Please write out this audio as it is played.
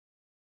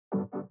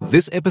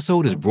This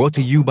episode is brought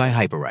to you by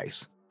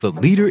Hyperice, the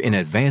leader in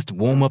advanced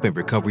warm-up and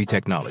recovery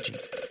technology.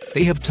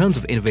 They have tons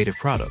of innovative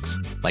products,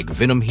 like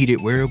Venom-heated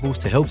wearables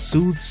to help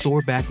soothe sore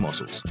back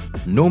muscles,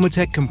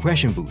 Normatec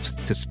compression boots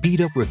to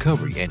speed up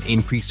recovery and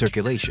increase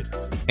circulation,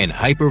 and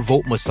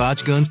Hypervolt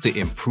massage guns to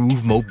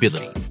improve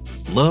mobility.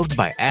 Loved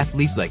by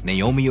athletes like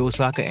Naomi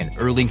Osaka and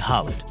Erling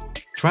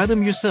Haaland. Try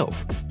them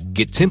yourself.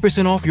 Get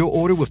 10% off your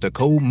order with the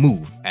code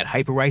MOVE at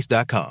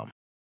Hyperice.com.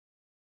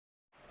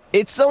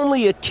 It's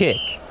only a kick,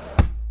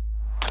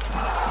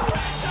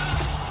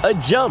 a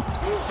jump,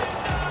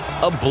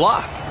 a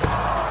block.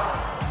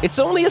 It's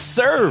only a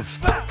serve.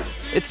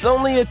 It's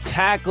only a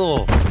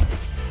tackle,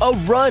 a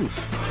run.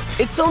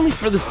 It's only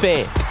for the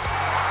fans.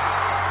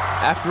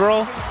 After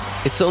all,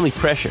 it's only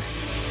pressure.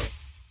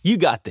 You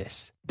got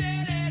this.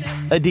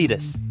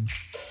 Adidas.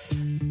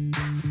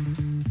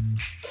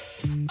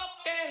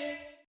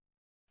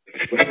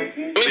 I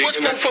mean, what's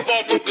Pro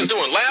Football Focus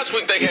doing? Last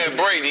week they had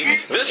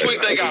Brady. This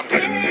week they got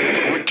Brady.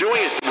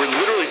 We're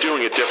literally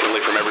doing it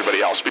differently from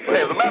everybody else.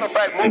 As a matter of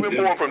fact, moving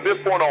forward from this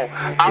point on,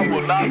 I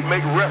will not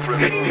make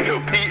reference to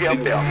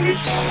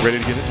PFL. Ready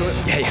to get into it?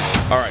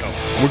 Yeah. All right.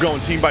 We're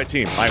going team by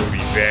team. I would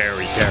be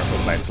very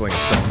careful about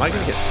slinging stuff. Am I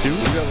going to get sued?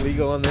 We got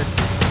legal on this?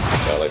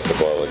 I like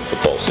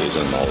football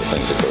season, and all the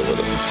things that go with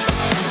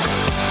it.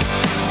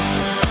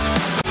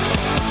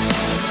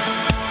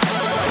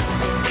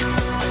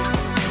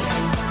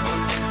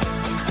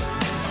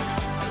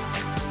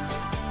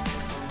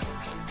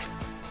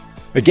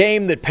 The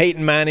game that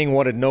Peyton Manning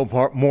wanted no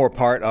more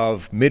part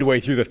of midway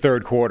through the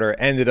third quarter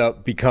ended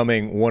up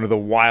becoming one of the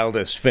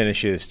wildest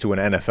finishes to an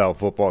NFL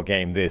football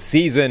game this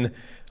season.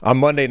 On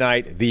Monday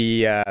night,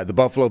 the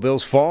Buffalo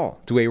Bills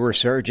fall to a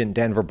resurgent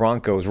Denver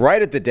Broncos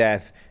right at the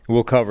death.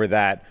 We'll cover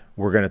that.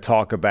 We're going to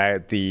talk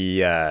about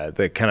the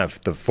kind of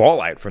the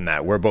fallout from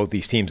that, where both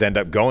these teams end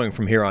up going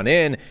from here on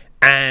in,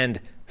 and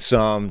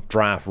some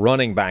draft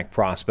running back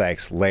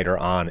prospects later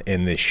on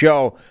in this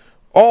show.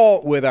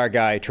 All with our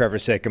guy, Trevor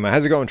Sikkema.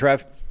 How's it going,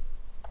 Trev?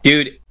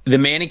 Dude, the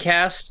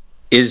Manicast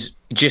is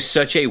just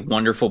such a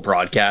wonderful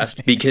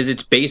broadcast because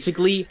it's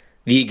basically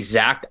the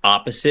exact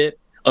opposite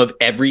of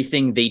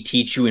everything they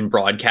teach you in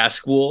broadcast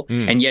school,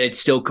 and yet it's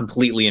still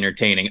completely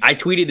entertaining. I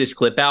tweeted this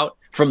clip out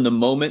from the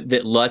moment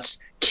that Lutz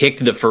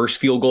kicked the first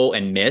field goal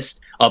and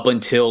missed up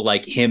until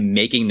like him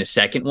making the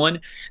second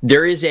one.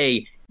 There is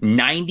a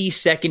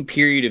 90-second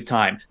period of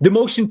time, the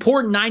most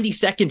important 90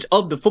 seconds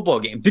of the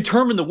football game,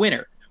 determine the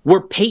winner,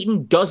 where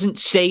Peyton doesn't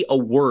say a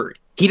word.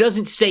 He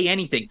doesn't say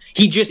anything.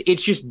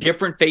 It's just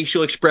different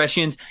facial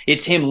expressions.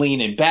 It's him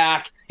leaning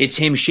back. It's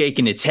him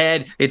shaking his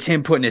head. It's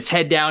him putting his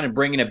head down and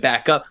bringing it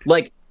back up.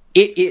 Like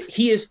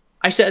he is.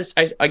 I said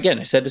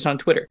this on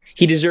Twitter.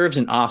 He deserves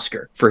an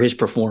Oscar for his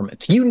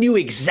performance. You knew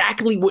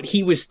exactly what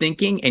he was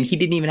thinking, and he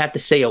didn't even have to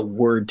say a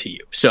word to you.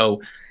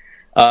 So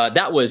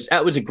that was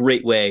a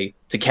great way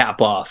to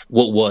cap off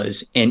what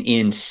was an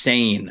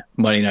insane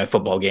Monday Night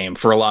Football game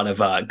for a lot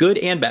of good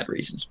and bad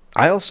reasons.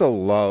 I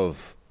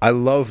love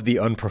the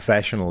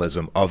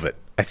unprofessionalism of it.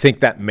 I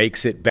think that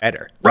makes it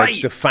better. Right.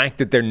 Like the fact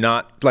that they're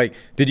not like,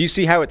 did you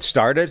see how it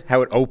started?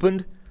 How it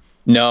opened?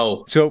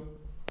 No. So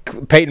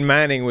Peyton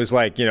Manning was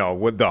like,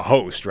 with the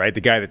host, right? The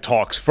guy that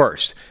talks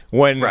first.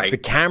 When the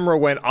camera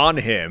went on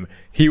him,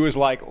 he was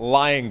like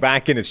lying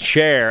back in his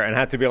chair and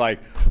had to be like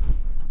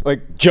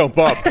jump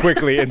up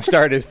quickly and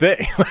start his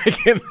thing.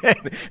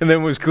 And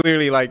then was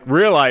clearly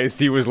realized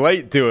he was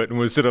late to it and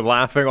was sort of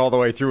laughing all the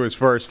way through his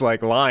first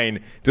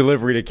line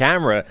delivery to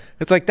camera.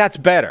 It's that's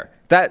better.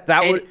 That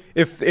would,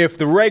 if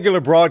the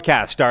regular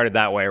broadcast started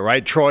that way,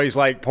 right? Troy's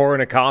pouring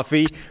a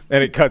coffee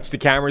and it cuts to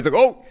camera. He's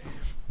oh,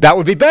 that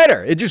would be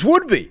better. It just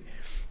would be.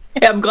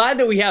 Yeah, I'm glad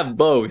that we have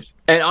both.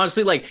 And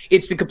honestly,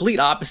 it's the complete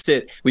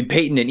opposite with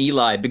Peyton and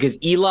Eli, because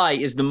Eli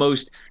is the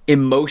most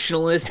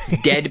emotionalist,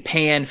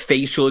 deadpan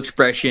facial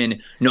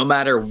expression no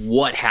matter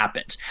what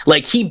happens.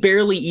 He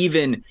barely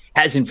even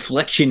has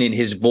inflection in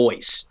his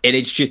voice. And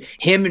it's just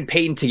him and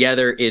Peyton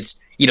together.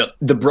 It's,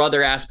 the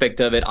brother aspect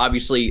of it,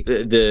 obviously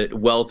the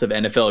wealth of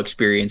NFL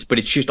experience, but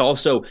it's just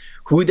also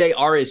who they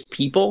are as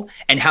people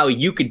and how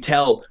you could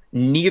tell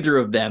neither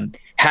of them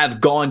have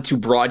gone to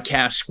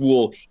broadcast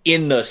school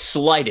in the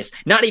slightest,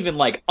 not even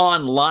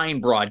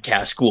online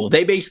broadcast school.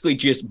 They basically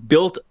just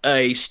built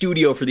a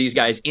studio for these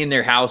guys in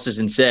their houses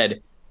and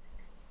said,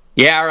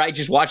 yeah, all right,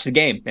 just watch the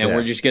game, and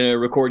we're just going to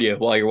record you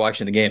while you're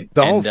watching the game.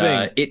 The whole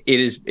thing, it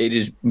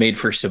is made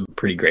for some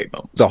pretty great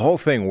moments. The whole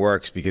thing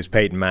works because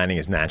Peyton Manning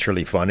is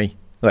naturally funny,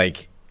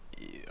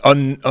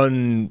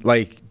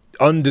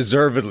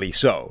 undeservedly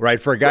so,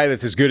 right? For a guy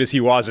that's as good as he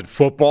was at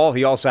football,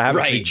 he also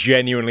happens to be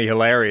genuinely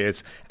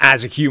hilarious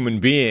as a human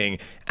being.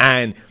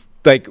 And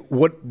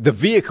what the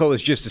vehicle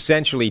is just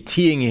essentially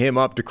teeing him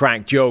up to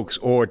crack jokes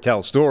or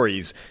tell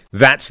stories.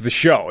 That's the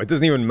show. It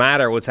doesn't even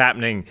matter what's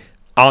happening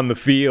on the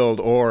field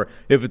or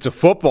if it's a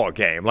football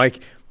game.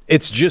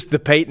 It's just the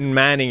Peyton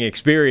Manning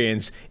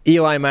experience.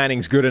 Eli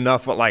Manning's good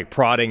enough at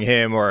prodding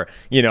him or,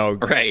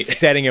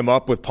 setting him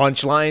up with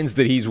punchlines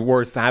that he's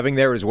worth having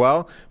there as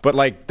well.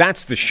 But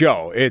that's the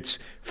show. It's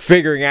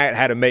figuring out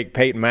how to make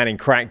Peyton Manning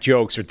crack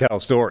jokes or tell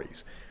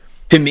stories.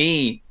 To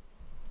me,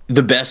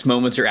 the best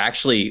moments are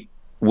actually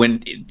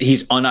when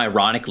he's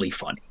unironically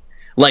funny.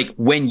 Like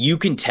when you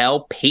can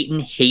tell Peyton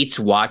hates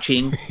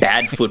watching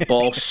bad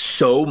football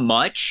so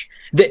much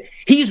that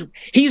he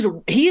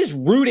is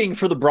rooting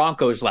for the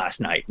Broncos last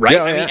night, right?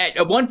 Yeah, I mean,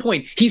 at one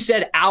point he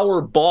said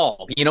 "our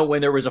ball,"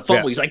 when there was a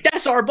fumble, he's like,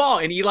 "That's our ball,"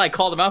 and he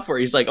called him out for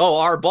it. He's like, "Oh,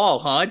 our ball,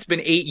 huh? It's been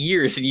 8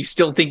 years, and you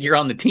still think you're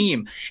on the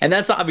team," and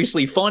that's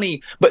obviously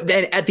funny. But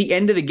then at the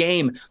end of the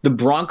game, the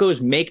Broncos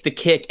make the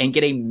kick and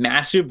get a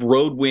massive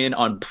road win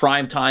on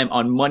prime time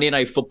on Monday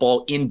Night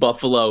Football in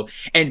Buffalo,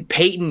 and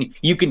Peyton,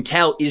 you can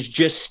tell, is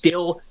just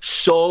still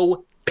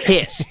so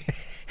pissed.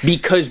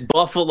 Because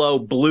Buffalo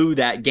blew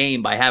that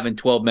game by having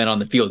 12 men on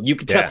the field. You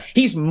can tell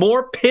he's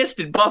more pissed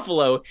at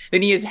Buffalo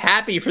than he is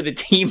happy for the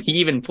team he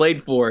even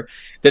played for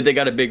that they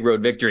got a big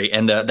road victory.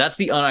 And that's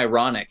the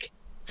unironic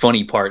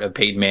funny part of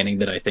Peyton Manning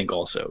that I think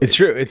also it's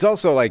true. It's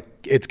also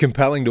it's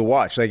compelling to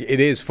watch.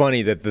 It is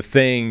funny that the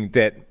thing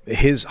that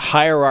his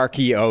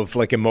hierarchy of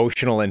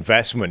emotional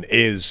investment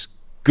is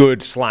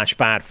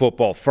good/bad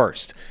football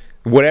first.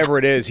 Whatever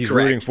it is he's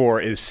rooting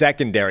for is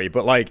secondary,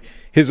 but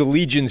his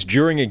allegiance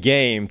during a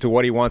game to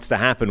what he wants to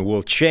happen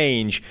will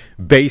change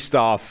based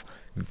off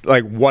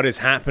what is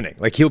happening.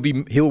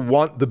 He'll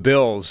want the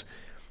Bills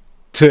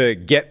to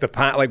get the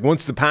pass.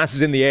 Once the pass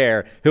is in the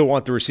air, he'll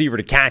want the receiver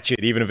to catch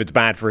it, even if it's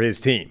bad for his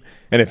team.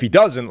 And if he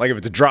doesn't, if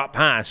it's a drop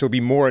pass, he'll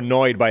be more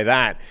annoyed by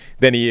that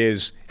than he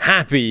is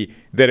happy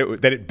that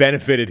it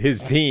benefited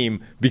his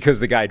team because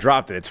the guy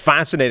dropped it. It's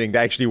fascinating to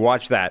actually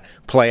watch that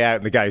play out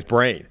in the guy's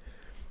brain.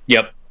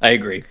 Yep. I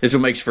agree. This is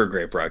what makes for a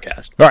great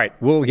broadcast. All right,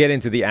 we'll get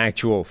into the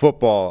actual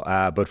football,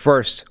 but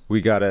first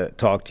we got to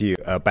talk to you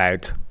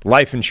about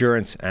life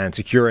insurance and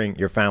securing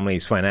your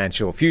family's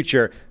financial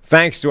future,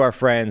 thanks to our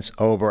friends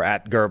over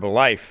at Gerber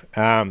Life.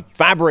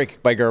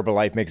 Fabric by Gerber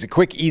Life makes it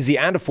quick, easy,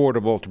 and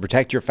affordable to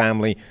protect your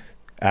family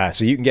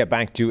so you can get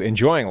back to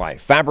enjoying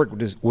life. Fabric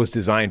was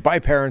designed by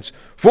parents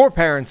for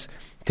parents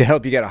to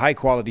help you get a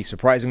high-quality,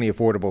 surprisingly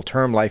affordable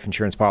term life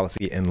insurance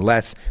policy in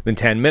less than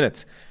 10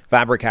 minutes.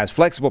 Fabric has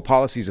flexible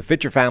policies that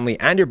fit your family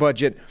and your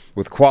budget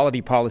with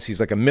quality policies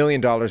like $1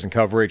 million in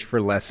coverage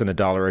for less than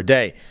 $1 a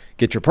day.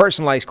 Get your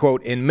personalized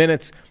quote in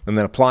minutes and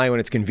then apply when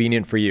it's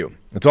convenient for you.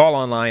 It's all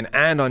online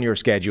and on your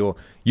schedule.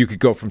 You could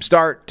go from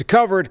start to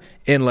covered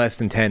in less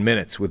than 10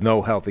 minutes with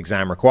no health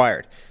exam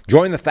required.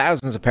 Join the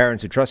thousands of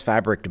parents who trust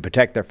Fabric to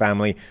protect their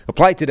family.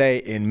 Apply today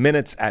in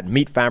minutes at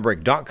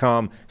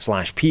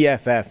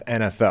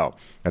meetfabric.com/PFFNFL.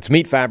 That's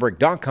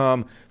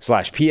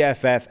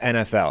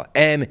meetfabric.com/PFFNFL.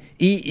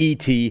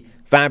 MEET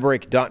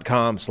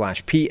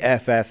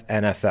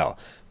fabric.com/PFFNFL.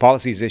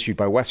 Policies issued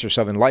by Western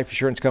Southern Life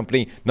Insurance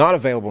Company, not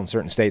available in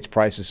certain states.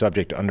 Prices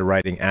subject to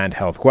underwriting and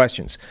health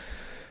questions.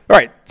 All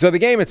right, so the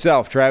game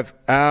itself, Trev.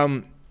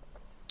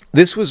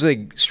 This was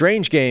a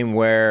strange game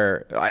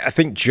where I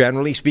think,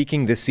 generally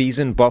speaking, this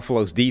season,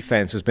 Buffalo's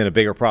defense has been a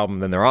bigger problem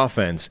than their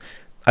offense.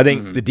 I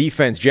think the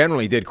defense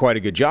generally did quite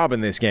a good job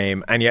in this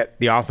game, and yet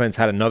the offense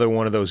had another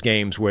one of those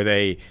games where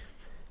they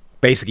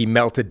basically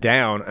melted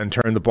down and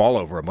turned the ball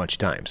over a bunch of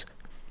times.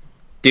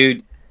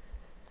 Dude,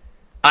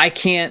 I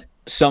can't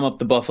sum up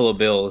the Buffalo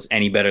Bills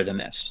any better than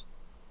this.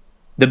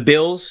 The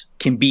Bills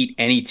can beat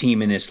any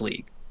team in this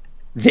league.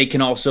 They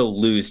can also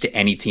lose to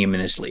any team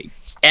in this league.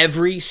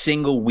 Every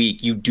single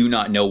week, you do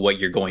not know what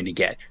you're going to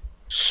get.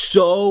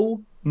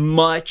 So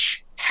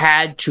much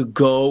had to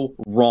go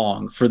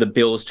wrong for the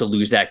Bills to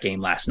lose that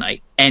game last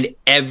night, and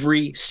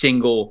every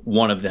single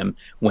one of them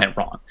went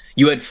wrong.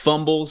 You had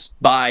fumbles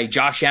by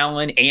Josh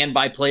Allen and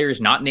by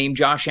players not named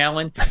Josh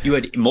Allen. You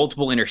had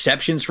multiple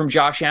interceptions from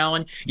Josh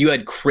Allen. You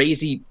had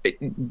crazy,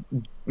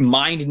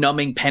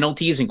 mind-numbing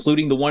penalties,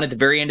 including the one at the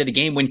very end of the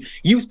game when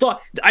you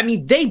thought,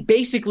 they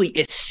basically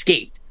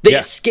escaped. They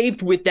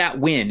escaped with that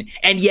win,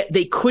 and yet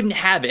they couldn't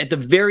have it. At the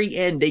very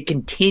end, they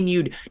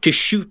continued to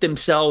shoot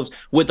themselves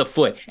with a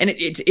foot. And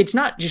it's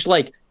not just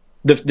like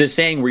the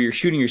saying where you're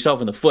shooting yourself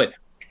in the foot.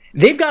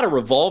 They've got a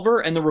revolver,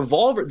 and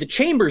the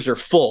chambers are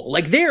full.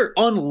 They're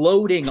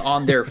unloading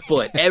on their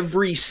foot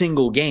every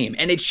single game.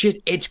 And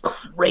it's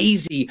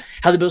crazy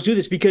how the Bills do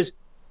this, because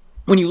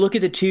when you look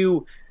at the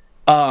two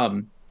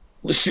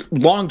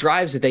long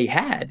drives that they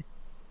had,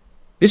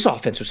 this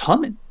offense was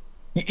humming.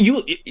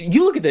 You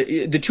look at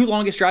the two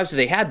longest drives that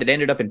they had that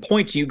ended up in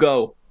points, you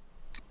go,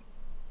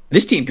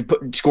 this team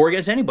could score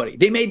against anybody.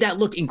 They made that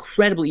look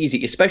incredibly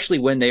easy, especially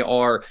when they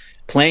are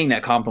playing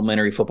that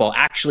complementary football,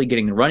 actually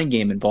getting the running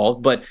game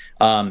involved. But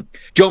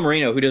Joe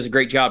Marino, who does a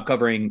great job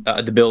covering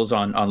the Bills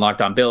on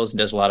Locked On Bills and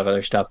does a lot of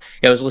other stuff,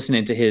 I was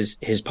listening to his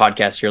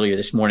podcast earlier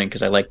this morning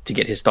because I like to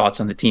get his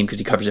thoughts on the team because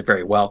he covers it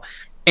very well.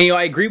 And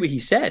I agree with what he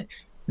said.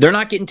 They're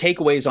not getting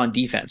takeaways on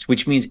defense,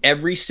 which means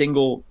every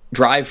single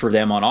drive for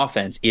them on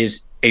offense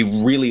is a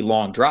really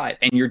long drive,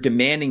 and you're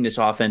demanding this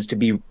offense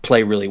to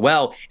play really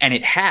well, and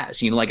it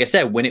has. Like I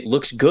said, when it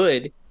looks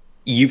good,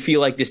 you feel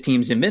like this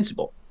team's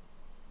invincible.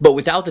 But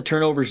without the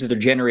turnovers that they're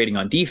generating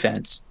on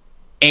defense,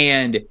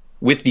 and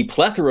with the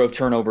plethora of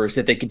turnovers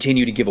that they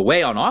continue to give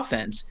away on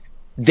offense,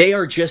 they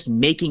are just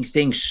making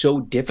things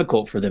so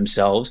difficult for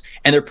themselves,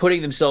 and they're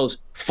putting themselves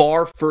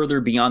far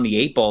further beyond the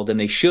 8 ball than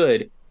they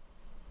should,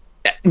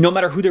 no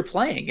matter who they're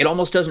playing. It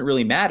almost doesn't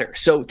really matter.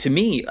 So to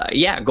me,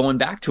 going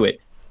back to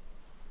it,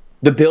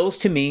 the Bills,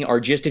 to me, are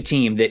just a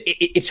team that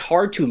it's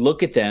hard to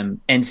look at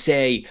them and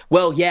say,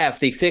 well, yeah, if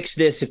they fix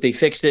this, if they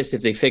fix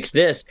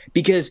this,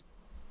 because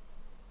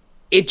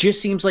it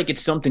just seems like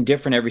it's something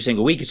different every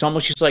single week. It's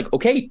almost just like,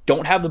 okay,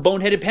 don't have the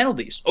boneheaded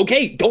penalties.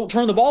 Okay, don't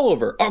turn the ball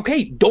over.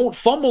 Okay, don't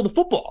fumble the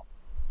football.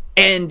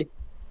 And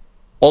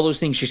all those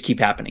things just keep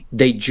happening.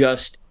 They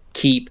just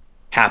keep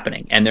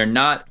happening. And they're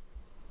not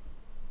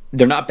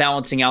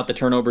balancing out the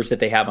turnovers that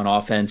they have on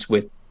offense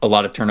with a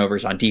lot of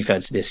turnovers on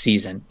defense this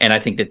season. And I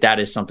think that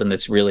is something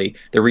that's really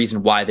the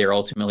reason why they're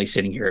ultimately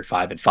sitting here at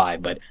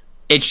 5-5. But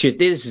it's just,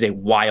 this is a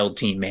wild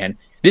team, man.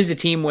 This is a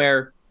team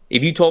where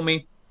if you told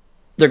me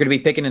they're going to be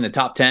picking in the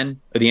top 10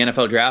 of the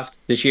NFL draft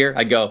this year,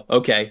 I'd go,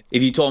 okay.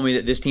 If you told me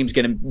that this team's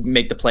going to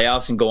make the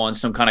playoffs and go on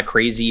some kind of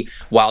crazy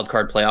wild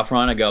card playoff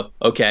run, I go,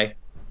 okay.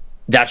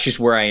 That's just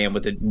where I am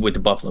with the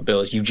Buffalo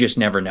Bills. You just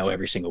never know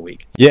every single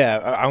week. Yeah,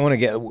 I want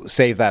to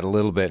save that a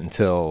little bit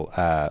until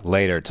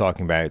later,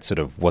 talking about sort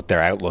of what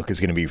their outlook is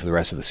going to be for the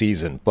rest of the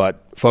season.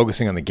 But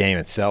focusing on the game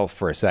itself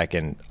for a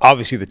second,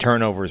 obviously the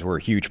turnovers were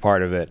a huge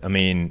part of it. I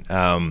mean,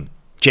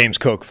 James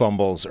Cook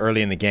fumbles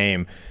early in the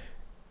game.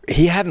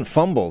 He hadn't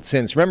fumbled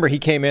since, remember, he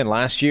came in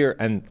last year,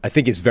 and I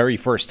think his very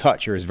first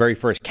touch or his very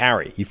first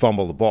carry, he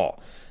fumbled the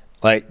ball,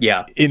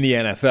 in the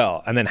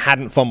NFL, and then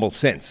hadn't fumbled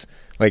since.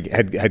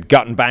 Had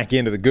gotten back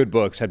into the good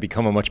books, had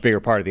become a much bigger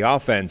part of the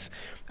offense.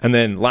 And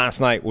then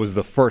last night was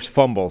the first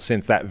fumble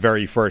since that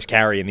very first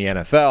carry in the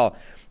NFL.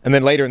 And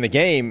then later in the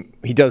game,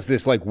 he does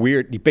this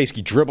weird, he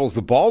basically dribbles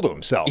the ball to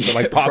himself.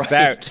 It pops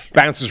out,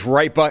 bounces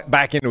right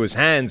back into his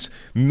hands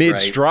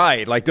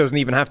mid-stride, doesn't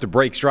even have to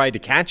break stride to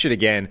catch it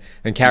again,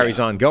 and carries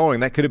on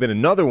going. That could have been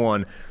another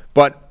one.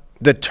 But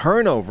the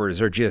turnovers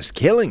are just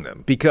killing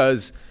them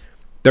because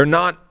they're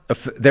not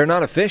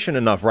efficient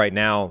enough right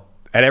now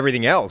at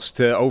everything else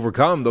to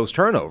overcome those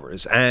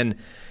turnovers. And,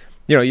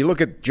 you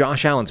look at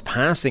Josh Allen's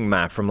passing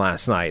map from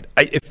last night,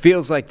 it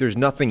feels like there's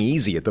nothing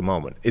easy at the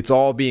moment. It's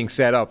all being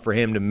set up for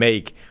him to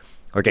make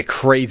a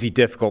crazy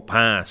difficult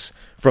pass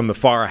from the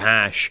far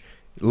hash,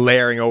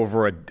 layering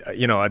over a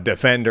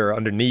defender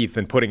underneath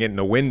and putting it in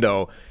a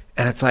window.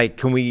 And it's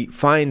can we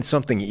find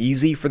something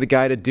easy for the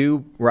guy to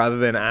do rather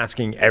than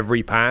asking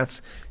every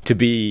pass to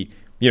be,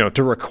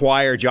 to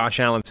require Josh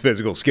Allen's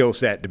physical skill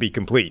set to be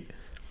complete?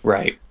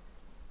 Right.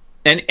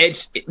 And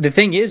the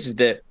thing is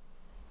that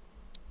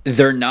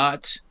they're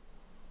not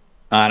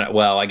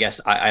I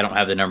guess I don't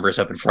have the numbers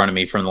up in front of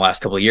me from the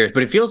last couple of years,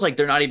 but it feels like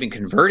they're not even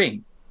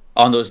converting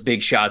on those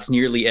big shots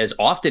nearly as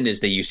often as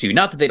they used to.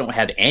 Not that they don't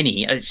have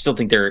any. I still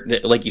think they're,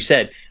 like you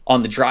said,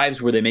 on the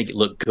drives where they make it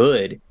look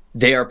good,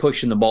 they are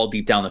pushing the ball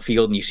deep down the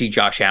field, and you see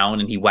Josh Allen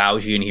and he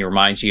wows you and he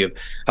reminds you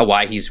of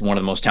why he's one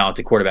of the most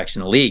talented quarterbacks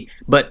in the league.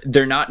 But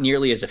they're not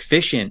nearly as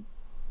efficient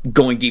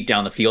going deep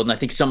down the field, and I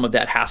think some of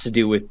that has to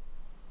do with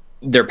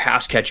their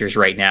pass catchers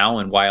right now,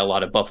 and why a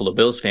lot of Buffalo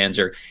Bills fans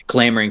are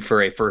clamoring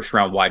for a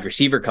first-round wide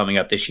receiver coming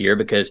up this year,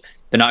 because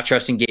they're not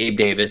trusting Gabe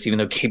Davis, even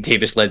though Gabe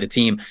Davis led the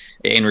team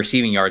in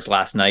receiving yards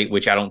last night,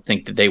 which I don't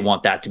think that they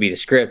want that to be the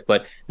script,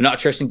 but they're not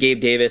trusting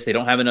Gabe Davis. They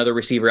don't have another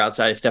receiver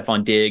outside of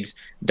Stephon Diggs.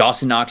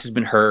 Dawson Knox has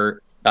been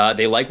hurt.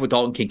 They like what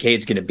Dalton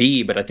Kincaid's going to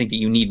be, but I think that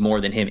you need more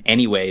than him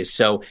anyways.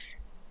 So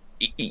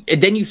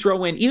then you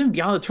throw in, even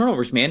beyond the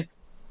turnovers, man,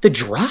 the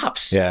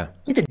drops. Yeah.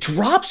 The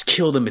drops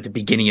killed him at the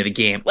beginning of the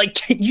game.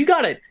 You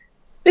got to,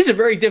 this is a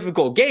very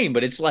difficult game,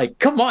 but it's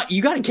come on,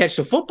 you got to catch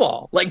the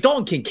football.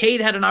 Dalton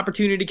Kincaid had an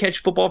opportunity to catch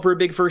the football for a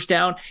big first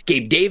down.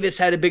 Gabe Davis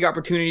had a big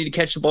opportunity to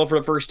catch the ball for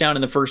a first down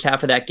in the first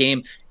half of that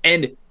game.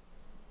 And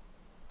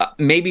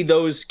maybe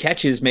those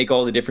catches make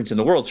all the difference in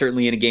the world,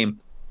 certainly in a game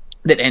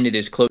that ended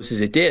as close as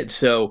it did.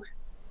 So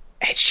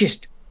it's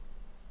just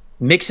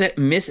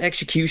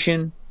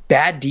mis-execution,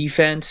 bad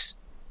defense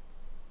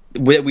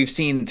that we've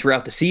seen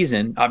throughout the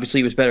season. Obviously,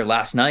 it was better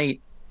last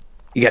night.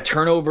 You got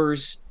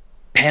turnovers,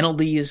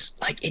 penalties.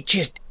 It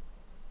just,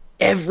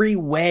 every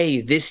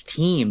way this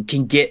team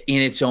can get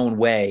in its own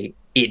way,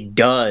 it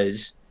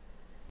does.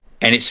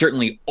 And it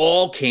certainly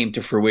all came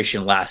to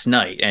fruition last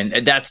night.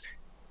 And that's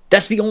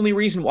the only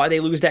reason why they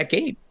lose that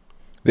game.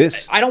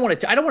 I don't want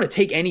to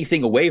take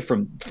anything away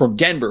from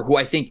Denver, who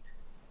I think,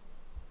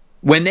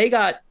 when they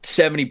got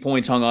 70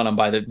 points hung on them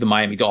by the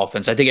Miami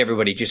Dolphins, I think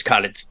everybody just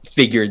kind of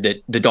figured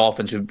that the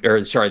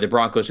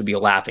Broncos would be a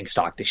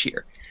laughingstock this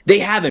year. They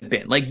haven't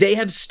been. They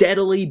have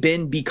steadily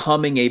been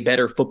becoming a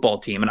better football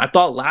team. And I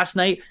thought last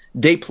night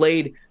they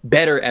played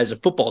better as a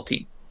football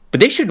team. But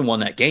they shouldn't have won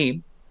that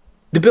game.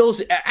 The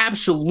Bills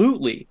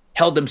absolutely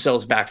held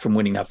themselves back from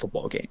winning that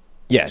football game.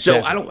 Yeah.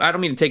 So definitely. I don't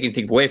mean to take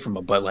anything away from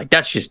it, but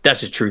that's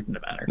the truth in the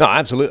matter. No,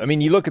 absolutely. I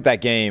mean, you look at that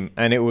game,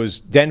 and it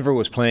was Denver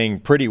was playing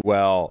pretty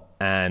well,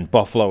 and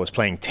Buffalo was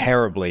playing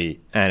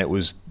terribly, and it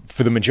was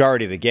for the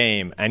majority of the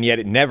game, and yet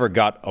it never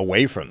got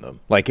away from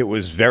them. Like, it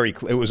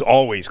was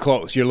always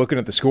close. You're looking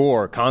at the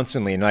score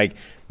constantly, and like,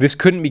 this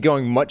couldn't be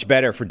going much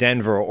better for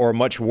Denver or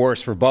much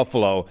worse for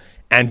Buffalo,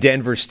 and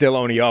Denver's still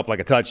only up like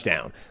a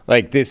touchdown.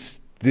 Like, this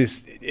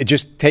it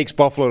just takes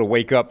Buffalo to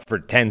wake up for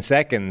 10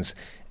 seconds,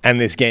 and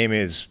this game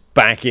is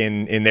back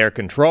in their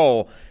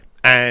control.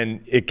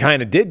 And it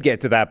kind of did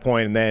get to that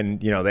point, and then,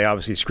 they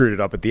obviously screwed it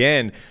up at the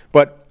end.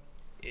 But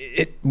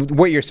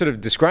what you're sort of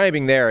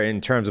describing there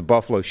in terms of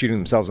Buffalo shooting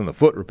themselves in the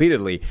foot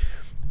repeatedly,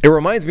 it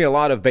reminds me a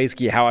lot of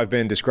basically how I've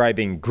been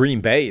describing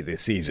Green Bay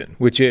this season,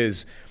 which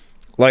is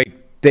like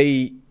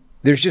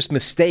there's just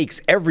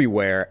mistakes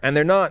everywhere, and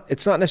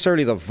it's not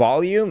necessarily the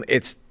volume,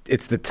 it's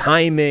the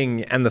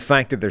timing and the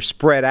fact that they're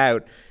spread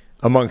out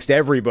amongst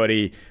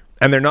everybody,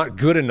 and they're not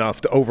good enough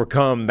to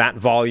overcome that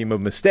volume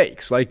of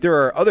mistakes. Like, there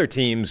are other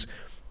teams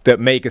that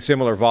make a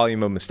similar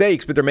volume of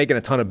mistakes, but they're making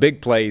a ton of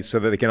big plays so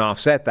that they can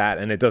offset that,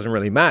 and it doesn't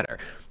really matter.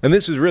 And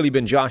this has really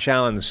been Josh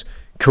Allen's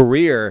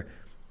career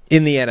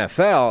in the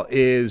NFL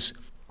is,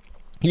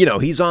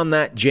 he's on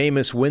that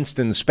Jameis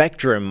Winston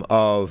spectrum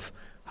of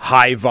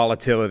high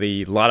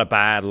volatility, a lot of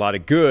bad, a lot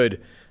of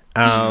good,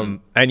 and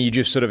you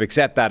just sort of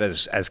accept that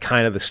as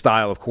kind of the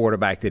style of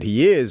quarterback that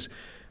he is.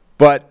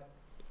 But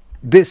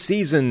this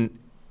season,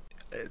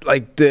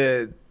 like,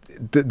 the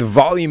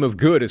volume of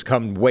good has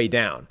come way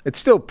down. It's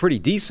still pretty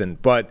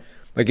decent, but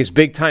like, his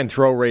big time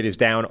throw rate is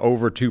down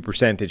over 2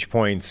 percentage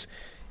points.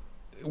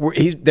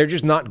 They're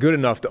just not good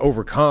enough to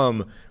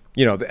overcome.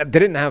 They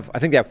didn't have, I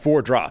think they have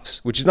 4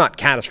 drops, which is not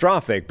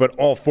catastrophic, but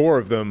all 4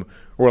 of them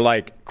were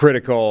like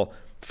critical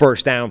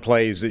first down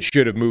plays that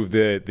should have moved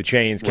the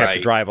chains, kept the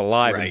drive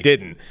alive, and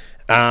didn't.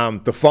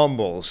 The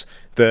fumbles,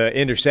 the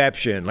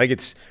interception,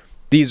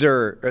 these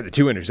are the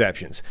 2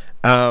 interceptions.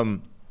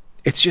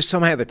 It's just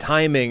somehow the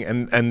timing,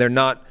 and they're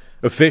not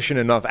efficient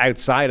enough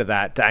outside of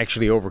that to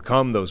actually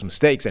overcome those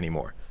mistakes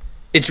anymore.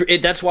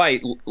 That's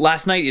why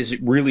last night is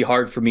really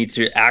hard for me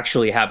to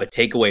actually have a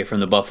takeaway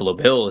from the Buffalo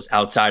Bills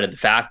outside of the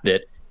fact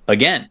that,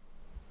 again,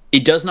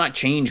 it does not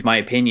change my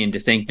opinion to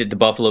think that the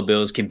Buffalo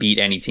Bills can beat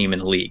any team in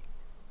the league.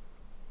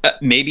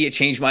 Maybe it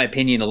changed my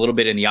opinion a little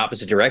bit in the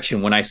opposite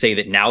direction when I say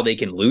that now they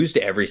can lose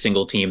to every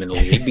single team in the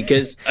league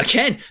because,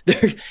 again,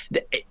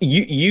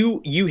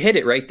 you hit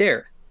it right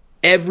there.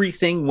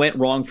 Everything went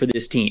wrong for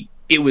this team.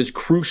 It was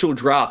crucial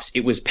drops.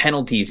 It was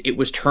penalties. It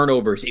was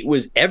turnovers. It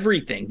was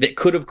everything that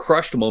could have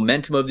crushed the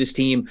momentum of this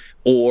team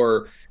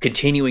or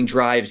continuing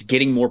drives,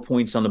 getting more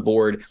points on the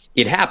board.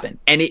 It happened.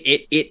 And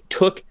it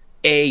took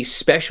a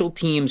special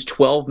teams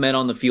 12 men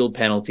on the field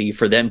penalty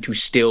for them to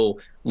still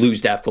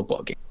lose that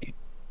football game.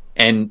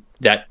 And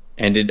that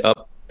ended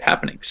up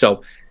happening.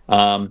 So,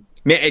 man,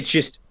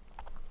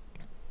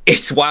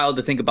 it's wild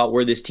to think about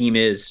where this team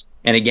is.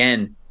 And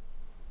again,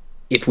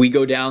 if we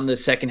go down the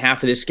second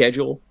half of this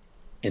schedule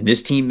and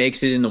this team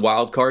makes it in the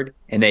wild card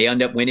and they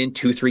end up winning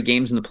 2-3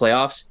 games in the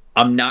playoffs,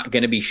 I'm not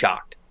going to be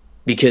shocked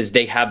because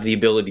they have the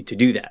ability to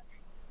do that.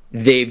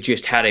 They've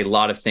just had a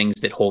lot of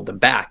things that hold them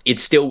back.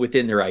 It's still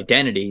within their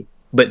identity,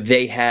 but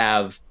they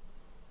have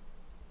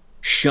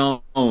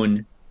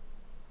shown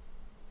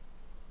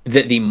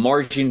that the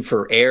margin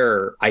for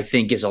error, I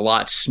think, is a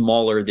lot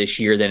smaller this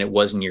year than it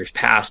was in years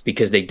past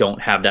because they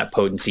don't have that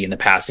potency in the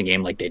passing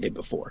game like they did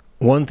before.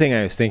 One thing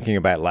I was thinking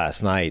about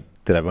last night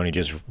that I've only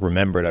just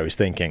remembered I was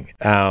thinking,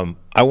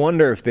 I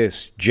wonder if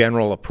this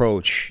general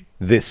approach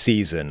this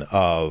season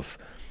of,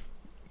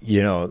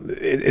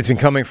 it's been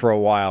coming for a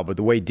while, but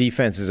the way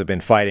defenses have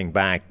been fighting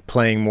back,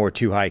 playing more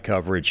too high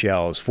coverage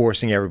shells,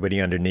 forcing everybody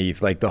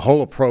underneath, like the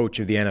whole approach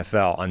of the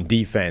NFL on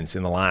defense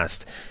in the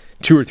last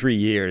 2 or 3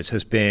 years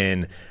has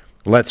been,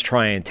 let's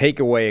try and take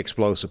away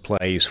explosive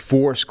plays,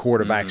 force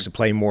quarterbacks to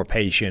play more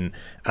patient,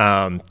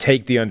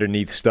 take the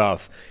underneath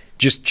stuff,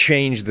 just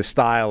change the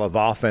style of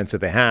offense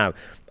that they have.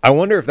 I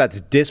wonder if that's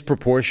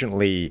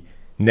disproportionately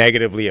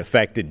negatively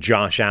affected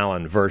Josh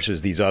Allen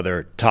versus these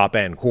other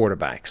top-end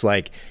quarterbacks.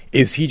 Like,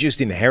 is he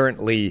just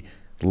inherently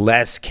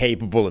less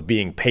capable of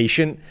being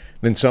patient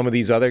than some of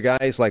these other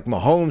guys? Like,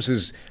 Mahomes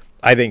has,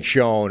 I think,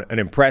 shown an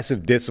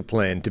impressive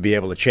discipline to be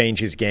able to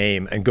change his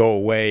game and go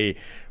away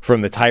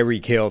from the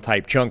Tyreek Hill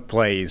type chunk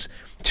plays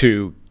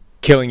to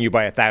killing you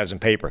by 1,000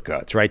 paper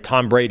cuts, right?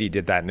 Tom Brady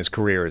did that in his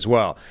career as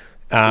well.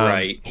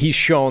 Right. He's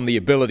shown the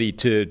ability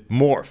to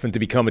morph and to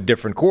become a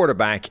different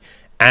quarterback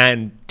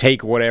and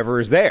take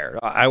whatever is there.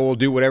 I will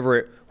do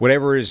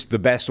whatever is the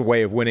best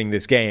way of winning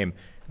this game.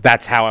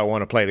 That's how I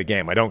want to play the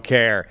game. I don't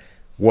care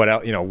what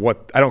else,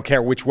 I don't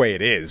care which way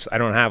it is. I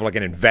don't have like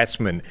an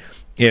investment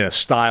in a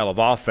style of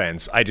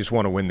offense. I just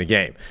want to win the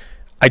game.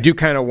 I do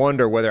kind of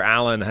wonder whether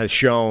Allen has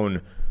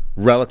shown,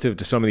 relative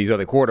to some of these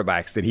other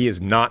quarterbacks, that he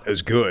is not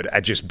as good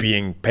at just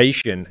being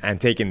patient and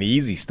taking the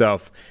easy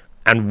stuff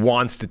and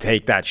wants to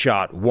take that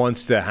shot,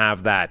 wants to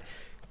have that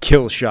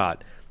kill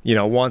shot,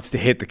 wants to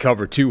hit the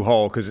cover 2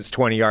 hole because it's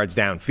 20 yards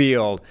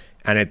downfield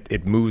and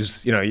it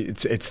moves,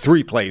 it's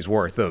 3 plays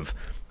worth of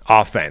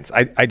offense.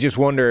 I just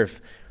wonder if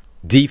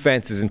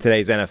defenses in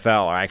today's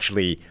NFL are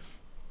actually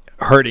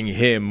hurting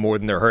him more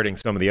than they're hurting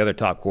some of the other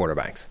top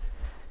quarterbacks.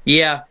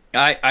 Yeah,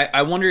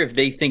 I wonder if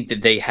they think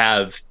that they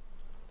have,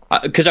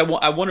 because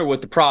I wonder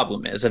what the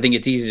problem is. I think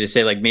it's easy to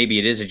say, like, maybe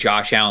it is a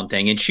Josh Allen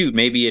thing, and shoot,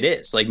 maybe it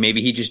is. Like,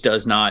 maybe he just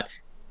does not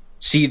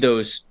see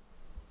those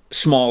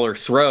smaller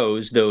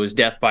throws, those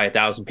death by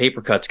 1,000 paper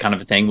cuts kind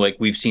of a thing, like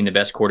we've seen the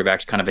best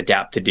quarterbacks kind of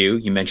adapt to do.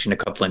 You mentioned a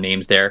couple of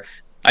names there.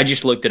 I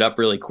just looked it up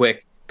really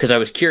quick because I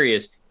was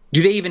curious,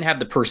 do they even have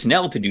the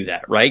personnel to do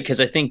that, right? Because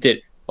I think that,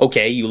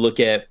 okay, you look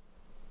at,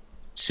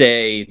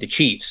 say, the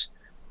Chiefs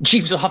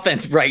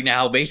offense right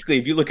now, basically,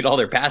 if you look at all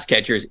their pass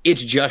catchers,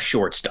 it's just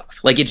short stuff.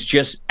 Like, it's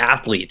just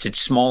athletes. It's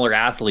smaller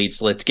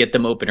athletes. Let's get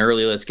them open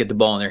early. Let's get the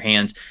ball in their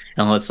hands,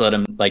 and let's let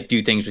them, like,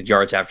 do things with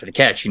yards after the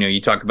catch. You know, you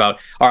talk about,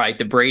 all right,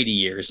 the Brady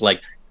years,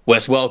 like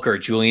Wes Welker,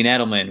 Julian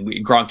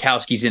Edelman,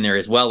 Gronkowski's in there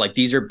as well. Like,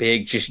 these are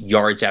big, just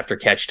yards after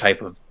catch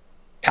type of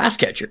pass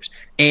catchers.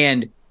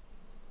 And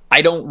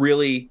I don't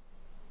really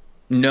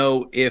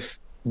know if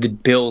the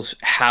Bills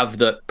have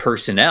the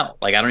personnel.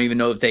 Like, I don't even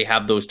know if they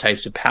have those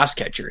types of pass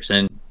catchers.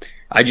 And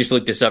I just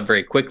looked this up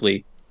very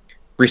quickly.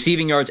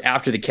 Receiving yards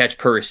after the catch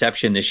per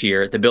reception this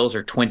year, the Bills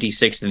are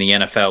 26th in the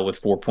NFL with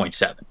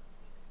 4.7.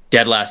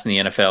 Dead last in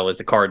the NFL is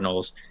the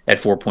Cardinals at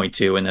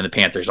 4.2, and then the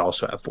Panthers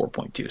also have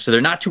 4.2. So they're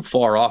not too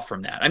far off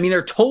from that. I mean,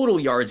 their total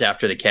yards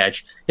after the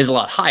catch is a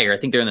lot higher. I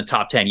think they're in the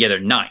top 10. Yeah, they're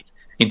 9th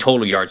in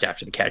total yards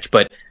after the catch.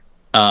 But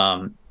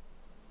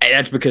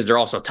that's because they're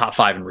also top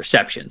 5 in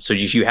reception. So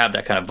just you have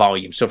that kind of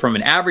volume. So from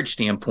an average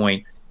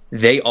standpoint,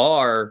 they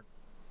are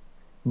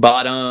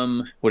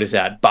bottom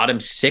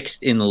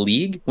 6th in the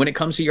league when it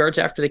comes to yards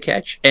after the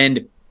catch.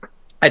 And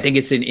I think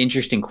it's an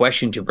interesting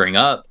question to bring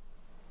up.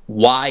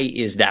 Why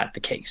is that the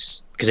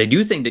case? Because I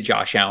do think that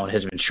Josh Allen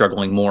has been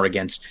struggling more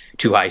against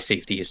too high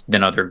safeties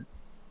than other,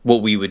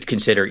 what we would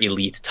consider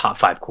elite top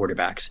 5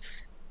 quarterbacks.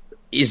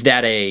 Is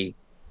that a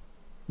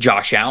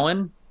Josh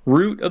Allen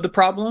root of the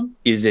problem?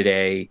 Is it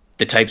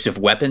the types of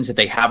weapons that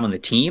they have on the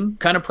team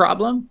kind of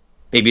problem?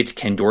 Maybe it's a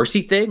Ken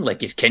Dorsey thing.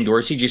 Like, is Ken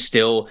Dorsey just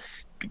still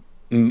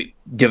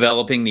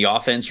developing the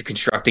offense or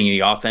constructing the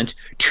offense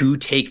to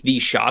take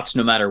these shots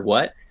no matter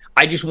what?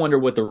 I just wonder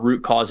what the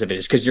root cause of it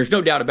is, because there's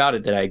no doubt about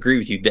it that I agree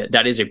with you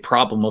that is a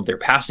problem of their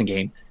passing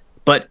game.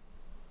 But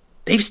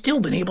they've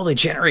still been able to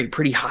generate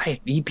pretty high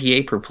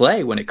EPA per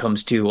play when it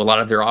comes to a lot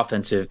of their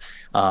offensive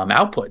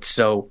outputs.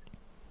 So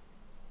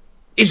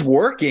it's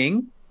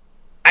working.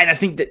 And I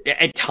think that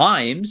at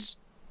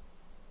times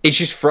it's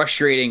just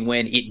frustrating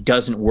when it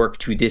doesn't work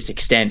to this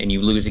extent and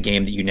you lose a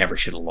game that you never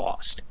should have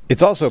lost.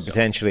 It's also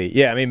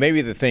potentially, I mean,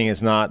 maybe the thing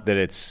is not that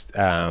it's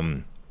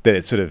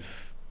sort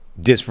of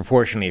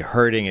disproportionately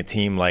hurting a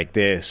team like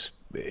this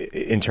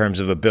in terms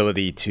of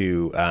ability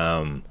to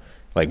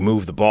like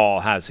move the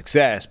ball, have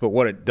success, but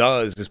what it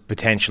does is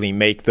potentially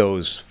make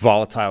those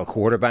volatile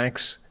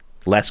quarterbacks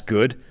less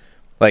good.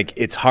 Like,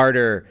 it's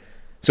harder.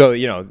 So,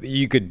 you know,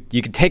 you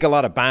could take a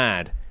lot of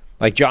bad.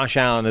 Like, Josh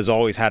Allen has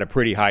always had a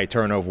pretty high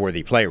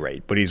turnover-worthy play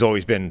rate, but he's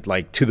always been,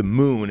 like, to the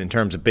moon in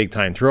terms of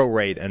big-time throw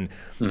rate, and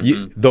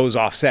those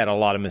offset a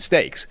lot of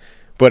mistakes.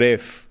 But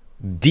if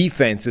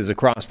defenses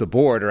across the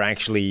board are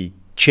actually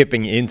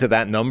chipping into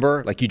that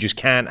number, like, you just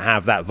can't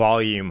have that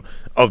volume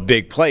of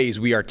big plays.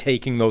 We are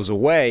taking those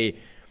away.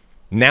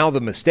 Now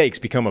the mistakes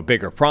become a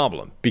bigger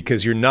problem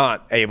because you're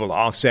not able to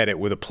offset it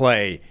with a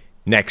play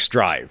next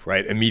drive,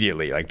 right?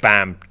 Immediately, like,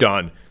 bam,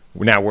 done.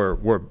 Now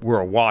we're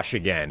awash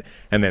again,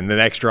 and then the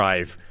next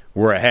drive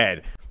we're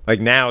ahead. Like,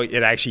 now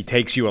it actually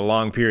takes you a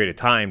long period of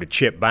time to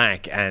chip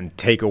back and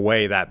take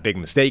away that big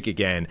mistake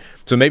again.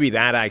 So maybe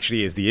that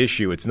actually is the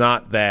issue. It's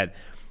not that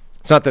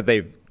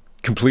they've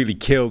completely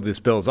killed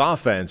this Bills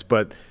offense,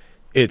 but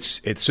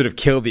it's sort of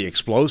killed the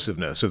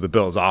explosiveness of the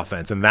Bills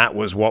offense, and that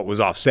was what was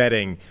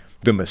offsetting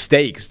the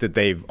mistakes that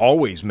they've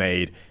always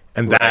made,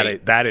 and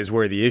right. that is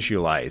where the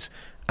issue lies.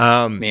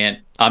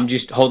 Man,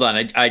 hold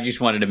on. I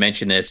just wanted to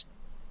mention this.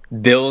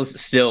 Bills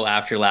still,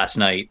 after last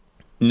night,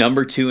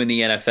 number 2 in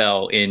the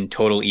NFL in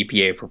total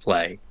EPA per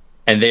play,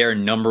 and they are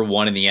number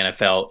 1 in the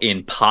NFL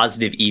in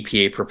positive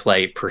EPA per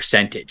play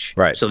percentage.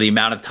 Right. So the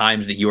amount of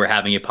times that you are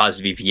having a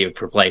positive EPA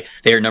per play,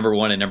 they are number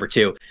 1 and number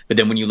 2. But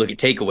then when you look at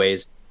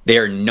takeaways, they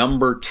are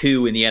number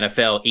 2 in the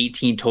NFL,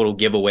 18 total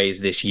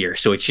giveaways this year.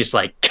 So it's just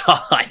like,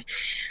 God,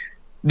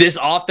 this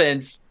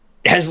offense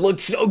has looked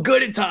so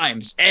good at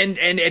times. And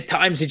at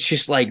times it's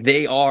just like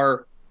they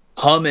are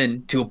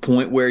humming to a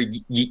point where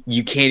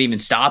you can't even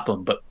stop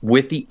them. But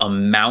with the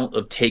amount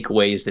of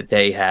takeaways that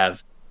they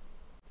have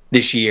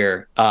this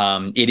year,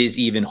 it is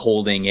even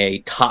holding a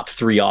top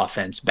 3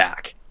 offense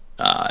back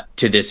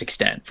to this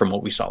extent from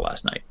what we saw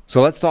last night.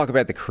 So let's talk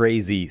about the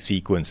crazy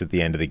sequence at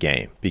the end of the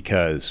game,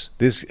 because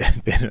this has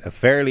been a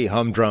fairly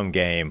humdrum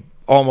game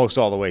almost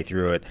all the way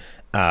through it.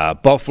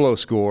 Buffalo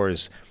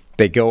scores.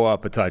 They go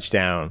up a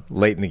touchdown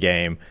late in the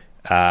game,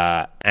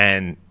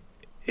 and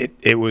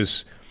it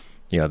was,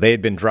 you know, they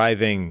had been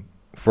driving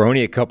for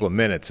only a couple of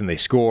minutes, and they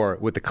score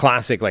with the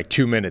classic, like,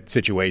 2-minute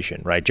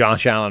situation, right?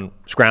 Josh Allen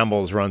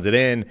scrambles, runs it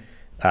in,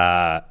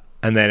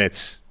 and then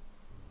it's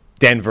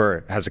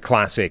Denver has a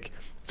classic,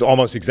 it's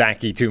almost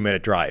exactly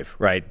 2-minute drive,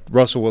 right?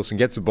 Russell Wilson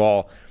gets the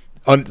ball,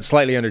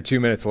 slightly under 2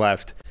 minutes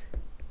left,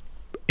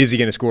 is he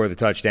going to score the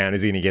touchdown?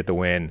 Is he going to get the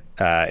win?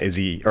 Is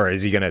he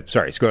going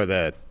to score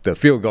the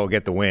field goal,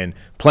 get the win?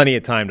 Plenty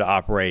of time to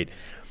operate.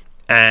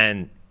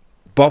 And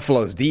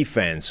Buffalo's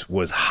defense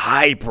was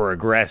hyper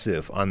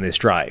aggressive on this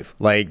drive.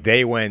 Like,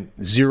 they went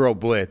zero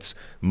blitz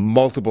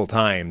multiple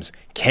times,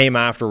 came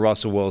after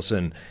Russell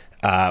Wilson,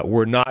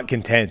 were not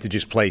content to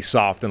just play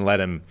soft and let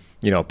him,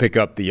 pick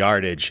up the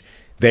yardage.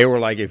 They were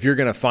like, if you're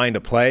going to find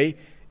a play,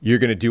 you're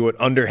going to do it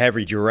under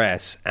heavy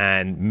duress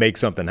and make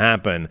something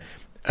happen.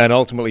 And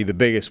ultimately, the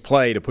biggest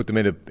play to put them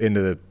into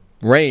the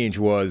range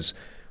was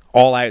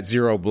all-out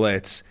zero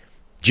blitz,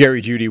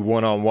 Jerry Jeudy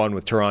one-on-one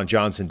with Teron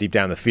Johnson deep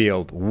down the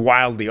field,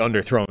 wildly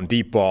underthrown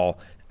deep ball,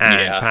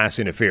 and pass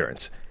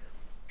interference.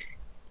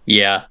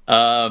 Yeah.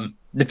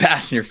 The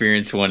pass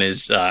interference one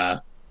is, I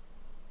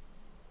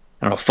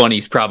don't know, funny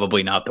is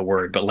probably not the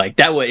word, but like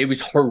that it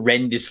was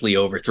horrendously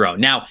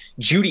overthrown. Now,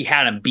 Jeudy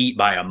had him beat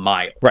by a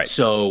mile. Right.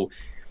 So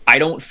I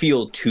don't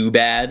feel too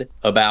bad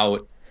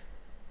about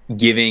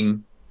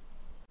giving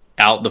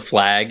out the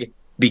flag,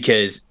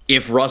 because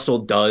if Russell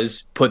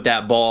does put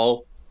that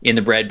ball in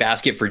the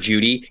breadbasket for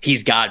Jeudy,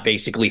 he's got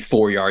basically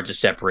 4 yards of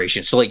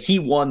separation. So like, he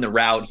won the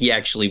route. He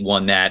actually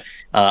won that.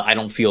 I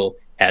don't feel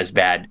as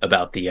bad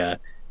about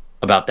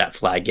about that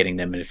flag getting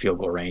them in a field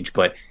goal range.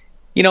 But,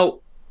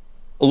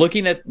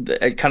 looking at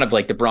kind of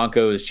like the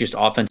Broncos' just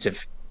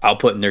offensive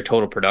output and their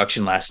total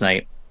production last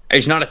night,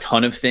 there's not a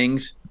ton of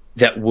things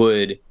that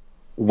would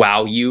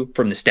wow you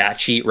from the stat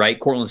sheet, right?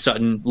 Courtland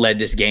Sutton led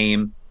this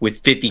game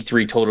with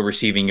 53 total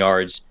receiving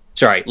yards.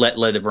 Sorry,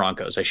 led the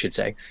Broncos, I should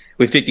say,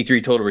 with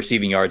 53 total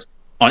receiving yards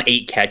on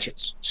 8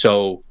 catches.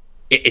 So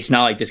it's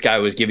not like this guy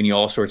was giving you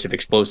all sorts of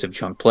explosive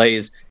chunk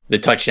plays. The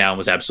touchdown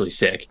was absolutely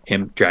sick,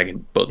 him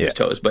dragging both his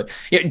toes. But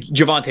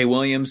Javonte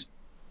Williams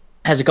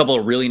has a couple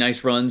of really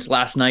nice runs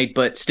last night,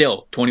 but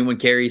still 21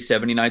 carries,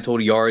 79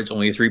 total yards,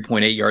 only a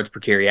 3.8 yards per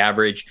carry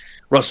average.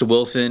 Russell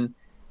Wilson,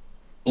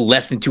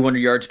 less than 200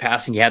 yards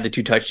passing. He had the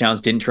 2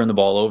 touchdowns, didn't turn the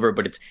ball over,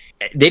 but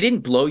they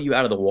didn't blow you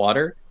out of the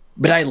water.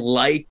 But I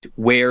liked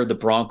where the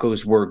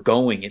Broncos were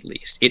going, at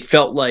least. It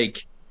felt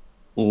like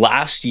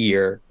last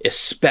year,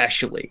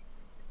 especially,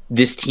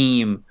 this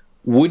team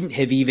wouldn't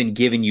have even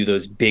given you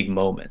those big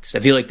moments.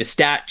 I feel like the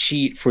stat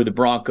sheet for the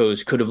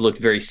Broncos could have looked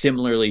very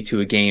similarly to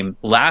a game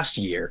last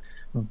year.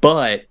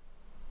 But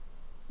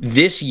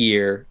this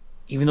year,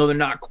 even though they're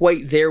not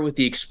quite there with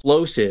the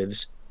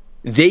explosives,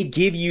 they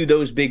give you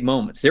those big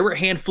moments. There were a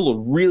handful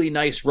of really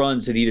nice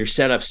runs that either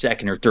set up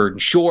second or third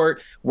and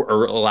short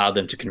or allowed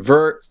them to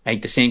convert. I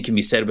think the same can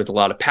be said with a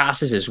lot of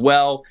passes as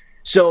well.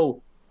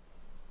 So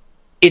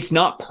it's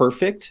not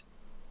perfect,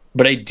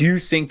 but I do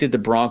think that the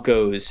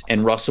Broncos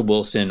and Russell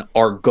Wilson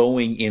are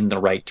going in the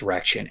right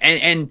direction.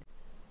 And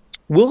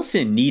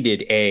Wilson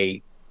needed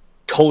a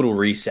total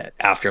reset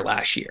after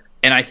last year.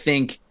 And I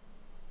think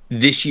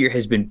this year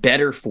has been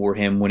better for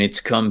him when it's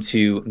come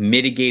to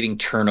mitigating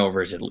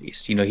turnovers, at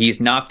least.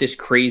 He's not this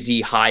crazy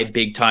high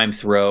big time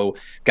throw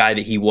guy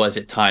that he was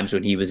at times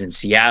when he was in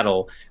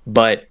Seattle,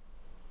 but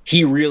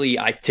he really,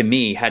 to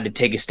me, had to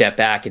take a step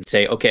back and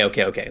say,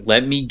 okay,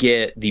 let me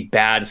get the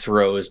bad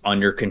throws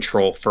under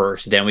control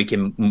first, then we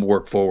can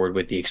work forward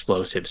with the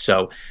explosives.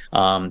 So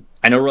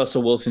I know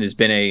Russell Wilson has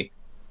been a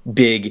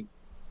big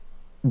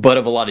butt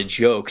of a lot of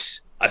jokes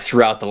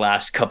throughout the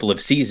last couple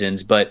of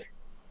seasons, but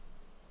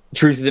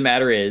truth of the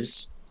matter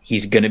is,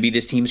 he's going to be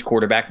this team's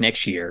quarterback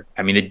next year.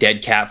 I mean, the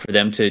dead cat for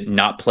them to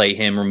not play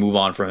him or move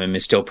on from him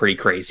is still pretty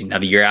crazy. Now,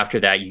 the year after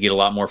that, you get a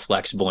lot more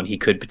flexible, and he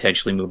could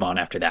potentially move on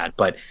after that.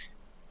 But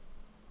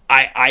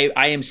I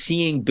am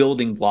seeing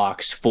building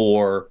blocks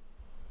for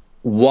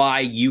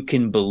why you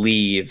can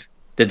believe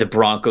that the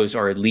Broncos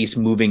are at least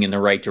moving in the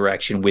right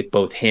direction with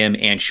both him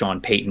and Sean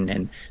Payton.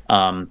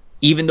 And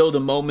even though the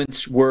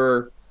moments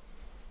were,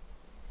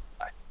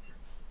 I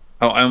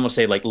almost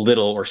say like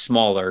little or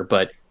smaller,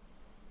 but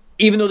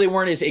even though they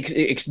weren't as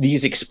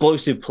these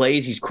explosive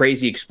plays, these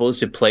crazy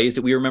explosive plays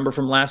that we remember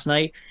from last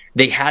night,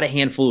 they had a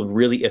handful of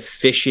really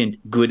efficient,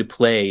 good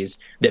plays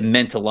that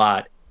meant a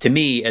lot to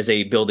me as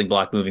a building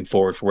block moving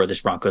forward for where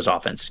this Broncos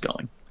offense is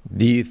going.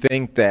 Do you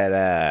think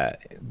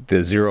that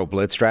the zero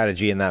blitz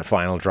strategy in that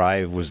final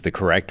drive was the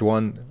correct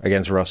one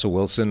against Russell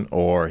Wilson,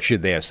 or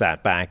should they have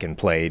sat back and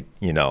played,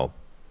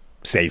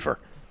 safer?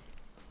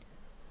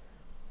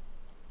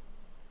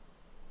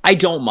 I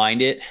don't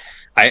mind it.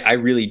 I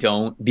really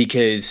don't,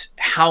 because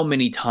how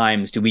many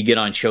times do we get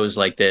on shows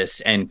like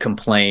this and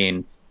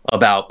complain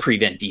about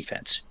prevent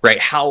defense, right?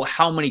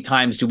 How many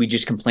times do we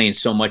just complain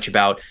so much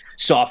about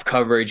soft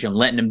coverage and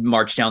letting them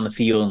march down the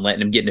field and letting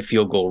them get into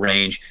field goal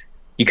range?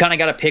 You kind of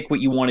got to pick what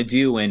you want to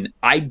do, and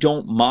I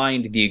don't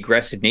mind the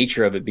aggressive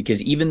nature of it,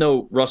 because even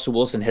though Russell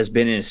Wilson has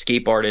been an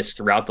escape artist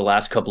throughout the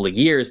last couple of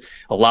years,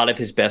 a lot of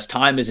his best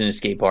time as an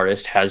escape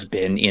artist has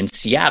been in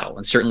Seattle,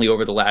 and certainly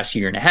over the last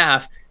year and a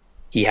half,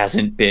 he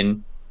hasn't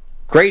been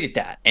great at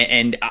that.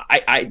 And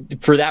I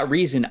for that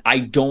reason, I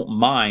don't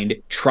mind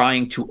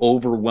trying to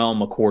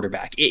overwhelm a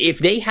quarterback. If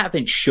they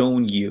haven't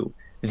shown you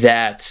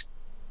that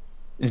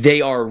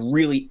they are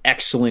really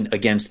excellent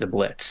against the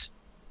blitz,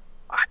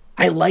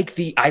 I like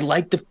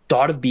the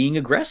thought of being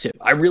aggressive.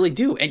 I really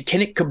do. And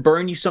can it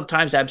burn you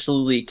sometimes?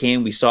 Absolutely it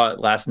can. We saw it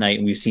last night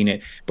and we've seen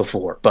it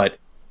before. But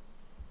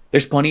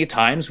there's plenty of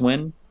times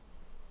when,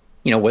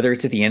 whether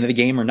it's at the end of the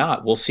game or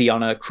not, we'll see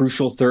on a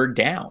crucial third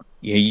down.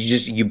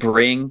 You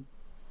bring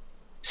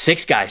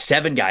 6 guys,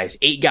 7 guys,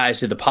 8 guys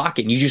to the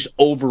pocket, and you just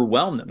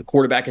overwhelm them. The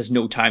quarterback has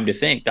no time to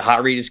think. The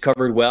hot read is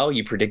covered well.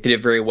 You predicted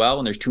it very well,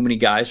 and there's too many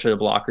guys for the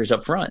blockers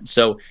up front.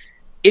 So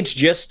it's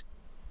just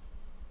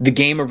the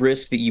game of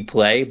risk that you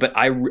play, but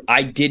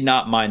I did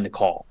not mind the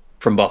call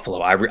from Buffalo.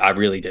 I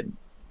really didn't.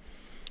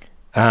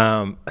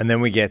 And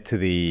then we get to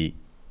the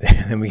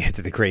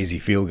crazy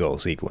field goal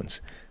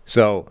sequence.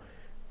 So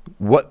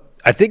what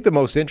I think the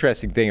most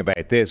interesting thing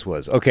about this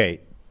was, okay,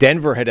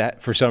 Denver had,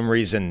 for some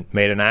reason,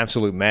 made an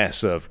absolute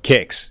mess of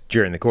kicks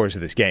during the course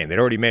of this game. They'd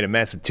already made a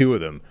mess of 2 of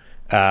them.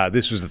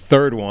 This was the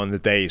third one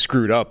that they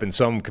screwed up in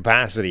some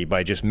capacity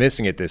by just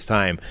missing it this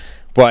time.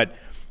 But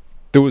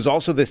there was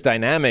also this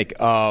dynamic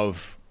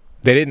of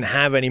they didn't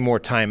have any more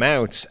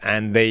timeouts,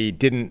 and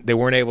they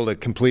weren't able to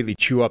completely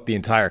chew up the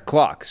entire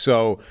clock.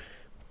 So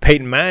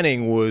Peyton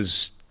Manning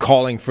was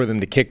calling for them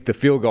to kick the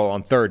field goal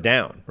on third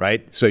down,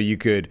 right? So you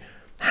could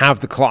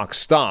have the clock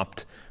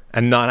stopped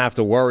and not have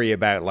to worry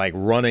about like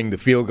running the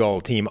field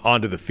goal team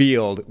onto the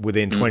field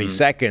within 20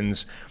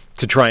 seconds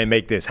to try and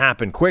make this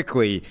happen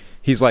quickly.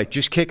 He's like,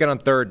 just kick it on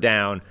third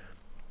down.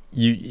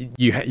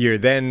 You're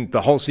then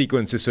the whole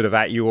sequence is sort of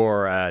at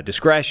your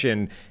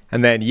discretion,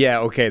 and then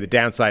the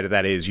downside of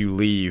that is you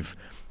leave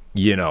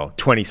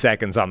 20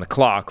 seconds on the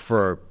clock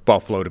for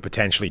Buffalo to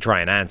potentially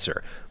try and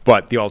answer.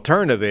 But the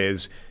alternative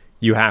is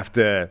you have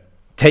to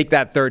take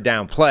that third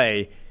down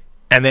play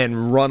and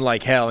then run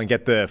like hell and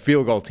get the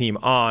field goal team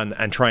on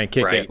and try and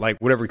kick it, like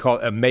whatever he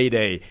calls a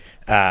Mayday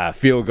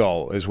field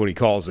goal is what he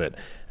calls it.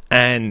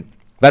 And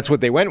that's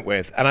what they went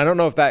with. And I don't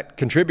know if that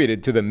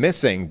contributed to the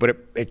missing, but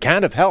it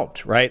kind of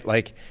helped, right?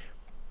 Like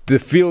the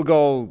field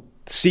goal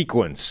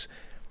sequence,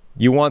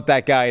 you want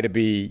that guy to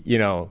be,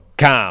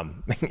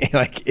 calm,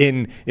 like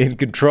in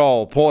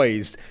control,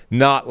 poised,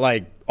 not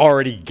like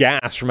already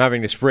gassed from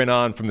having to sprint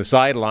on from the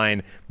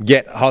sideline,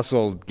 get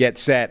hustled, get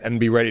set, and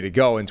be ready to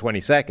go in 20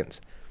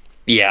 seconds.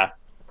 Yeah.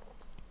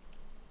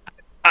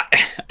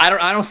 I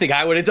don't think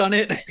I would have done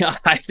it.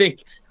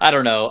 I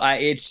don't know.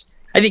 I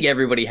think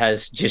everybody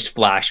has just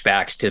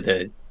flashbacks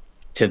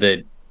to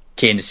the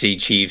Kansas City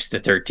Chiefs, the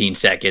 13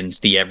 seconds,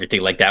 the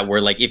everything like that,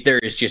 where like if there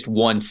is just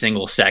 1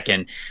 single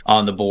second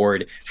on the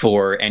board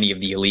for any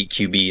of the elite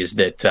QBs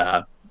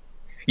that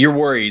you're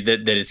worried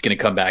that it's going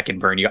to come back and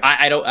burn you.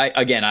 I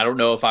don't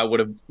know if I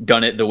would have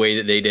done it the way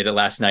that they did it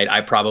last night.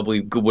 I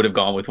probably would have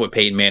gone with what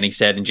Peyton Manning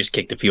said and just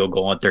kicked the field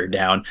goal on third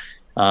down.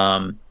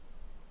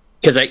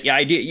 Because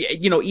I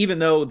did, even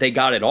though they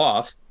got it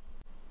off,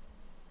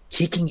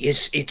 kicking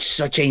it's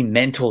such a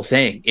mental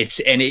thing.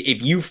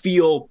 If you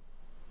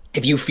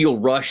feel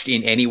rushed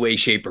in any way,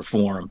 shape, or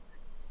form,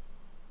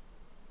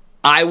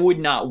 I would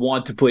not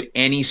want to put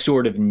any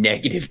sort of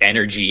negative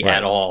energy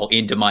at all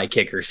into my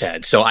kicker's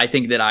head. So I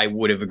think that I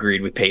would have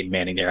agreed with Peyton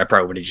Manning there. I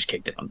probably would have just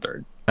kicked it on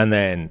third. And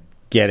then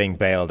getting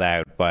bailed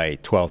out by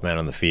 12 men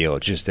on the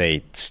field, just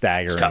a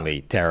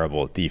staggeringly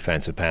terrible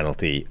defensive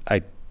penalty.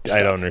 I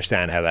don't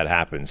understand how that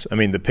happens. I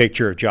mean, the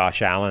picture of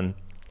Josh Allen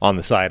on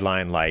the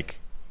sideline, like,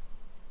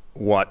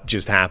 what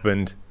just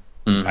happened?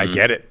 I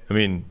get it. I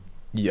mean,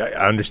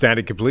 I understand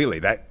it completely.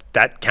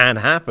 That can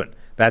happen.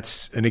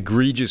 That's an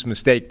egregious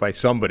mistake by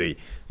somebody,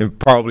 and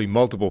probably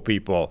multiple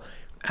people,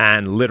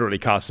 and literally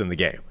cost them the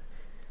game.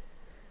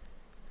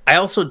 I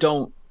also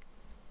don't.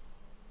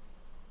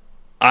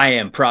 I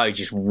am probably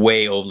just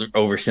way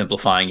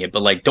oversimplifying it,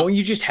 but like, don't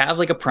you just have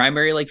like a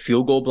primary like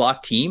field goal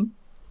block team?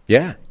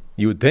 Yeah,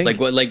 you would think. Like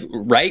what? Like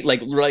right?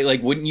 Like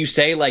wouldn't you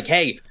say like,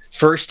 hey,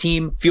 first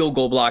team field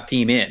goal block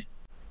team in,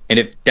 and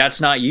if that's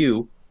not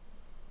you,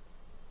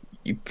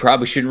 you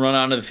probably shouldn't run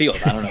onto the field.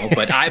 I don't know,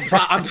 but I'm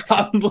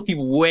probably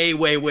way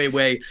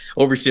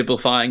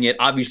oversimplifying it.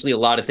 Obviously, a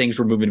lot of things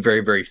were moving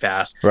very, very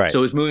fast. Right. So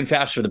it was moving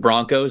fast for the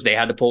Broncos. They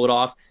had to pull it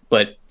off,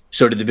 but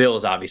so did the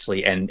Bills,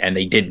 obviously, and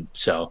they didn't.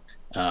 So,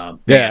 I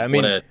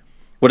mean,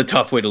 what a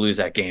tough way to lose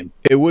that game.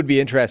 It would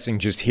be interesting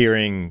just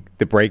hearing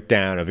the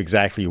breakdown of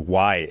exactly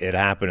why it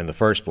happened in the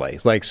first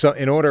place. Like, so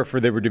in order for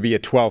there to be a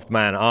 12th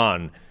man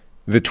on,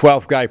 the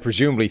 12th guy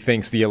presumably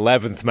thinks the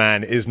 11th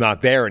man is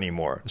not there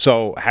anymore.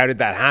 So how did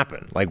that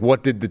happen? Like,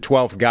 what did the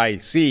 12th guy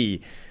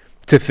see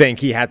to think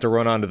he had to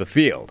run onto the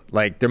field?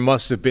 Like, there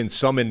must have been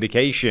some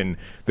indication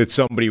that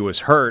somebody was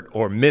hurt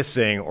or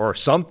missing or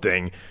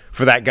something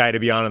for that guy to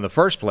be on in the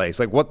first place.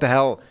 Like, what the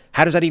hell?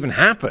 How does that even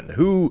happen?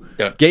 Who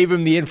gave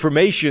him the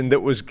information that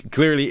was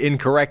clearly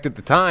incorrect at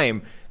the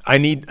time? I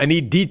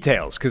need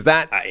details, because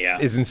that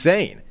is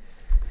insane.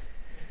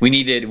 We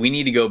need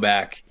to go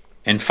back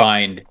and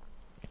find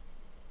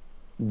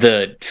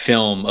the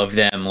film of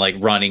them like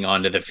running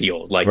onto the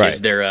field. Like, is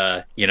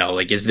there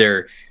is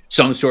there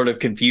some sort of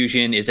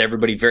confusion? Is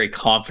everybody very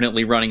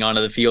confidently running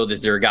onto the field?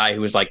 Is there a guy who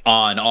was like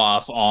on,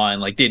 off, on,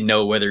 like didn't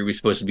know whether he was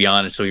supposed to be on,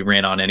 and so he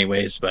ran on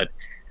anyways? But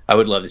I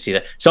would love to see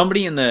that.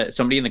 Somebody in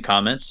the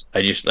comments,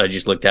 I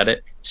just looked at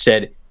it,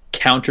 said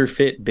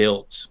Counterfeit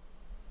Bills.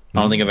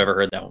 I don't think I've ever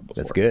heard that one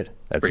before. That's good.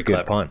 That's a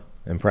good clever. pun.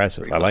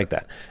 Impressive. I like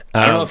that.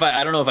 I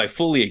don't know if I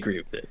fully agree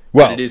with it,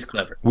 well, but it is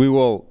clever.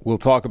 We'll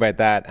talk about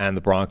that and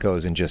the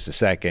Broncos in just a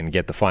second,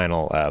 get the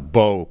final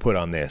bow put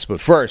on this.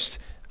 But first,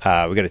 we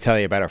got to tell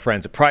you about our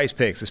friends at Prize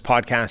Picks. This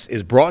podcast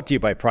is brought to you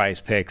by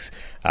Prize Picks.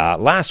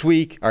 Last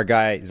week, our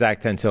guy, Zach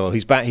Tantillo,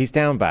 he's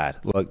down bad.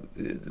 Look,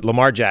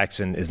 Lamar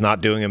Jackson is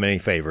not doing him any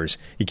favors.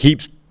 He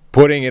keeps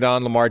putting it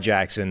on Lamar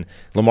Jackson.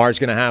 Lamar's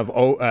going to have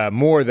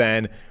more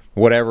than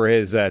whatever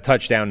his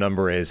touchdown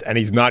number is, and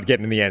he's not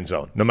getting in the end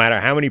zone. No matter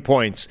how many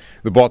points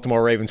the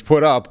Baltimore Ravens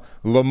put up,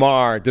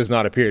 Lamar does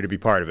not appear to be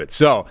part of it.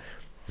 So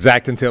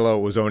Zach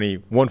Tantillo was only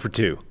 1 for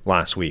 2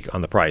 last week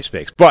on the Prize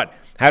Picks. But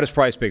how does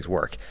Prize Picks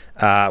work?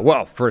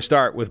 Well, for a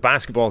start, with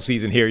basketball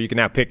season here, you can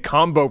now pick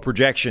combo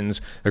projections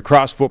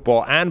across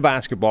football and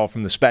basketball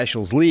from the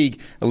Specials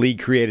League, a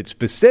league created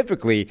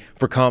specifically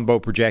for combo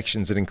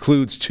projections that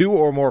includes 2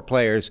 or more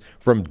players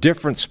from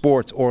different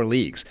sports or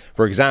leagues.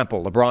 For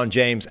example, LeBron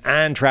James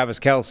and Travis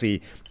Kelce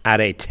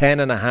at a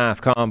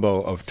 10.5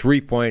 combo of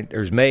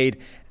 3-pointers made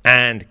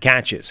and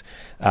catches.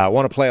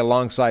 Want to play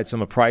alongside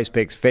some of Prize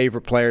Picks'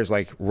 favorite players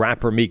like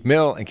rapper Meek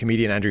Mill and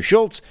comedian Andrew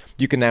Schultz?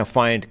 You can now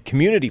find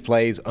community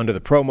plays under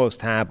the promos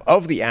tab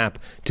of the app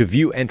to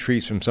view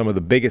entries from some of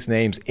the biggest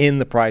names in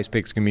the Prize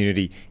Picks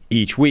community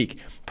each week.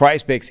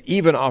 Prize Picks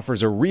even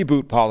offers a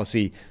reboot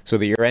policy so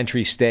that your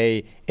entries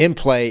stay in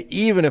play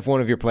even if one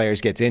of your players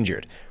gets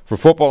injured. For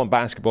football and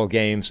basketball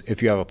games,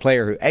 if you have a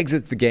player who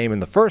exits the game in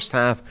the first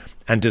half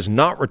and does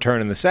not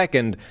return in the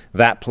second,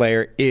 that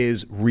player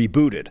is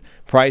rebooted.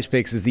 Prize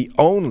Picks is the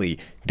only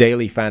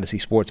daily fantasy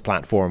sports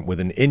platform with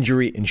an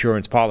injury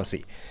insurance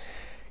policy.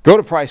 Go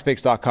to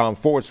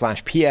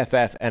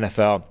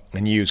prizepicks.com/PFFNFL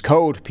and use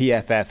code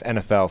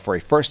PFFNFL for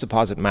a first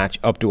deposit match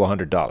up to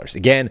 $100.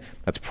 Again,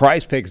 that's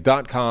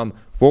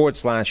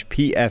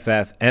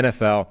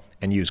prizepicks.com/PFFNFL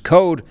and use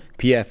code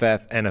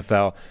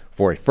PFFNFL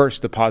for a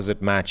first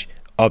deposit match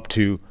up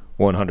to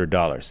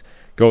 $100.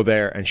 Go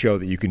there and show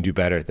that you can do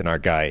better than our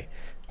guy,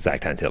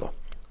 Zach Tantillo.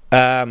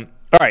 All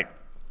right.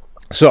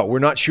 So we're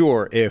not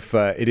sure if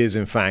it is,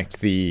 in fact,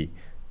 the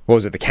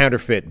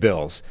counterfeit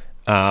bills.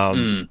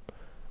 So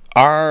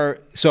I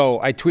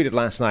tweeted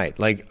last night,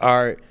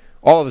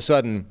 all of a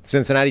sudden,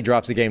 Cincinnati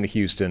drops a game to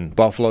Houston,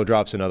 Buffalo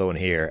drops another one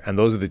here, and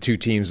those are the two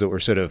teams that were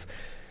sort of,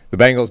 the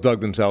Bengals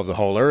dug themselves a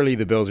hole early,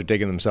 the Bills are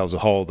digging themselves a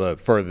hole the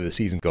further the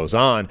season goes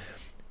on.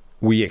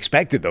 We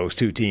expected those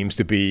two teams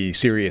to be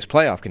serious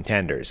playoff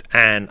contenders,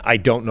 and I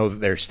don't know that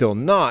they're still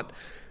not,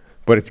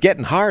 but it's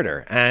getting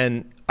harder.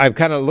 And I'm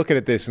kind of looking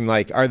at this and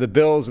are the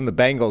Bills and the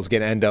Bengals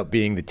going to end up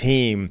being the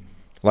team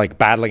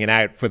battling it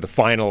out for the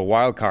final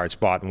wild card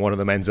spot, and one of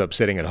them ends up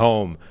sitting at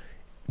home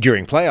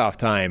during playoff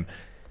time?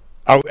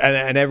 Oh,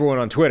 and everyone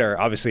on Twitter,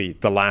 obviously,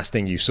 the last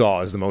thing you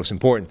saw is the most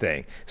important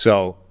thing.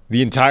 So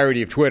the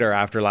entirety of Twitter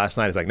after last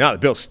night is no, the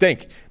Bills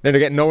stink. They're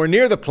getting nowhere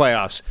near the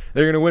playoffs.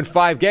 They're going to win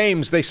 5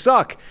 games. They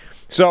suck.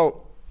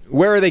 So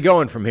where are they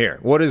going from here?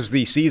 What does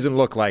the season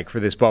look like for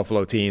this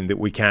Buffalo team that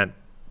we can't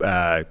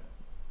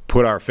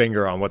put our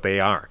finger on what they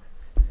are?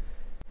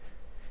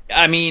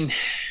 I mean,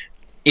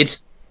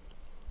 it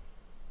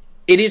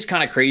is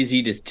kind of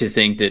crazy to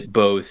think that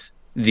both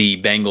the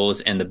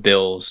Bengals and the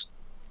Bills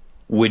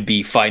would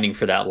be fighting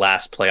for that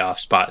last playoff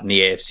spot in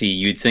the AFC.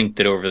 You'd think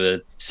that over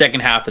the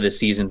second half of the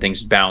season,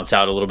 things would balance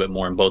out a little bit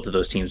more and both of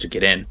those teams would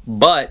get in.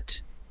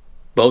 But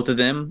both of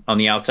them on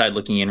the outside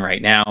looking in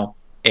right now,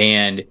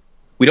 and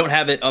we don't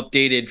have it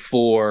updated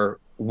for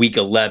week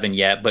 11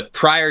 yet, but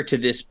prior to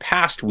this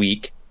past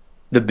week,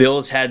 the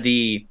Bills had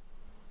the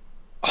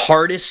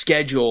hardest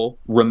schedule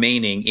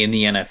remaining in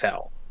the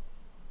NFL,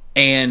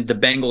 and the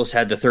Bengals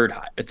had the third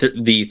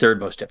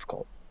most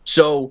difficult.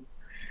 So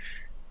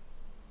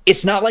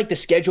it's not like the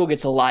schedule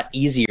gets a lot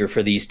easier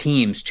for these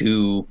teams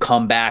to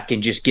come back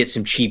and just get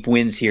some cheap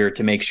wins here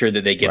to make sure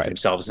that they get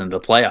themselves into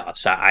the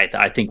playoffs.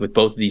 I think with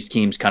both of these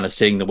teams kind of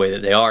sitting the way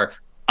that they are,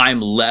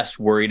 I'm less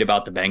worried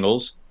about the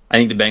Bengals. I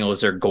think the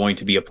Bengals are going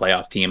to be a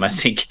playoff team. I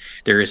think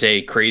there is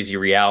a crazy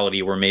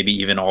reality where maybe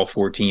even all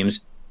 4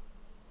 teams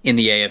in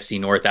the AFC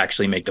North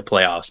actually make the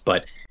playoffs.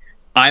 But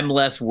I'm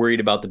less worried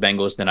about the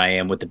Bengals than I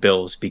am with the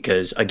Bills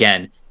because,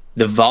 again,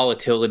 the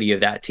volatility of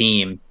that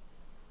team,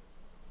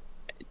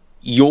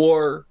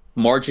 your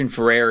margin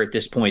for error at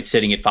this point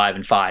sitting at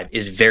 5-5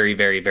 is very,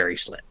 very, very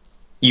slim.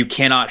 You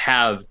cannot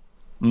have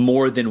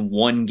more than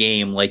one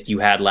game like you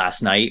had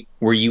last night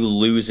where you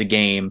lose a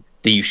game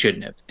that you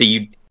shouldn't have, that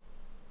you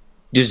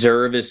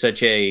deserve is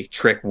such a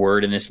trick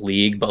word in this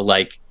league, but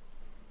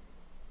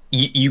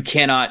you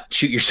cannot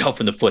shoot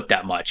yourself in the foot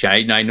that much.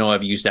 I know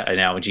I've used that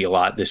analogy a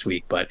lot this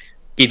week, but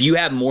if you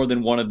have more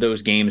than one of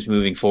those games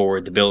moving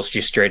forward, the Bills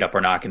just straight up are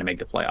not going to make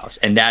the playoffs.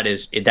 And that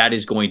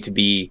is going to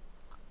be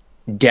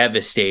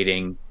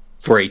devastating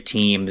for a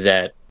team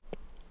that,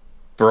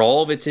 for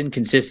all of its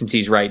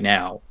inconsistencies right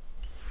now,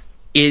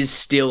 is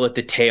still at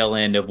the tail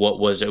end of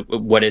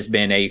what has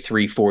been a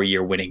 3-4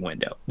 year winning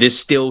window. This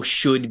still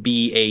should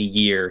be a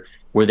year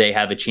where they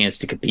have a chance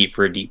to compete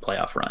for a deep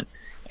playoff run.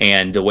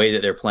 And the way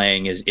that they're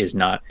playing is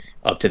not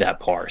up to that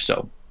par.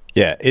 So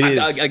Yeah, it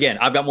is. Again,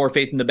 I've got more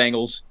faith in the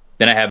Bengals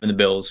than I have in the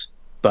Bills,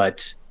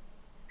 but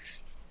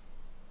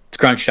it's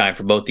crunch time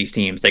for both these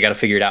teams. They got to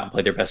figure it out and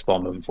play their best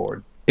ball moving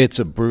forward. It's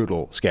a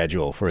brutal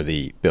schedule for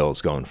the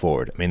Bills going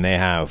forward. I mean, they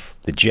have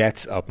the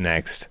Jets up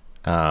next.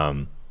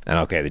 And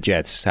okay, the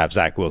Jets have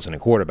Zach Wilson at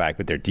quarterback,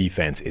 but their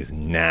defense is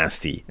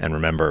nasty. And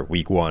remember,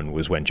 week 1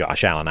 was when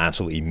Josh Allen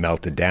absolutely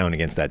melted down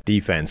against that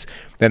defense.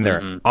 Then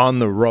they're on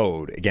the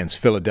road against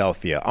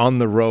Philadelphia, on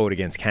the road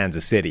against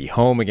Kansas City,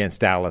 home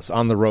against Dallas,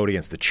 on the road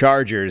against the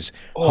Chargers,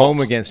 home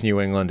against New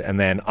England, and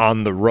then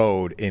on the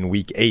road in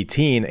week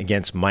 18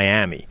 against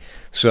Miami.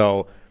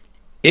 So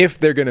if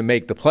they're going to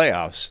make the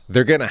playoffs,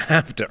 they're going to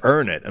have to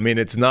earn it. I mean,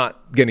 it's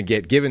not going to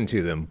get given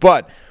to them.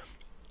 But,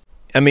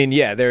 I mean,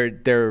 yeah,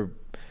 they're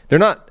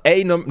not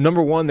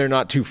number one. They're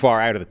not too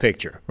far out of the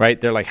picture, right?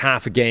 They're like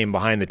half a game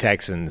behind the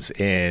Texans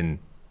in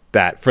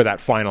that for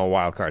that final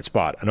wild card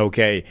spot. And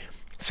okay,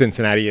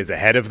 Cincinnati is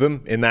ahead of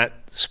them in that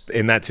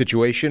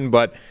situation,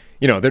 but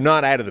they're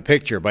not out of the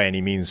picture by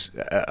any means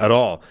at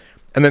all.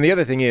 And then the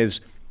other thing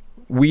is,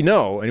 we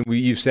know, and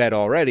you've said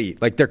already,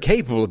 like they're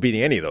capable of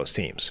beating any of those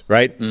teams,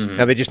 right?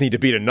 Now they just need to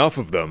beat enough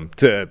of them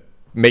to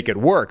make it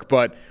work.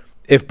 But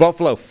if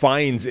Buffalo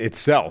finds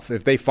itself,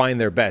 if they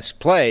find their best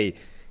play,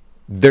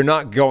 they're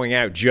not going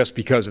out just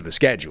because of the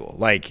schedule.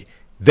 Like,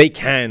 they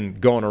can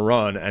go on a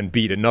run and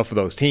beat enough of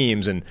those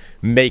teams and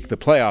make the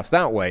playoffs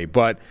that way.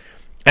 But,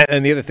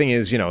 and the other thing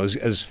is,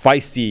 as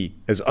feisty,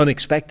 as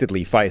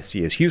unexpectedly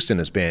feisty as Houston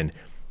has been,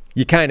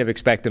 you kind of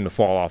expect them to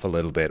fall off a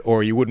little bit,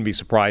 or you wouldn't be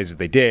surprised if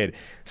they did.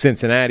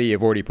 Cincinnati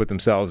have already put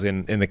themselves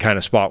in the kind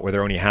of spot where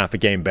they're only half a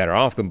game better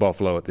off than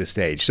Buffalo at this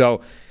stage.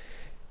 So,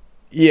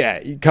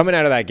 yeah, coming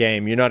out of that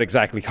game, you're not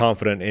exactly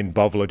confident in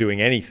Buffalo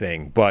doing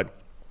anything, but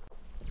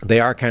they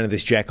are kind of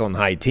this Jekyll and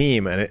Hyde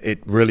team, and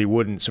it really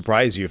wouldn't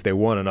surprise you if they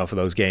won enough of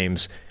those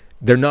games.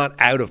 They're not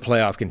out of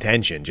playoff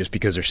contention just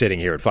because they're sitting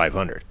here at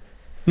 500.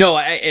 No,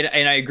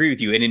 and I agree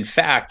with you. And in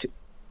fact,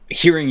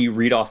 hearing you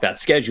read off that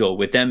schedule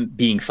with them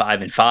being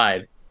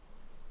 5-5,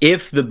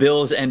 if the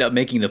Bills end up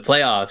making the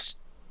playoffs,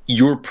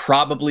 you're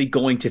probably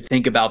going to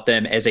think about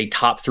them as a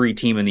top 3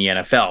 team in the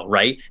NFL,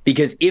 right?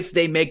 Because if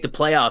they make the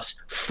playoffs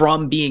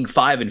from being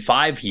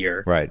 5-5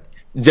 here, right,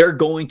 they're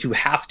going to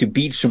have to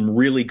beat some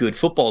really good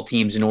football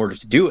teams in order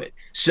to do it.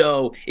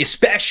 So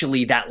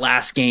especially that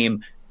last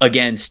game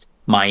against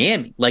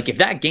Miami. Like, if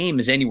that game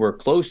is anywhere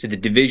close to the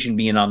division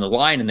being on the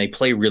line and they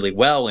play really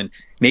well, and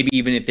maybe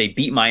even if they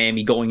beat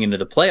Miami going into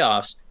the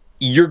playoffs,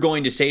 you're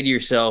going to say to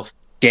yourself,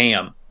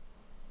 damn,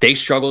 they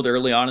struggled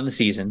early on in the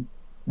season.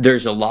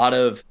 There's a lot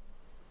of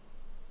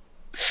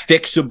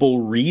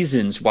fixable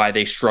reasons why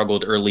they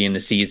struggled early in the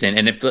season.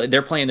 And if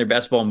they're playing their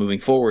best ball moving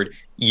forward,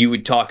 you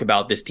would talk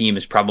about this team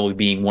as probably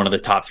being one of the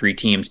top 3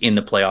 teams in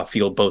the playoff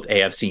field, both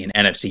AFC and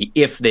NFC,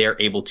 if they are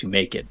able to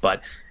make it.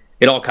 But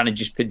it all kind of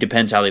just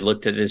depends how they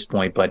looked at this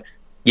point. But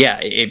yeah,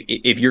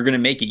 if you're going to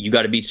make it, you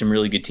got to beat some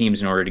really good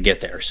teams in order to get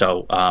there.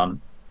 So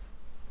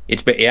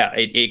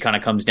it kind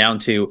of comes down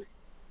to,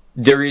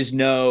 there is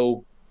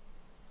no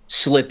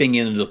slipping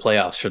into the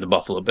playoffs for the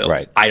Buffalo Bills.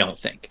 Right. I don't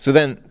think. So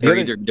then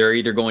they're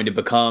either going to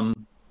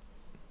become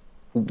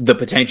the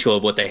potential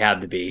of what they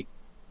have to be,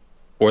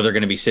 or they're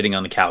going to be sitting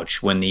on the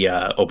couch when the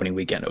opening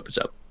weekend opens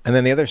up. And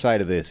then the other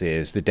side of this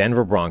is the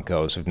Denver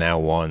Broncos have now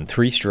won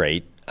 3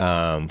 straight,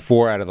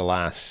 4 out of the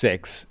last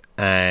 6,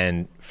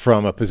 and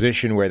from a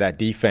position where that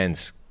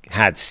defense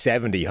had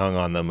 70 hung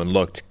on them and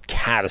looked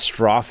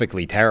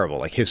catastrophically terrible,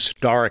 like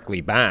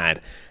historically bad,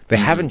 they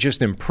haven't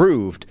just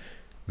improved.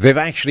 They've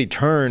actually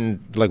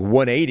turned like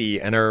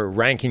 180 and are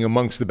ranking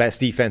amongst the best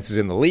defenses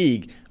in the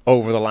league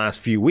over the last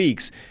few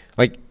weeks.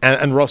 Like,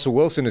 and Russell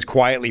Wilson is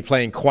quietly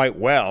playing quite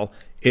well.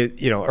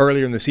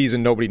 Earlier in the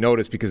season, nobody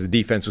noticed because the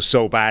defense was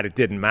so bad it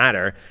didn't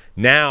matter.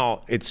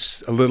 Now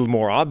it's a little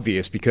more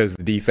obvious because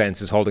the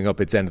defense is holding up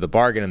its end of the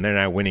bargain and they're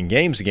now winning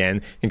games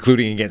again,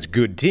 including against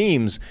good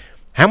teams.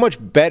 How much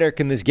better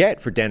can this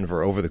get for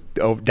Denver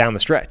down the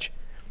stretch?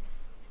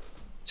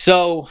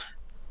 So,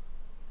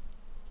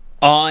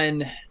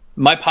 on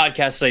my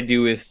podcast I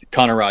do with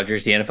Connor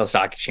Rogers, the NFL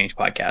Stock Exchange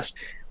podcast,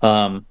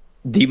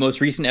 the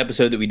most recent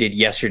episode that we did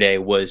yesterday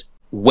was,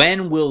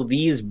 when will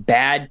these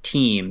bad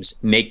teams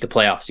make the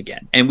playoffs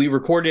again? And we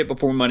recorded it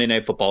before Monday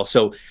Night Football,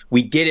 so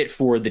we did it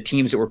for the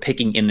teams that were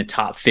picking in the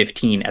top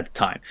 15 at the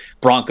time.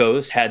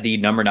 Broncos had the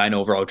number 9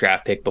 overall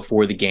draft pick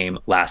before the game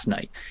last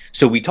night.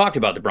 So we talked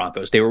about the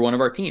Broncos. They were one of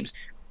our teams.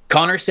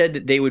 Connor said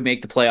that they would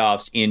make the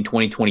playoffs in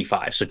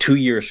 2025, so 2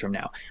 years from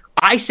now.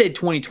 I said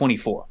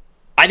 2024.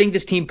 I think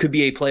this team could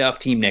be a playoff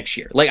team next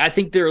year. Like, I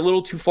think they're a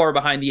little too far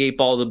behind the 8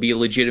 ball to be a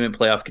legitimate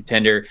playoff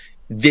contender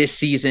this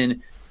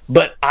season.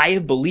 But I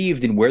have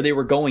believed in where they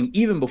were going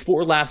even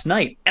before last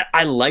night.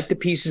 I like the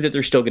pieces that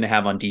they're still going to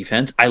have on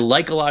defense. I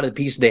like a lot of the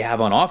pieces they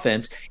have on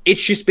offense.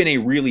 It's just been a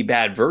really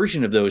bad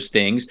version of those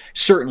things,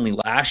 certainly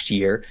last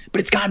year, but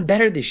it's gotten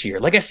better this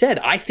year. Like I said,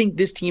 I think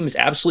this team is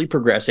absolutely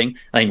progressing.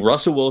 I think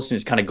Russell Wilson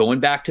is kind of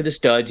going back to the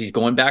studs. He's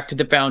going back to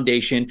the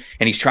foundation,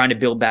 and he's trying to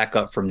build back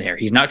up from there.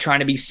 He's not trying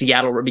to be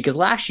Seattle, because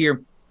last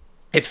year,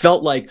 it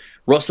felt like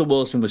Russell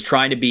Wilson was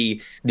trying to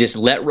be this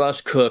let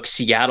Russ cook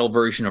Seattle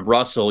version of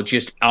Russell,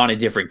 just on a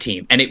different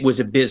team. And it was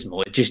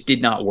abysmal. It just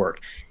did not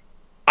work.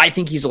 I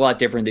think he's a lot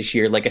different this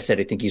year. Like I said,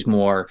 I think he's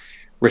more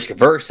risk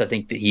averse. I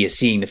think that he is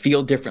seeing the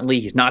field differently.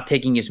 He's not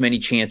taking as many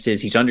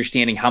chances. He's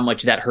understanding how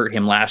much that hurt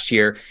him last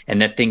year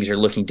and that things are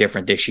looking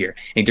different this year.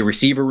 I think the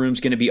receiver room is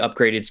going to be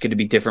upgraded. It's going to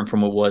be different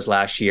from what it was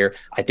last year.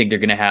 I think they're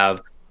going to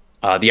have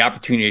the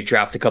opportunity to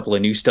draft a couple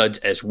of new studs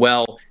as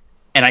well.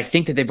 And I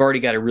think that they've already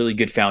got a really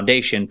good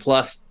foundation.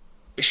 Plus,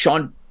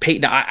 Sean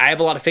Payton, I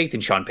have a lot of faith in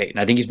Sean Payton.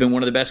 I think he's been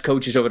one of the best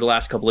coaches over the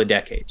last couple of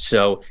decades.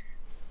 So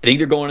I think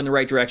they're going in the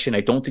right direction.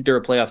 I don't think they're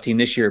a playoff team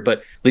this year.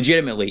 But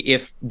legitimately,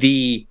 if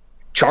the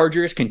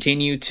Chargers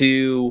continue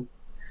to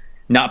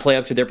not play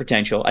up to their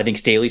potential, I think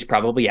Staley's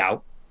probably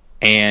out.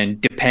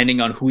 And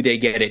depending on who they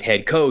get at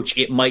head coach,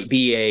 it might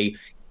be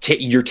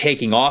you're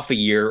taking off a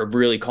year of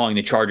really calling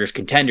the Chargers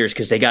contenders,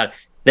 because they got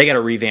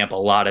to revamp a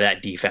lot of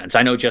that defense.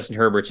 I know Justin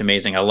Herbert's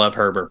amazing. I love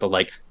Herbert,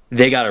 but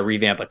they got to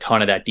revamp a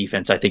ton of that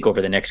defense, I think, over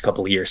the next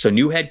couple of years. So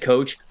new head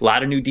coach, a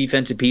lot of new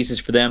defensive pieces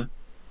for them.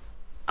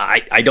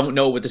 I don't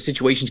know what the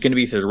situation's going to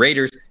be for the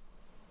Raiders.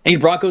 I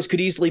think Broncos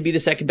could easily be the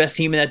second best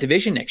team in that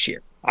division next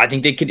year. I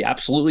think they could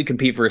absolutely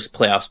compete for a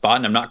playoff spot,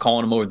 and I'm not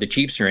calling them over the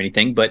Chiefs or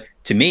anything, but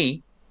to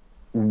me,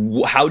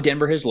 how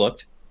Denver has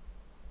looked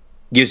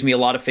gives me a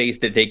lot of faith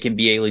that they can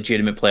be a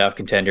legitimate playoff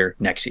contender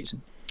next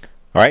season.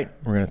 All right,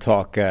 we're going to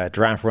talk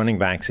draft running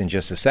backs in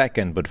just a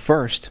second. But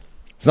first,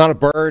 it's not a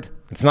bird,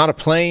 it's not a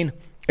plane,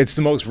 it's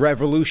the most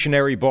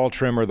revolutionary ball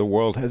trimmer the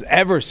world has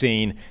ever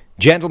seen.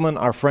 Gentlemen,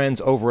 our friends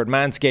over at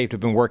Manscaped have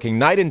been working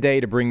night and day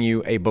to bring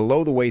you a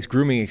below-the-waist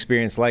grooming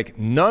experience like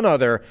none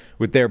other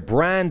with their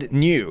brand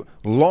new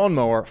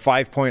Lawnmower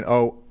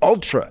 5.0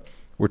 Ultra.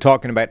 We're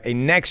talking about a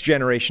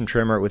next-generation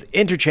trimmer with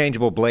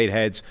interchangeable blade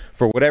heads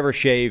for whatever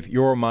shave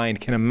your mind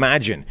can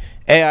imagine.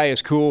 AI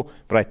is cool,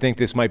 but I think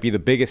this might be the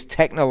biggest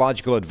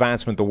technological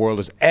advancement the world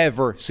has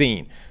ever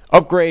seen.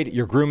 Upgrade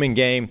your grooming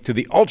game to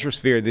the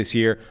Ultrasphere this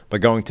year by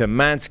going to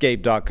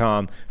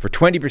manscaped.com for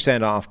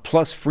 20% off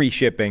plus free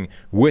shipping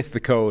with the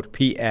code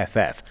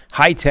PFF.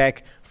 High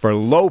tech for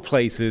low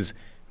places,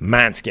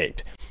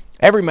 Manscaped.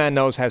 Every man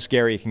knows how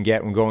scary it can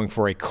get when going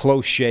for a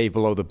close shave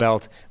below the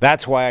belt.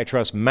 That's why I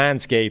trust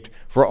Manscaped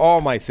for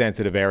all my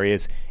sensitive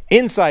areas.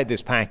 Inside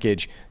this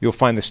package, you'll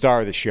find the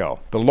star of the show,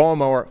 the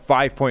Lawnmower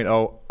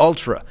 5.0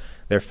 Ultra.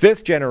 Their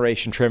 5th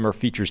generation trimmer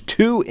features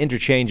 2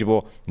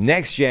 interchangeable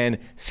next-gen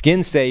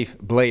skin-safe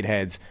blade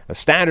heads, a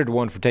standard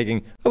one for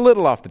taking a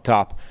little off the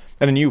top,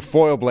 and a new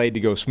foil blade to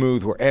go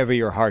smooth wherever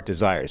your heart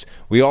desires.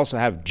 We also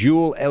have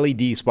dual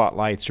LED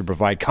spotlights to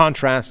provide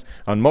contrast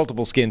on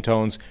multiple skin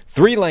tones,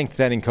 3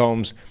 length-setting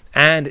combs,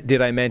 and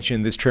did I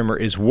mention this trimmer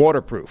is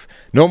waterproof?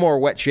 No more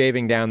wet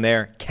shaving down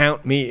there.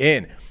 Count me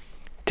in.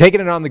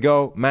 Taking it on the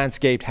go,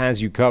 Manscaped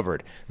has you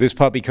covered. This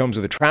puppy comes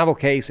with a travel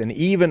case and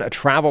even a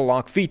travel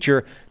lock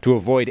feature to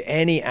avoid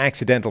any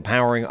accidental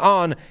powering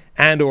on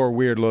and or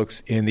weird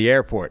looks in the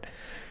airport.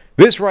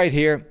 This right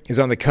here is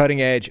on the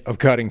cutting edge of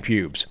cutting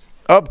pubes.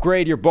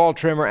 Upgrade your ball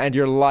trimmer and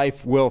your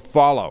life will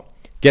follow.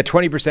 Get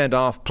 20%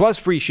 off plus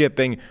free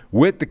shipping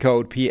with the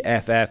code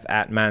PFF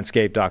at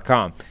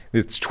manscaped.com.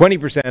 It's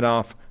 20%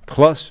 off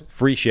plus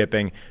free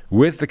shipping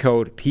with the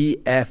code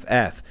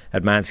PFF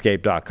at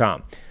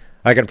manscaped.com.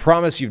 I can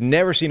promise you've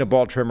never seen a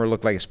ball trimmer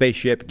look like a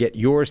spaceship. Get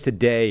yours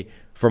today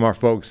from our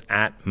folks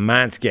at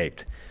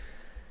Manscaped.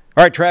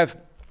 All right, Trev,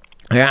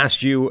 I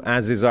asked you,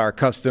 as is our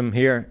custom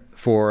here,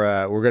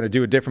 we're going to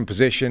do a different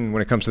position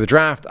when it comes to the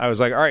draft. I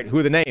was like, all right, who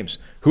are the names?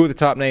 Who are the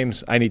top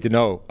names I need to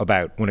know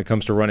about when it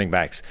comes to running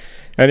backs?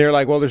 And you're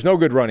like, well, there's no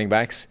good running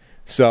backs,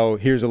 so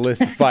here's a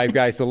list of 5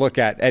 guys to look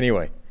at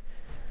anyway.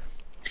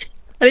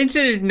 I didn't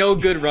say there's no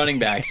good running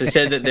backs. I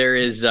said that there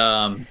is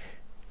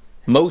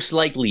most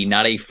likely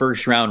not a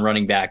first-round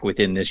running back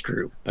within this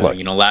group.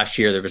 Last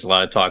year there was a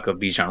lot of talk of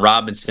Bijan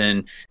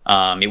Robinson.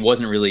 It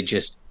wasn't really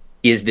just,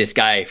 is this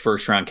guy a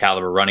first-round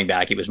caliber running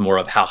back? It was more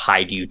of, how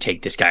high do you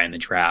take this guy in the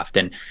draft?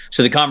 And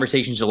so the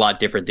conversation's a lot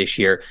different this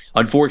year.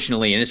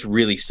 Unfortunately, and this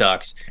really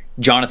sucks,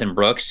 Jonathan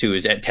Brooks, who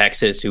is at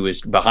Texas, who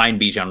is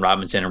behind Bijan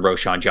Robinson and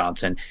Roschon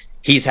Johnson,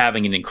 he's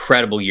having an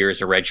incredible year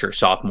as a redshirt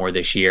sophomore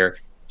this year.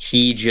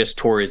 He just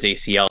tore his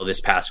ACL this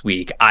past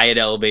week. I had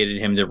elevated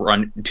him to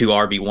run to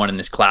RB1 in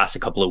this class a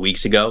couple of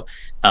weeks ago.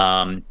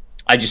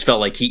 I just felt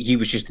like he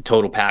was just a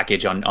total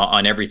package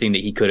on everything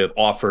that he could have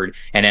offered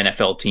an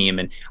NFL team.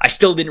 And I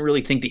still didn't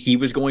really think that he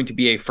was going to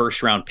be a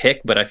first-round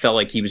pick, but I felt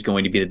like he was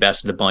going to be the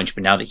best of the bunch.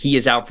 But now that he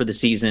is out for the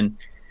season,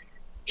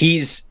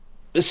 he's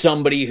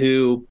somebody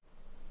who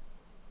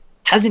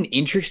has an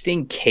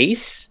interesting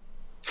case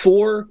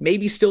for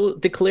maybe still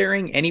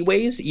declaring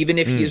anyways, even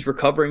if he is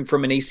recovering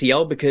from an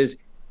ACL, because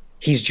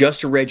he's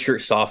just a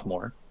redshirt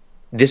sophomore.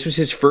 This was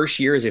his first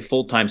year as a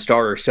full-time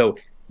starter, so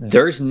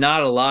there's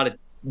not a lot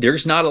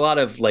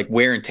of like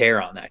wear and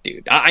tear on that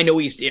dude. I know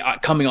he's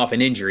coming off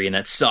an injury, and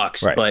that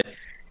sucks, right, but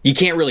you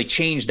can't really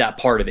change that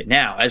part of it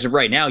now. As of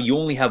right now, you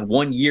only have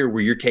 1 year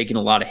where you're taking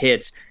a lot of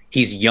hits.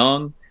 He's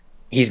young.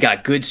 He's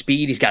got good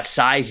speed. He's got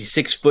size. He's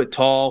 6 foot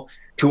tall.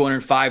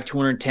 205,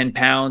 210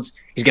 pounds.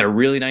 He's got a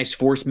really nice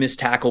force missed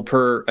tackle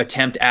per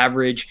attempt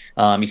average.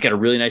 He's got a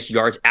really nice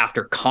yards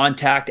after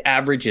contact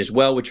average as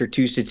well, which are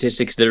two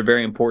statistics that are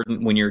very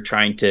important when you're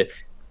try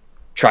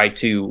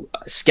to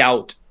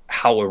scout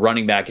how a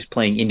running back is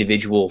playing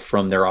individual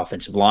from their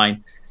offensive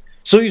line.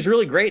 So he's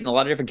really great in a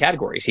lot of different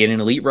categories. He had an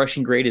elite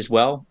rushing grade as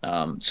well.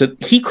 So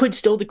he could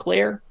still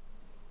declare.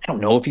 I don't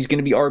know if he's going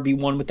to be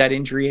RB1 with that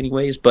injury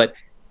anyways, but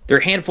there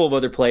are a handful of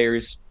other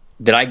players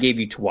that I gave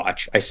you to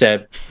watch. I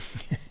said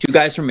 2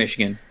 guys from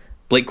Michigan,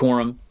 Blake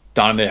Corum,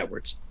 Donovan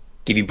Edwards.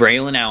 Give you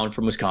Braylon Allen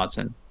from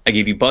Wisconsin. I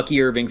gave you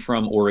Bucky Irving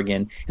from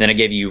Oregon, and then I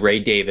gave you Ray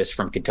Davis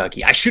from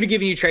Kentucky. I should have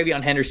given you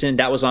TreVeyon Henderson.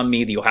 That was on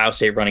me, the Ohio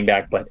State running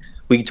back, but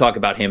we can talk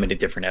about him in a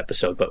different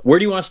episode. But where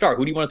do you want to start?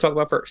 Who do you want to talk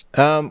about first?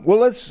 I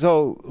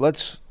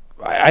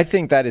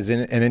think that is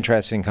an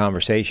interesting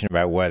conversation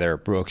about whether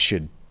Brooks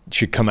should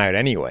come out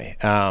anyway.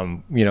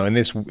 In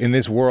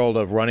this world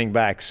of running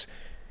backs,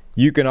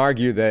 you can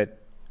argue that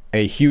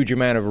a huge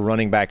amount of a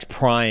running back's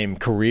prime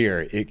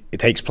career it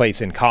takes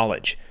place in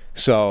college.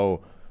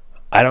 So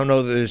I don't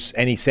know that there's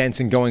any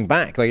sense in going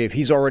back. Like, if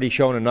he's already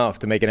shown enough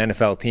to make an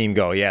NFL team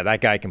go, yeah, that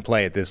guy can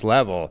play at this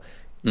level,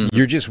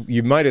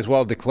 you might as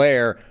well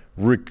declare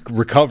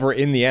recover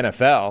in the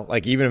NFL.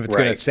 Like, even if it's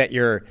going to set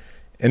your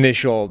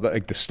initial,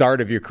 like, the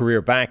start of your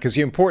career back, because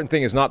the important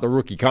thing is not the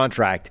rookie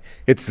contract,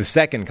 it's the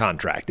second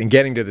contract and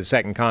getting to the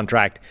second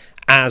contract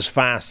as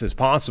fast as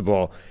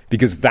possible,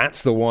 because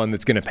that's the one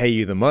that's going to pay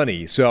you the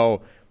money.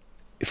 So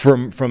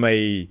from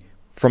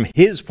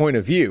his point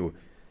of view,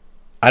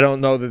 I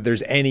don't know that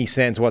there's any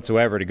sense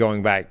whatsoever to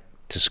going back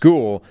to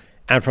school.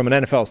 And from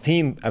an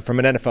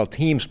NFL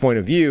team's point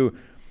of view,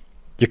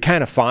 you're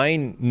kind of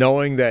fine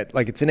knowing that,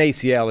 like, it's an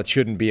ACL, it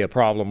shouldn't be a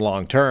problem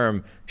long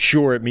term.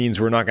 Sure, it means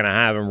we're not going to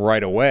have him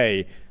right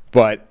away,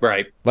 but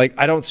like,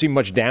 I don't see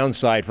much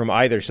downside from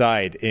either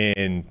side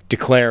in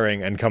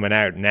declaring and coming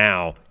out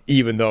now,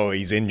 even though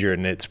he's injured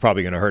and it's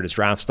probably going to hurt his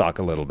draft stock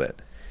a little bit.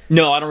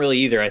 No, I don't really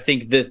either. I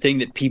think the thing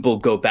that people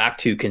go back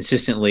to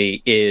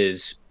consistently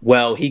is,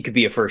 well, he could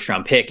be a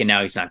first-round pick, and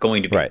now he's not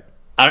going to be. Right.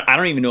 I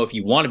don't even know if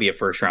you want to be a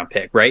first-round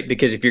pick, right?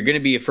 Because if you're going to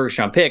be a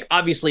first-round pick,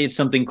 obviously it's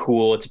something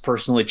cool. It's a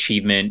personal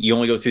achievement. You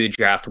only go through the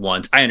draft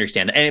once. I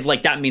understand that. And if,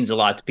 like, that means a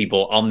lot to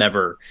people, I'll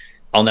never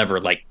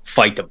like,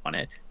 fight them on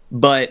it.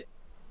 But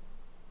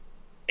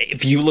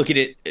if you look at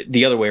it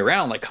the other way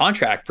around, like,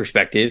 contract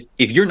perspective,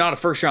 if you're not a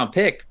first-round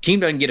pick, team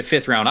doesn't get a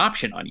fifth-round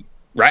option on you.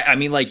 Right. I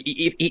mean, like,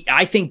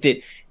 I think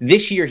that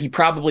this year he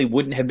probably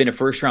wouldn't have been a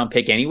first round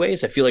pick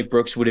anyways. I feel like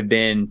Brooks would have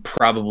been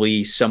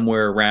probably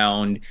somewhere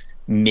around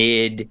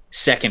mid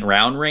second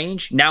round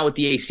range. Now with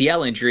the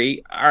ACL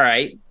injury, all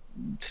right,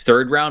 late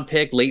third round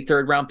pick,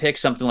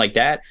 something like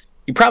that.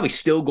 You're probably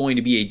still going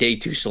to be a day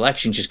 2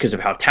 selection just because of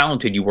how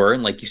talented you were.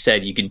 And like you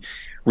said, you can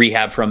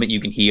rehab from it, you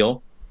can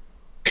heal.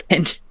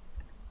 And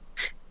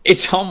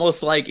it's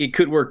almost like it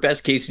could work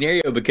best case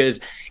scenario,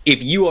 because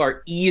if you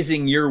are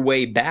easing your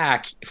way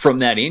back from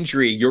that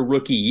injury your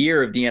rookie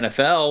year of the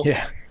NFL,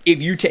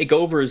 if you take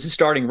over as a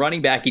starting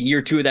running back in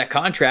year 2 of that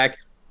contract,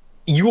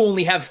 you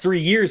only have 3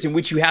 years in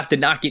which you have to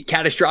not get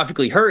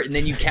catastrophically hurt, and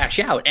then you cash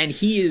out. And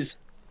he is,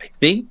 I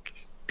think,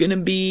 going to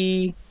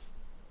be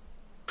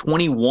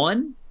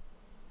 21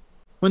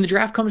 when the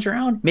draft comes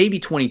around, maybe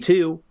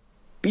 22,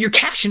 but you're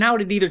cashing out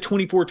at either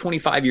 24,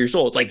 25 years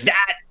old. Like,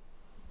 that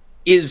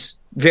is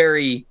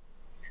very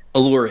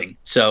alluring.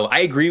 So I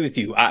agree with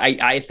you.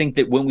 I think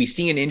that when we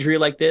see an injury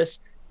like this,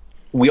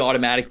 we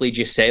automatically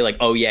just say, like,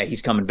 oh yeah,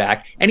 he's coming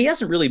back. And he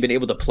hasn't really been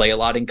able to play a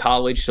lot in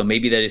college, so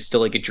maybe that is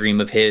still like a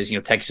dream of his. You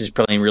know, Texas is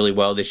playing really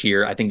well this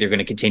year. I think they're going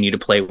to continue to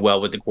play well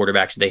with the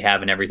quarterbacks that they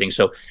have and everything.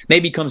 So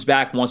maybe he comes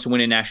back, wants to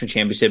win a national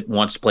championship,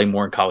 wants to play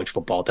more in college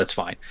football. That's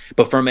fine.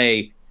 But from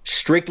a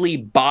strictly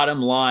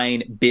bottom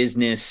line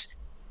business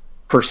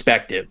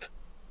perspective,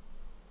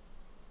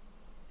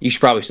 you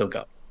should probably still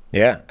go.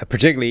 Yeah,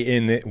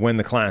 particularly when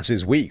the class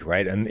is weak,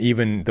 right? And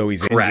even though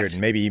he's injured and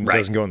maybe he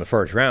doesn't go in the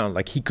first round,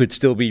 like, he could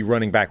still be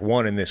running back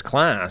 1 in this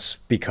class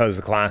because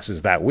the class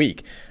is that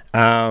weak.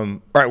 All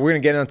right, we're going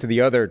to get onto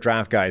the other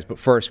draft guys, but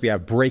first we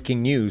have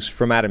breaking news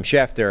from Adam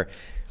Schefter.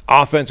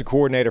 Offensive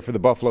coordinator for the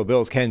Buffalo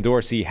Bills, Ken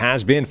Dorsey,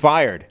 has been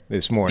fired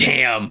this morning.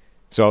 Damn.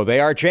 So they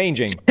are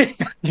changing.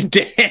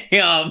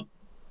 Damn.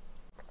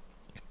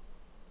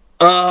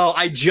 Oh,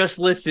 I just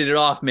listed it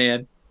off,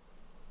 man.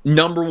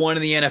 Number 1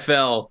 in the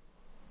NFL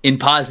in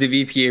positive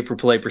EPA per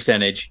play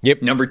percentage.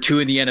 Yep. Number 2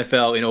 in the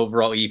NFL in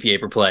overall EPA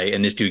per play,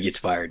 and this dude gets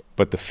fired.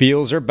 But the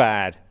feels are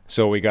bad,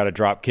 so we got to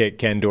drop kick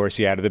Ken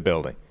Dorsey out of the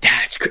building.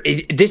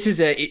 This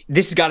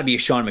has got to be a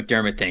Sean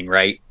McDermott thing,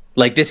 right?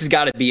 Like, this has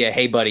got to be a,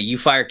 hey buddy, you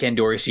fire Ken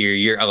Dorsey, or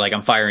you're like,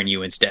 I'm firing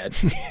you instead.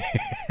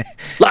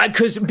 Like,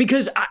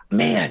 because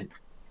man,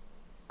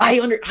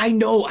 I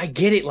know, I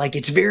get it. Like,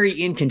 it's very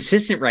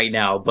inconsistent right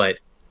now, but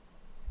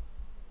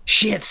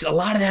shit, a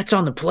lot of that's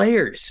on the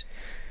players.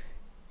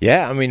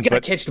 Yeah, I mean, you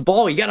got to catch the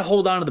ball. You got to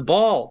hold on to the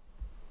ball.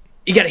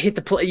 you got to hit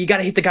the play. You got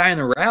to hit the guy on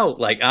the route.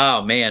 Like,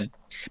 oh man,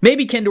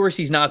 maybe Ken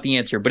Dorsey's not the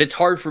answer, but it's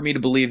hard for me to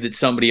believe that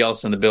somebody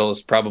else on the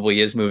Bills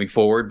probably is moving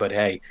forward. But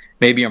hey,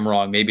 maybe I'm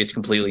wrong. Maybe it's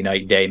completely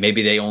night and day.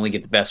 Maybe they only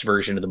get the best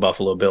version of the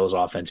Buffalo Bills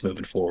offense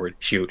moving forward.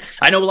 Shoot,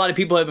 I know a lot of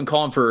people have been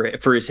calling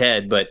for his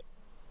head, but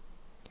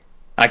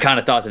I kind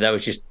of thought that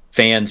was just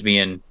fans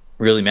being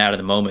really mad at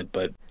the moment.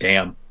 But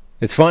damn,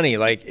 it's funny.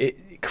 Like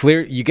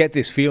you get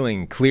this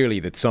feeling clearly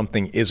that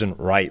something isn't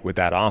right with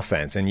that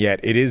offense, and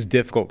yet it is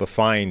difficult to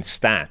find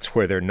stats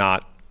where they're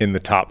not in the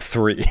top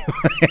 3.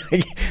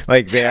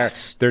 Like they're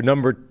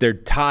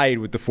tied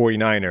with the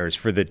 49ers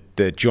for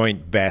the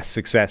joint best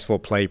successful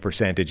play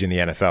percentage in the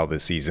NFL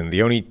this season.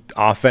 The only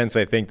offense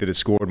I think that has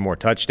scored more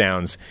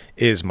touchdowns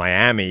is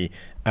Miami.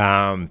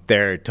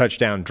 Their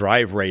touchdown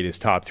drive rate is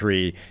top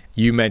 3.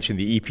 You mentioned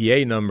the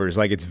EPA numbers.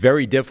 Like, it's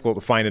very difficult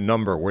to find a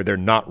number where they're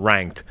not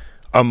ranked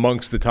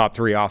amongst the top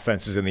 3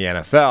 offenses in the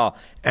NFL,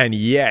 and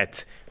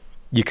yet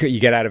you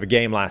get out of a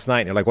game last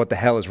night and you're like, what the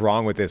hell is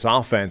wrong with this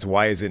offense?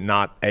 Why is it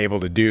not able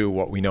to do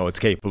what we know it's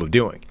capable of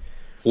doing?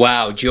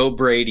 Wow, Joe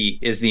Brady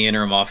is the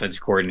interim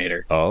offensive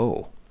coordinator.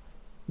 Oh.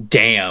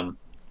 Damn.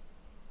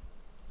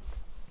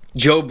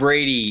 Joe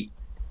Brady,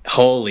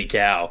 holy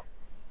cow.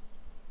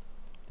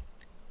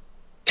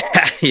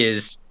 That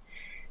is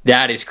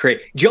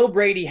crazy. Joe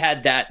Brady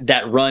had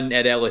that run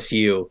at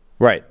LSU.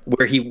 Right.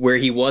 Where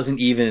he wasn't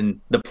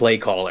even the play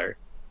caller,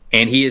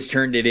 and he has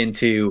turned it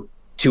into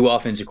 2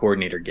 offensive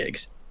coordinator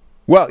gigs.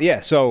 Well,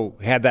 yeah, so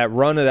had that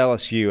run at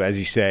LSU, as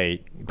you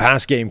say,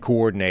 pass game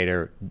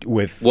coordinator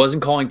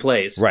wasn't calling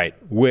plays. Right.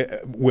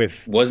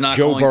 With was not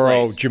Joe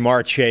Burrow, plays.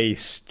 Jamar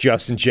Chase,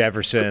 Justin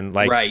Jefferson,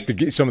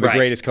 some of the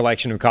greatest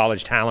collection of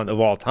college talent of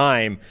all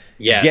time.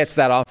 Yes. Gets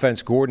that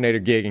offense coordinator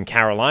gig in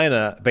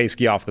Carolina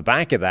basically off the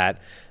back of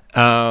that.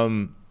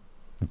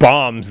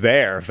 Bombs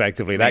there,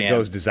 effectively. That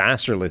goes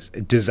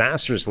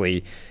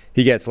disastrously.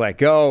 He gets let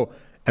go,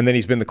 and then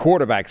he's been the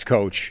quarterback's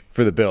coach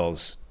for the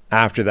Bills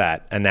after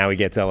that, and now he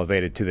gets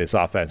elevated to this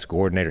offense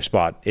coordinator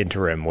spot,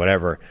 interim,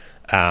 whatever,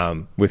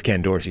 with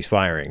Ken Dorsey's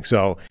firing.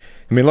 So,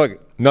 I mean, look,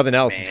 nothing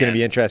else. It's going to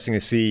be interesting to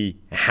see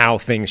how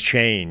things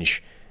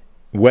change,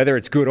 whether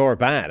it's good or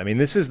bad. I mean,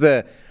 this is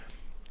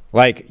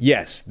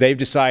yes, they've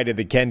decided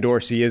that Ken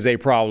Dorsey is a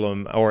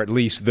problem, or at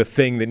least the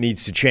thing that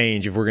needs to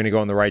change if we're going to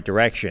go in the right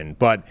direction.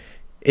 But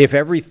if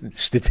every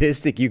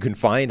statistic you can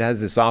find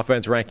has this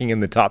offense ranking in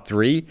the top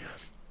 3,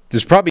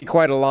 there's probably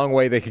quite a long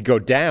way they could go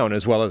down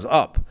as well as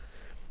up.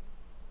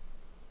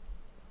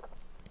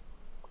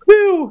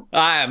 Whew.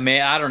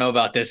 Man, I don't know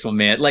about this one,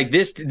 man. Like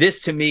this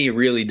to me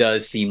really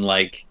does seem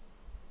like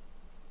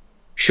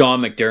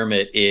Sean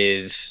McDermott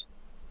is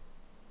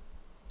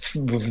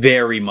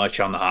very much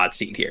on the hot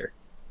seat here.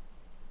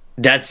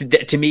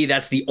 To me,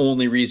 that's the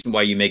only reason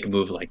why you make a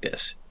move like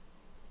this.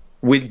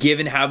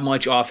 Given how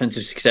much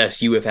offensive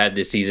success you have had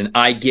this season,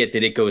 I get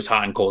that it goes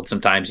hot and cold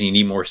sometimes and you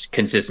need more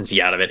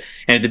consistency out of it.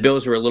 And if the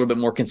Bills were a little bit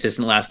more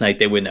consistent last night,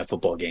 they win that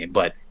football game.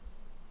 But,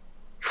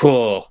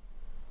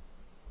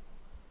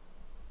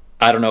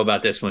 I don't know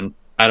about this one.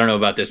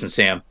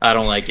 Sam. I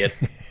don't like it.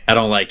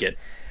 I'll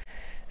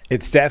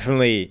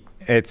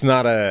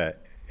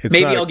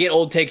get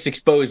old takes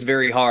exposed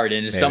very hard.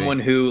 And as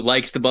someone who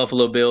likes the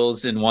Buffalo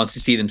Bills and wants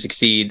to see them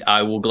succeed,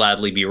 I will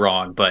gladly be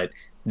wrong. But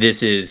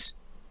this is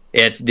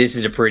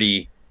a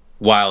pretty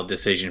wild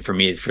decision for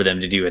them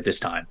to do at this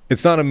time.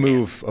 It's not a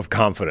move of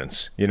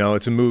confidence.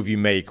 It's a move you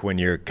make when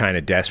you're kind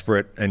of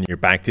desperate and you're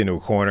backed into a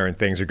corner and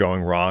things are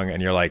going wrong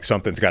and you're like,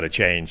 something's got to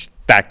change.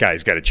 That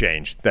guy's got to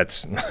change.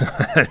 That's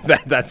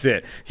that's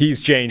it.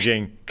 He's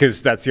changing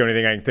because that's the only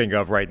thing I can think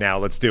of right now.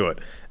 Let's do it.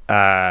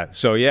 Let's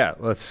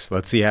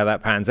see how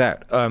that pans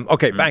out.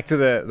 Back to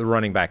the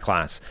running back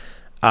class.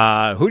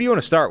 Who do you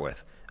want to start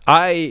with?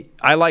 I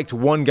liked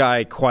one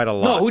guy quite a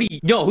lot. Who do you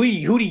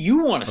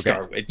want to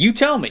start with? You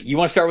tell me. You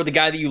want to start with the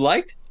guy that you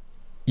liked?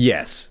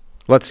 Yes.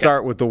 Let's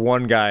start with the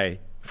one guy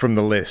from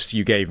the list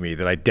you gave me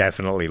that I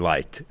definitely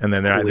liked. And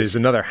then there's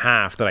another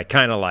half that I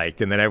kind of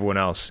liked, and then everyone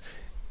else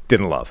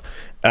didn't love.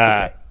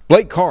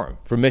 Blake Corum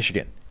from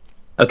Michigan.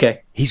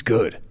 Okay. He's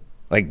good.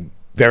 Like,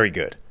 very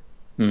good.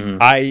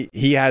 Mm-hmm.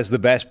 He has the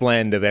best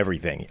blend of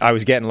everything. I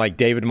was getting like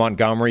David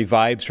Montgomery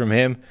vibes from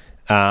him.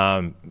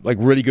 Like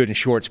really good in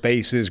short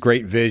spaces,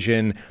 great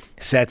vision,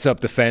 sets up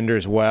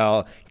defenders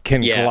well,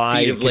 can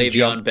glide, feet of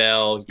Le'Veon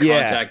Bell,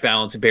 contact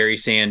balance of Barry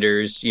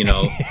Sanders,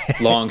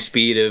 long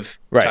speed of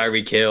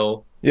Tyreek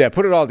Hill. Yeah,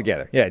 put it all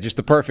together. Yeah, just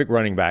the perfect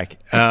running back.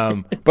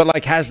 But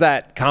like has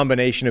that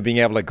combination of being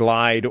able to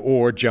glide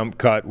or jump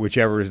cut,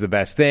 whichever is the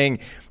best thing.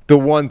 The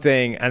one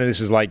thing, and this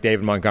is like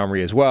David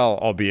Montgomery as well,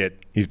 albeit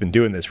he's been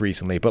doing this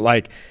recently, but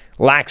like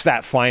lacks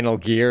that final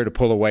gear to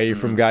pull away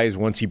from guys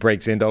once he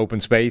breaks into open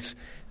space.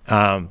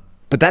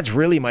 But that's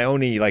really my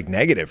only like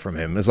negative from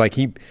him is like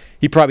he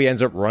probably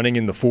ends up running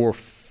in the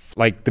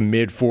the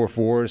mid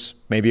 4.4s,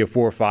 maybe a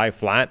 4.5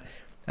 flat.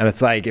 And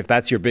it's like, if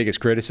that's your biggest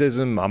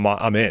criticism,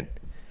 I'm in.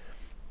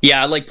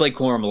 Yeah, I like Blake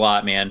Corum a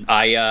lot, man.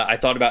 I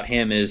thought about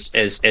him as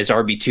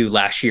RB2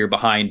 last year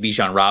behind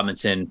Bijan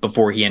Robinson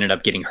before he ended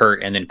up getting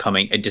hurt and then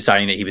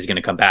deciding that he was going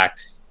to come back.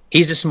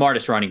 He's the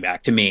smartest running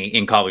back to me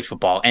in college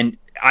football. And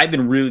I've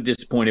been really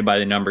disappointed by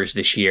the numbers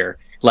this year.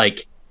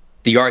 Like,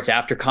 the yards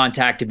after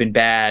contact have been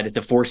bad.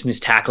 The forced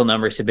missed tackle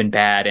numbers have been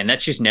bad. And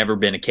that's just never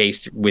been a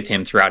case with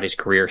him throughout his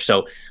career.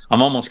 So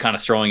I'm almost kind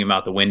of throwing him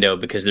out the window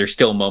because there's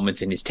still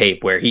moments in his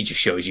tape where he just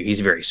shows you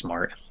he's very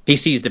smart. He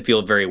sees the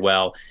field very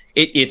well.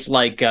 It's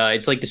like the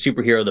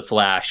superhero The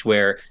Flash,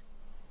 where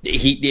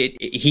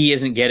he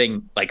isn't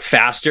getting like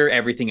faster.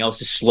 Everything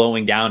else is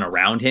slowing down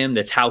around him.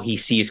 That's how he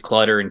sees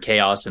clutter and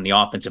chaos in the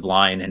offensive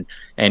line.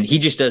 And he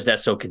just does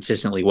that so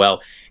consistently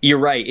well. You're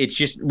right. It's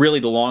just really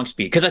the long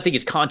speed, because I think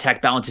his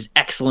contact balance is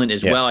excellent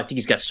as well. I think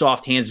he's got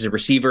soft hands as a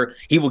receiver.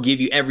 He will give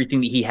you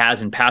everything that he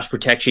has in pass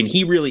protection.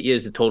 He really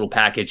is the total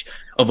package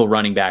of a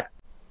running back.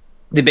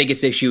 The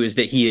biggest issue is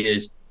that he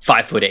is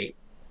 5'8".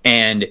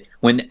 And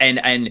when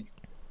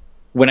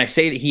I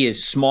say that he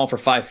is small for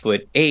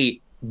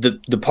 5'8",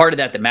 the part of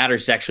that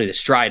matters is actually the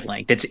stride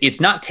length.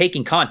 It's not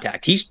taking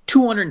contact. He's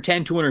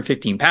 210,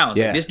 215 pounds.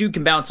 Yeah. Like, this dude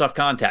can bounce off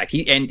contact.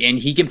 He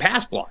can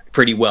pass block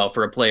pretty well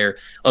for a player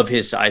of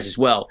his size as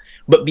well.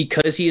 But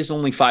because he is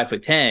only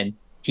 5'10",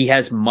 he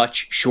has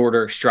much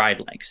shorter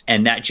stride lengths.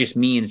 And that just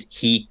means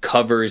he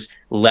covers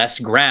less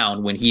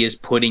ground when he is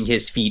putting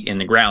his feet in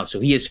the ground. So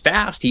he is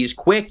fast. He is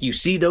quick. You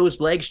see those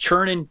legs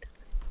churning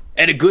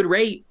at a good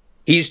rate.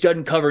 He just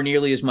doesn't cover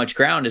nearly as much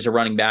ground as a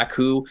running back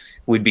who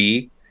would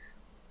be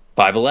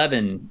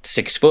 5'11",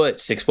 6 foot,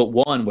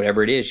 6'1",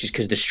 whatever it is, just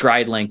because the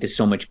stride length is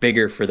so much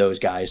bigger for those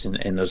guys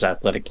and those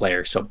athletic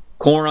players. So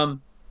Corum,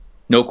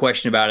 no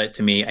question about it.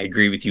 To me, I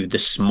agree with you. The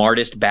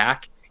smartest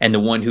back, and the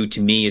one who,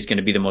 to me, is going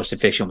to be the most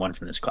efficient one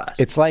from this class.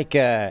 It's like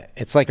a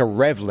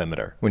rev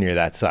limiter when you're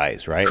that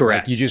size, right?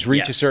 Correct. Like, you just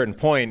reach a certain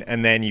point,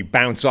 and then you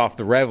bounce off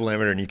the rev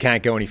limiter, and you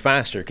can't go any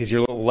faster because your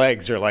little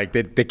legs are like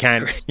they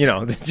can't. You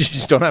know, they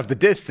just don't have the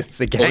distance.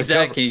 They can't. What was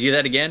that? Can you do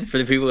that again for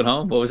the people at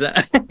home? What was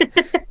that?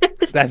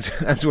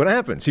 That's what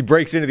happens. He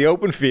breaks into the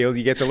open field.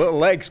 You get the little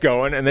legs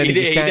going, and then he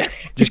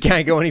just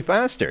can't go any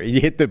faster.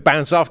 You hit the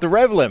bounce off the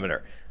rev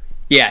limiter.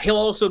 Yeah, he'll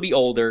also be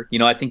older. You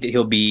know, I think that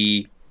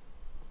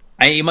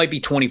he might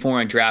be 24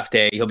 on draft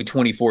day. He'll be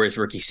 24 his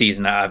rookie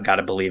season. I've got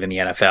to believe in the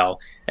NFL.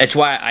 That's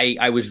why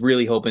I was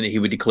really hoping that he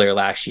would declare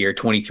last year.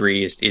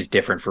 23 is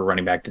different for a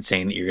running back than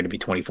saying that you're going to be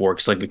 24,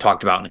 because like we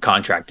talked about in the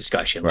contract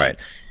discussion, right? Like,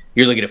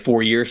 you're looking at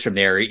 4 years from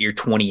there. You're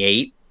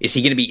 28. Is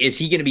he going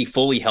to be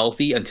fully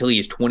healthy until he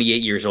is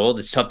 28 years old?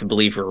 It's tough to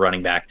believe for a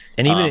running back.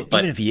 And even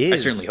if he is,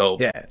 I certainly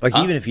hope. Yeah,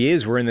 even if he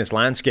is, we're in this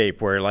landscape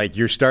where like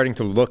you're starting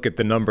to look at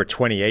the number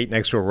 28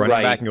 next to a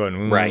running back and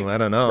going, I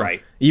don't know.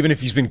 Right. Even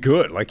if he's been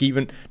good, like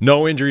even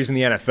no injuries in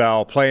the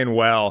NFL, playing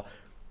well,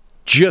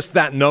 just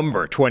that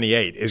number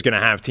 28 is going to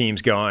have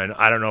teams going,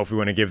 I don't know if we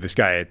want to give this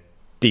guy a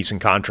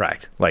decent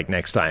contract like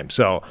next time.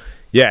 So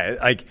yeah,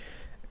 like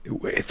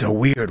it's a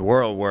weird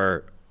world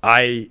where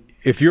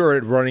if you're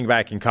a running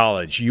back in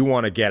college, you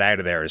want to get out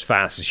of there as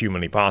fast as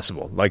humanly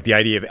possible. Like, the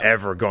idea of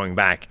ever going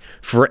back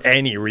for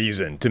any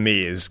reason, to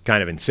me, is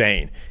kind of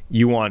insane.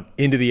 You want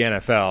into the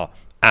NFL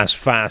as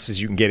fast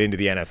as you can get into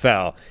the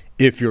NFL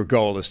if your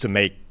goal is to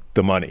make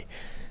the money.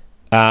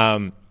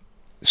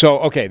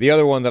 Okay, the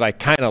other one that I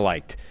kind of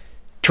liked,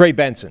 Trey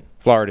Benson,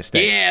 Florida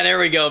State. Yeah, there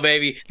we go,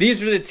 baby.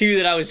 These were the two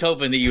that I was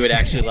hoping that you would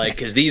actually like,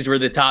 because these were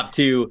the top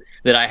two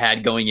that I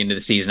had going into the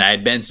season. I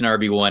had Benson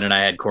RB1 and I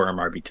had Corum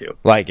RB2.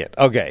 Like it.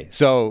 Okay,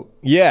 so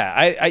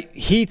yeah,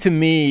 he to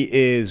me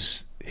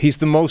he's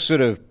the most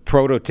sort of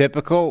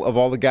prototypical of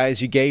all the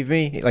guys you gave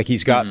me. Like,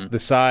 he's got the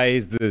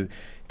size, the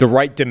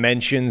right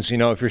dimensions. You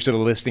know, if you're sort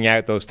of listing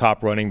out those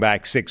top running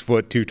backs, 6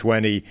 foot,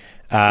 220.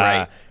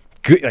 Right.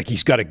 Good, like,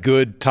 he's got a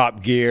good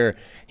top gear.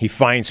 He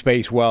finds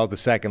space well at the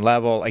second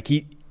level. Like,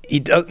 he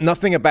does,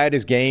 nothing about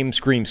his game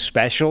screams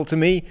special to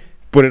me,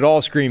 but it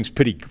all screams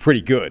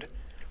pretty good.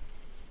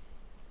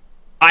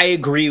 I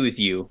agree with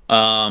you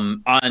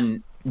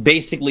on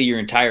basically your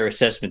entire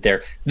assessment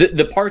there.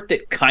 The part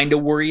that kind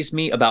of worries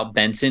me about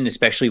Benson,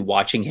 especially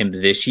watching him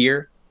this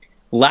year,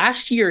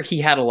 last year he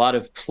had a lot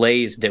of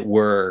plays that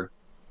were,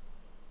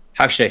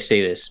 how should I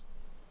say this,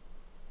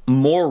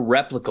 more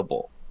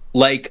replicable.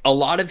 Like, a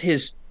lot of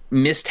his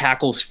missed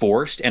tackles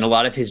forced and a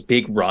lot of his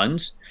big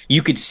runs,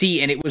 you could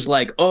see, and it was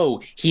like,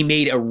 oh, he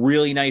made a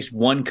really nice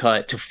one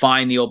cut to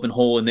find the open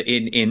hole in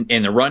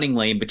the running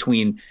lane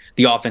between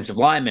the offensive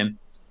linemen.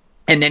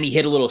 And then he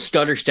hit a little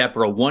stutter step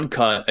or a one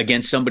cut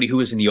against somebody who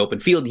was in the open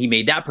field. He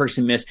made that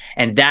person miss,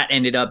 and that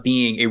ended up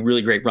being a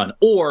really great run.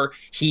 Or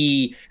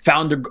he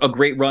found a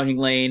great running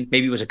lane.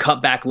 Maybe it was a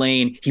cutback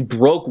lane. He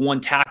broke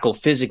one tackle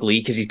physically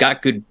because he's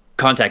got good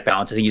contact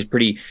balance. I think he's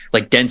pretty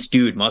like dense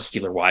dude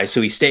muscular wise.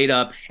 So he stayed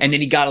up, and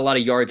then he got a lot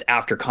of yards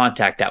after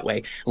contact that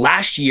way.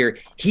 Last year,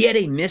 he had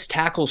a missed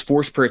tackles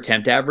forced per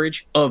attempt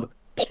average of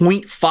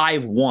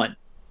 0.51.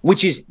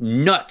 Which is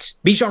nuts.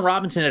 Bijan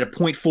Robinson had a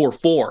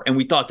 0.44, and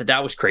we thought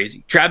that was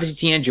crazy. Travis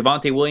Etienne,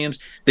 Javonte Williams,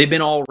 they've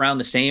been all around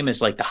the same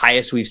as like the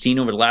highest we've seen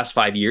over the last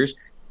 5 years.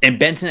 And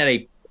Benson had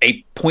a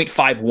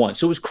 0.51.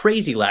 So it was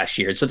crazy last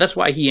year. So that's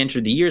why he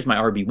entered the year as my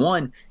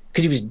RB1,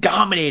 because he was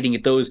dominating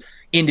at those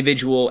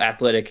individual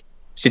athletic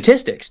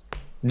statistics.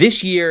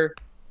 This year,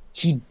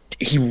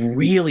 he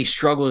really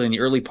struggled in the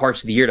early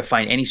parts of the year to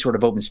find any sort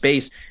of open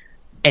space.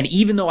 And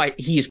even though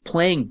he is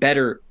playing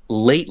better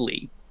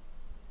lately,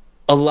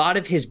 a lot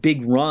of his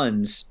big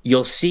runs,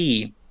 you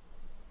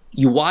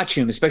watch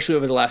him, especially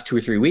over the last 2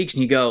 or 3 weeks,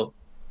 and you go,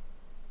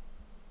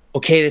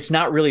 okay, that's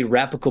not really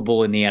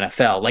replicable in the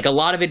NFL. Like, a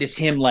lot of it is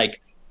him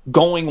like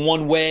going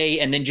one way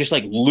and then just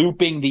like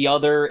looping the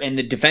other, and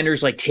the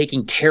defenders like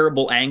taking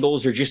terrible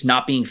angles or just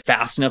not being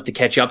fast enough to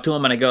catch up to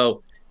him. And I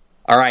go,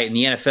 all right, in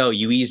the NFL,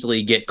 you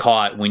easily get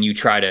caught when you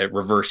try to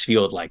reverse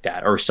field like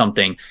that or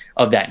something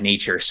of that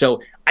nature.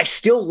 So I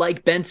still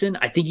like Benson.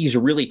 I think he's a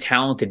really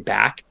talented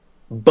back,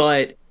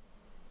 but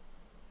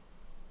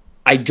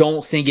I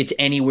don't think it's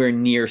anywhere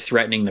near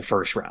threatening the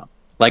first round.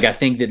 Like, I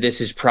think that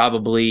this is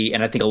probably,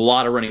 and I think a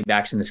lot of running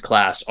backs in this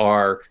class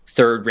are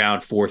 3rd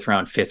round, 4th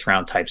round, 5th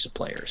round types of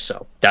players.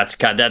 So that's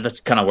kind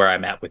of where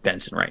I'm at with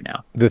Benson right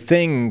now. The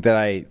thing that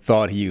I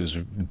thought he was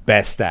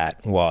best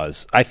at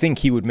was, I think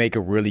he would make a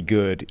really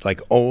good,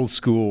 like, old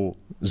school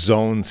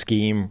zone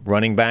scheme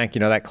running back.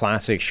 You know, that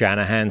classic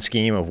Shanahan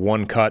scheme of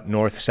one cut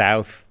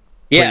north-south,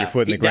 put your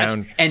foot in the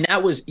ground. And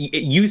that was,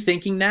 you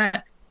thinking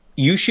that,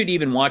 you should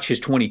even watch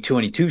his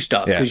 2022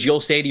 stuff, because you'll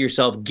say to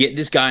yourself, get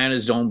this guy on a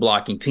zone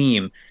blocking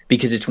team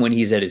because it's when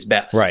he's at his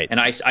best. Right. And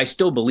I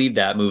still believe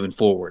that moving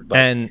forward,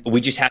 but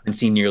we just haven't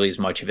seen nearly as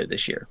much of it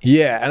this year.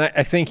 Yeah, and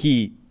I think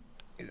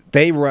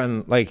they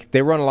run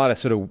a lot of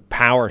sort of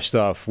power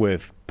stuff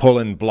with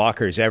pulling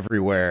blockers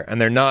everywhere, and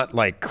they're not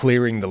like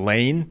clearing the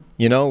lane.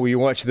 You know, we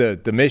watch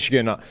the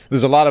Michigan,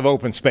 there's a lot of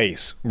open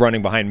space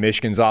running behind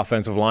Michigan's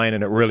offensive line,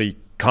 and it really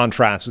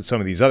contrasts with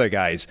some of these other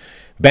guys.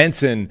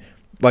 Benson,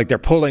 like, they're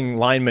pulling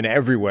linemen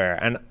everywhere,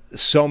 and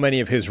so many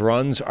of his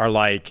runs are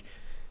like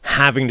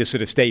having to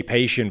sort of stay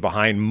patient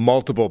behind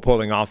multiple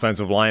pulling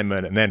offensive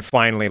linemen and then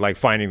finally like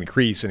finding the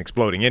crease and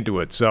exploding into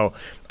it. So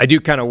I do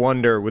kind of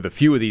wonder with a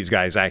few of these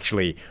guys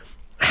actually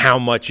how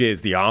much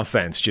is the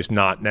offense just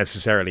not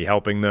necessarily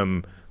helping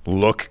them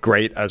look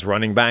great as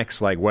running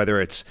backs, like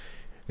whether it's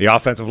the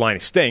offensive line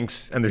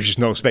stinks and there's just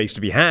no space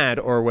to be had,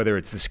 or whether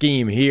it's the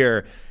scheme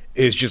here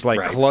is just like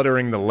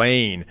cluttering the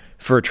lane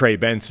for Trey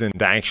Benson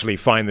to actually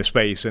find the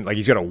space, and like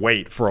he's got to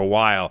wait for a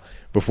while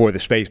before the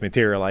space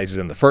materializes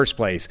in the first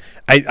place.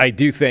 I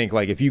do think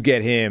like if you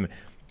get him,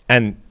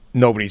 and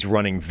nobody's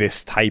running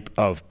this type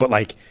of, but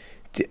like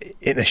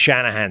in a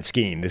Shanahan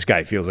scheme, this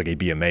guy feels like he'd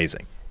be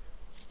amazing.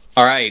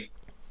 All right,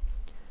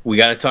 we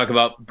got to talk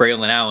about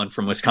Braylon Allen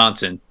from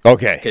Wisconsin.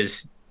 Okay,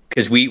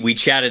 because we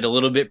chatted a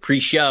little bit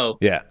pre-show.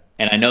 Yeah.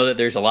 And I know that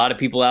there's a lot of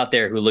people out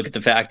there who look at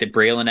the fact that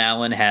Braylon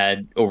Allen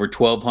had over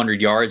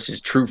 1,200 yards his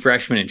true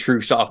freshman and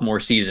true sophomore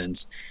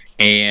seasons,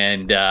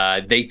 and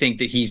they think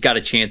that he's got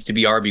a chance to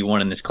be RB1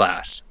 in this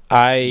class.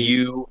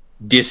 You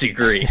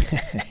disagree.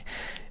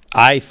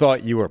 I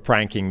thought you were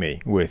pranking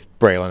me with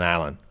Braylon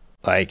Allen.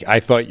 Like, I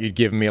thought you'd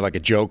give me like a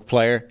joke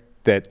player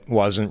that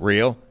wasn't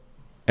real,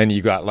 and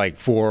you got like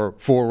four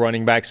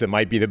running backs that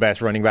might be the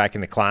best running back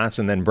in the class,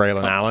 and then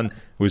Braylon Allen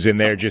was in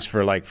there just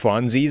for like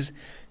funsies.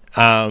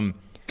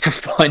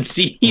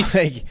 Funsies.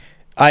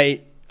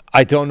 Like,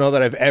 I don't know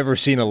that I've ever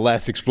seen a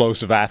less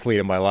explosive athlete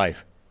in my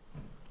life.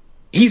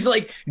 He's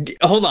like,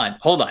 hold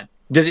on.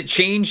 Does it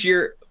change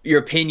your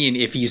opinion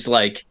if he's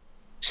like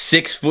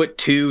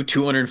 6'2",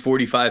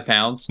 245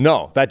 pounds?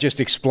 No, that just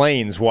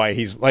explains why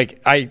he's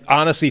like. I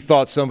honestly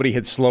thought somebody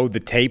had slowed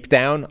the tape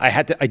down.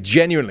 I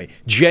genuinely.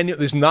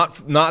 This is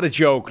not a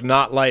joke,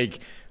 not like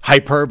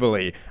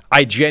hyperbole.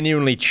 I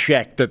genuinely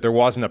checked that there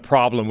wasn't a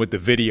problem with the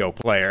video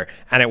player,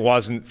 and it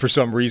wasn't for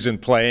some reason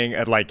playing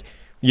at like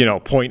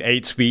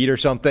 0.8 speed or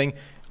something.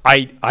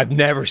 I've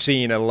never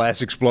seen a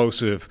less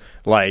explosive,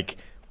 like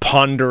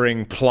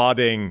pondering,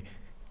 plodding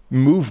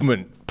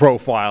movement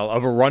profile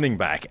of a running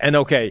back. And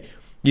okay,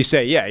 you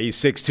say, yeah, he's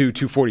 6'2",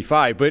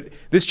 245, but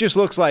this just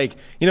looks like,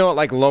 at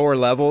like lower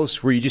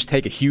levels where you just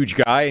take a huge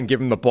guy and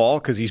give him the ball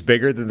because he's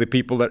bigger than the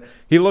people that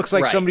he looks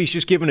like. Somebody's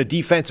just given a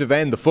defensive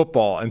end the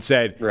football and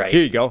said,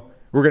 here you go.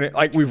 We're going to,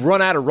 like, we've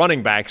run out of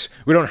running backs.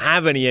 We don't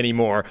have any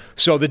anymore.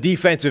 So the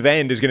defensive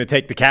end is going to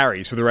take the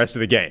carries for the rest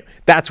of the game.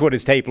 That's what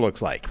his tape looks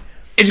like.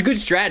 It's a good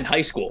strat in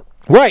high school.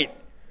 Right.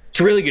 It's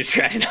a really good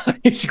strat in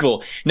high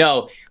school.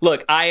 No,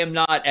 look, I am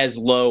not as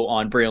low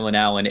on Braylon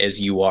Allen as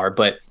you are,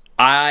 but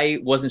I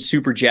wasn't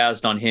super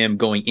jazzed on him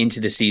going into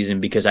the season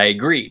because I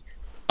agree.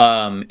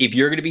 If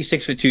you're going to be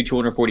 6'2",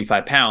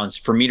 245 pounds,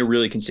 for me to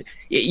really consider,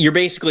 you're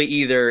basically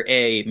either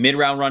a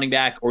mid-round running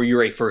back or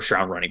you're a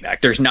first-round running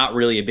back. There's not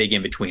really a big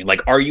in-between.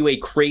 Like, are you a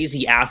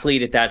crazy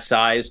athlete at that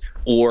size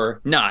or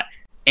not?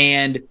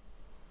 And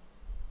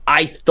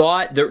I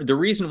thought the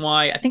reason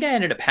why I think I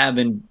ended up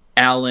having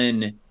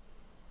Allen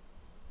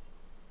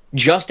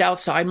just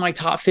outside my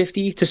top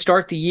 50 to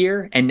start the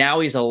year, and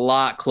now he's a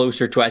lot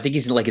closer to, I think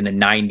he's like in the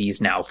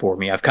 90s now for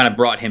me. I've kind of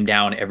brought him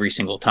down every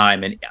single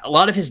time, and a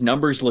lot of his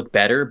numbers look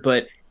better,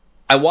 but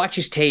I watch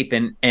his tape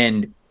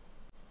and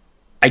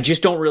I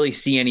just don't really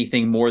see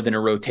anything more than a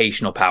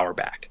rotational power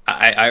back.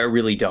 I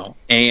really don't.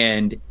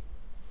 And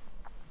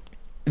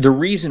the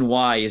reason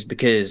why is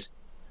because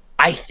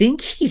I think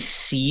he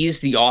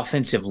sees the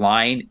offensive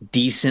line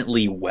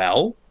decently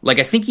well. Like,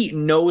 I think he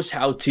knows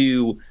how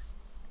to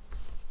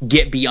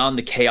get beyond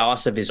the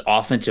chaos of his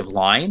offensive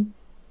line,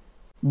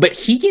 but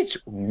he gets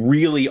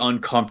really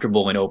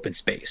uncomfortable in open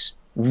space.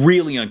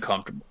 Really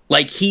uncomfortable.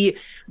 Like,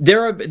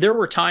 there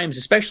were times,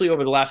 especially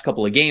over the last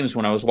couple of games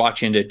when I was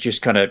watching to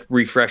just kind of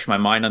refresh my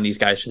mind on these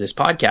guys for this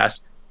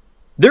podcast,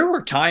 there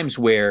were times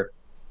where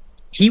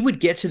he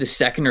would get to the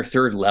second or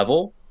third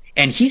level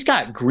and he's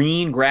got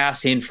green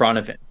grass in front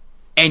of him.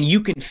 And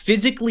you can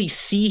physically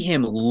see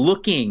him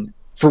looking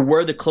for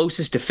where the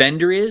closest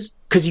defender is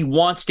because he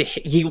wants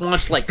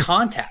like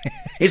contact.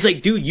 It's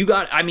like, dude,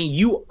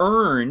 you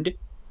earned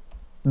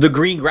the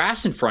green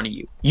grass in front of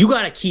you. You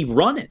got to keep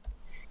running.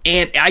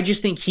 And I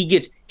just think he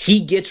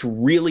gets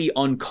really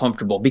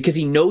uncomfortable because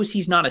he knows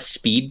he's not a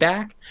speed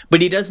back, but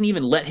he doesn't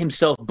even let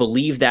himself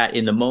believe that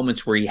in the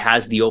moments where he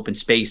has the open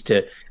space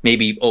to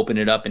maybe open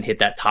it up and hit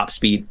that top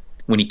speed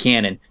when he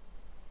can. And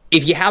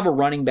if you have a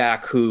running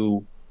back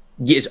who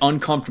is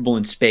uncomfortable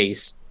in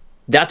space,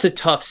 that's a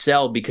tough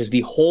sell because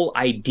the whole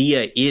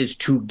idea is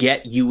to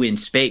get you in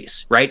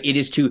space, right? It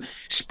is to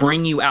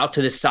spring you out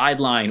to the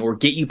sideline or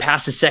get you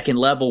past the second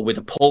level with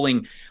a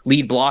pulling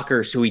lead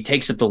blocker so he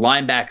takes up the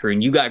linebacker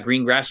and you got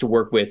green grass to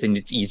work with and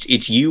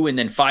it's you, and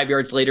then 5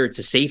 yards later it's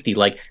a safety.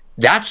 Like,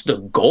 that's the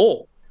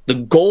goal. The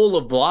goal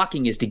of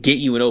blocking is to get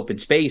you in open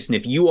space, and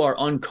if you are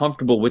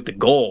uncomfortable with the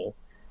goal,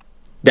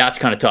 that's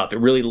kind of tough. It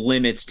really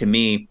limits, to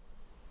me,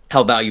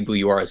 how valuable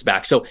you are as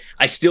back. So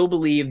I still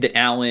believe that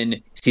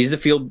Allen sees the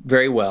field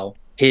very well.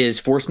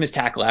 His forced missed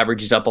tackle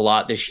average is up a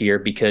lot this year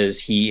because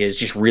he is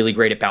just really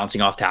great at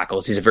bouncing off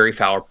tackles. He's a very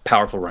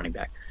powerful running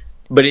back.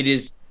 But it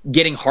is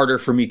getting harder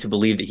for me to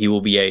believe that he will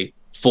be a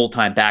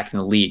full-time back in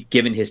the league,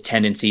 given his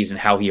tendencies and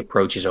how he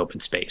approaches open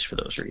space for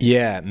those reasons.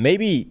 Yeah,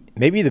 maybe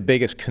the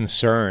biggest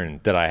concern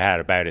that I had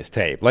about his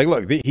tape, like,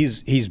 look,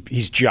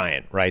 he's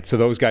giant, right? So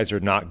those guys are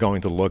not going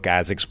to look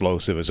as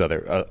explosive as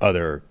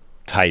other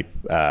type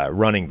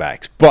running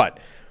backs, but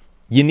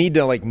you need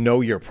to know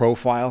your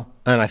profile.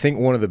 And I think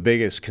one of the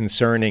biggest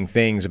concerning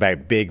things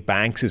about big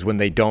banks is when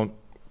they don't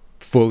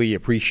fully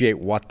appreciate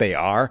what they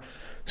are.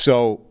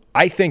 So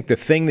I think the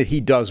thing that he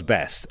does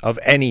best of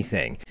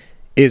anything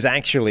is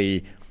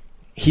actually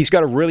he's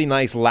got a really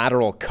nice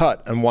lateral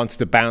cut and wants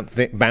to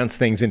bounce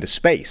things into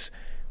space.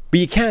 But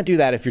you can't do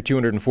that if you're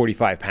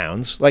 245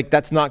 pounds.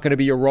 That's not going to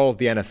be your role at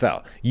the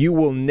NFL. You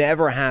will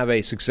never have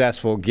a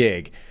successful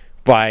gig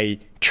by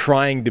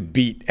trying to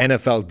beat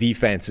NFL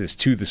defenses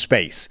to the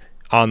space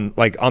on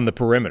the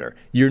perimeter.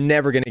 You're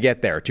never going to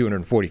get there at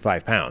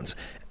 245 pounds.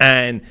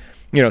 And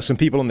some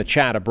people in the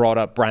chat have brought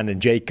up Brandon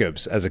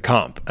Jacobs as a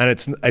comp, and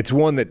it's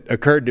one that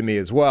occurred to me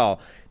as well.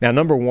 Now,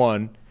 number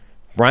one,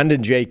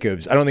 Brandon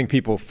Jacobs, I don't think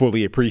people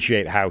fully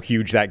appreciate how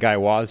huge that guy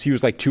was. He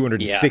was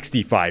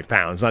 265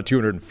 pounds, not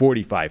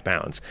 245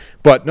 pounds.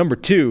 But number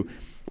two,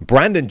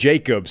 Brandon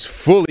Jacobs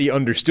fully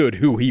understood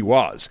who he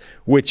was,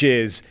 which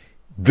is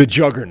the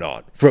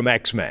juggernaut from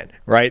X-Men,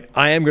 right?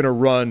 I am going to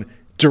run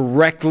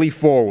directly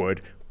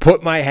forward,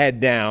 put my head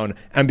down,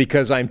 and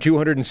because I'm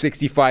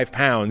 265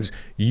 pounds,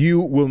 you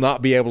will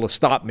not be able to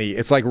stop me.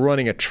 It's like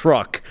running a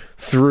truck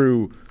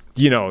through,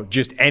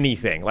 just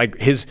anything.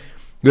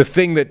 The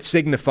thing that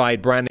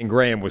signified Brandon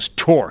Graham was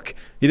torque.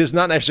 He is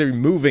not necessarily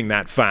moving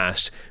that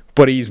fast,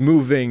 but he's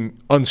moving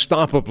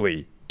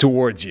unstoppably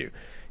towards you.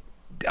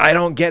 I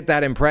don't get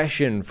that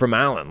impression from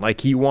Allen.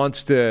 He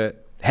wants to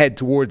head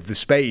towards the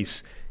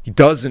space. He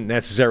doesn't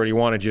necessarily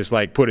want to just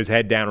put his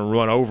head down and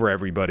run over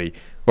everybody,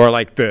 or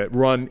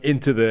run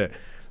into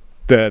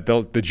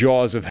the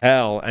jaws of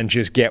hell and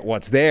just get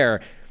what's there.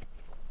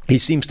 He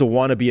seems to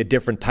want to be a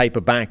different type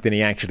of back than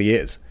he actually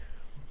is.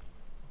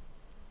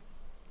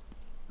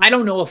 I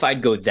don't know if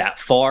I'd go that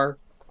far.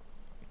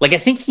 I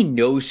think he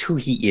knows who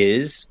he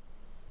is,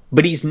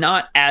 but he's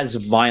not as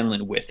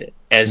violent with it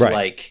as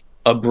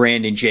a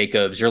Brandon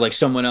Jacobs or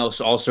someone else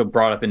also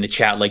brought up in the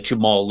chat,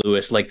 Jamal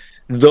Lewis.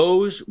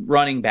 Those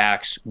running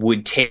backs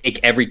would take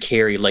every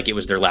carry like it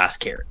was their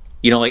last carry,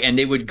 and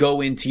they would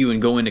go into you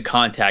and go into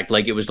contact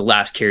like it was the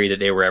last carry that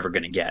they were ever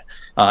going to get.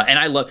 And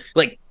I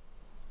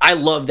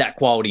love that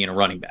quality in a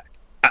running back.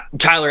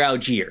 Tyler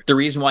Algier, the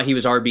reason why he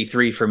was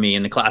RB3 for me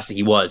in the class that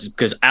he was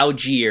because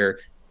Algier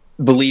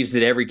believes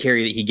that every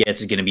carry that he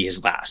gets is going to be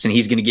his last, and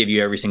he's going to give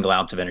you every single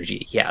ounce of energy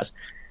that he has.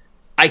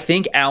 I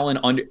think Allen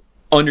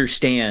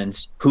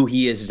understands who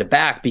he is as a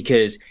back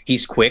because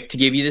he's quick to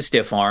give you the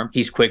stiff arm.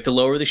 He's quick to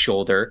lower the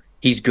shoulder.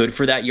 He's good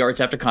for that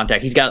yards after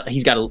contact. He's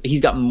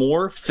got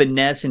more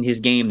finesse in his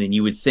game than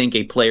you would think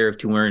a player of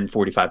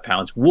 245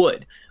 pounds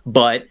would.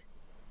 But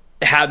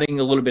having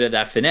a little bit of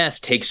that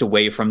finesse takes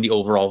away from the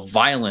overall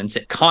violence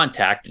at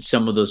contact that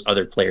some of those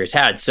other players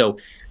had. So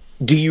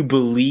do you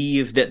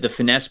believe that the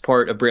finesse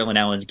part of Braylon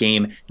Allen's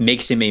game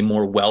makes him a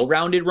more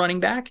well-rounded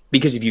running back?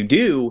 Because if you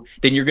do,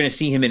 then you're going to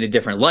see him in a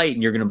different light,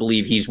 and you're going to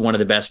believe he's one of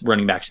the best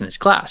running backs in this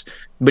class.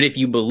 But if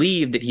you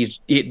believe that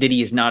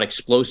he is not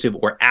explosive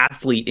or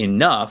athlete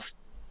enough,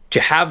 to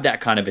have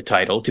that kind of a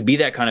title, to be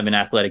that kind of an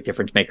athletic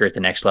difference maker at the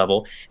next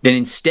level, then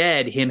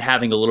instead him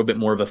having a little bit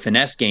more of a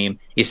finesse game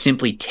is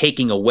simply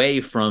taking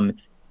away from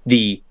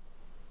the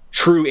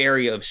true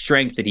area of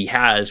strength that he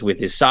has with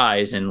his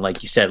size. And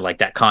like you said, like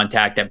that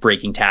contact, that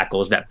breaking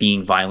tackles, that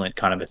being violent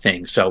kind of a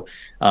thing. So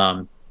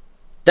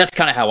that's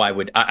kind of how I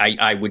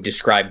would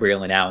describe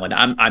Braylon Allen.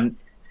 I'm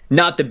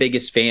not the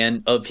biggest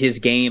fan of his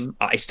game.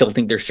 I still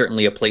think there's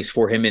certainly a place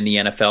for him in the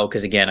NFL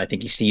because, again, I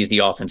think he sees the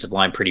offensive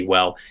line pretty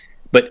well.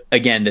 But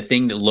again, the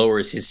thing that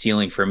lowers his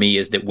ceiling for me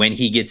is that when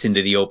he gets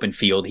into the open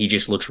field, he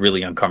just looks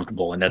really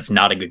uncomfortable, and that's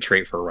not a good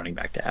trait for a running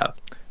back to have.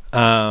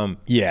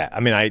 Yeah, I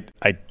mean,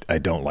 I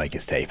don't like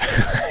his tape.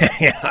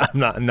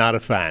 I'm not a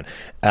fan.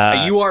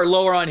 You are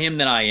lower on him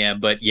than I am,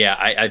 but yeah,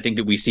 I think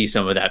that we see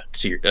some of that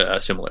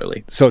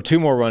similarly. So 2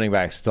 more running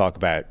backs to talk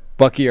about: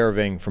 Bucky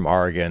Irving from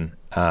Oregon,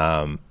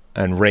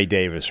 and Ray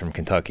Davis from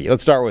Kentucky.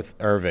 Let's start with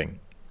Irving.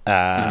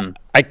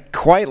 I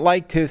quite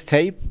liked his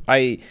tape.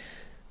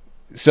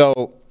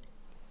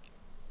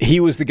 He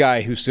was the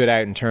guy who stood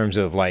out in terms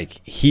of,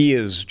 like, he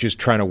is just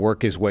trying to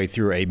work his way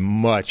through a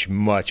much,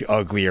 much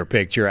uglier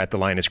picture at the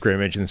line of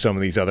scrimmage than some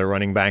of these other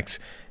running backs.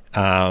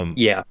 I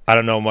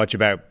don't know much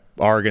about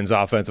Oregon's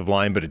offensive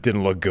line, but it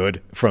didn't look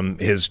good from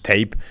his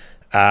tape.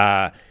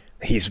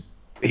 He's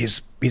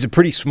a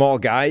pretty small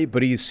guy,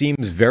 but he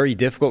seems very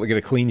difficult to get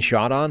a clean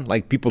shot on.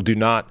 Like, people do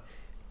not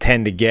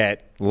tend to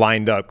get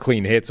lined up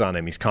clean hits on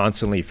him. He's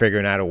constantly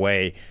figuring out a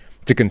way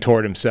to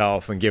contort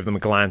himself and give them a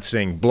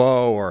glancing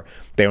blow, or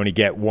they only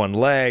get one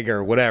leg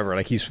or whatever.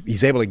 Like,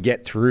 he's able to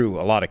get through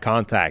a lot of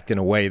contact in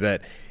a way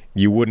that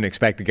you wouldn't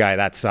expect a guy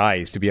that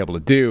size to be able to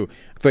do.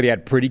 I thought he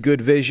had pretty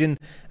good vision.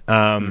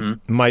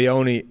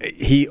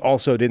 He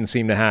also didn't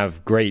seem to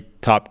have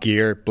great top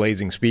gear,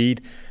 blazing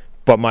speed.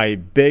 But my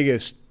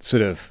biggest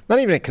sort of, not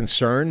even a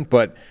concern,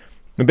 but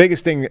the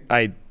biggest thing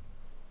I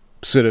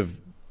sort of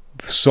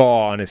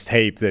saw on his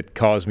tape that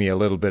caused me a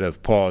little bit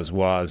of pause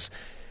was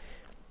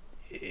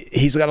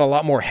he's got a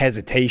lot more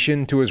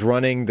hesitation to his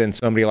running than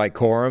somebody like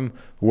Corum,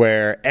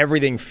 where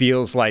everything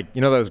feels like,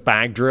 you know, those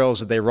bag drills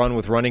that they run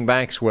with running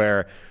backs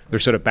where they're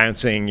sort of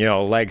bouncing, you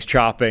know, legs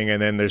chopping,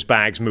 and then there's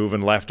bags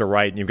moving left or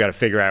right, and you've got to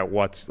figure out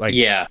what's like.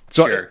 Yeah,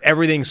 so sure.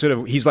 Everything sort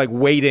of, he's like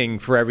waiting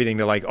for everything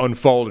to like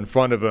unfold in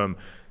front of him.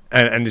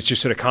 And it's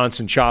just sort of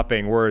constant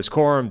chopping, whereas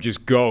Corum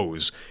just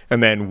goes.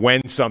 And then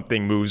when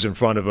something moves in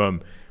front of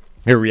him,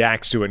 he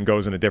reacts to it and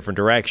goes in a different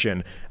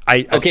direction.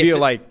 I feel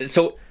like...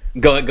 So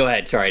go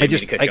ahead. Sorry,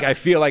 I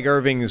feel like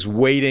Irving is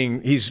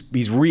waiting.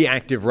 He's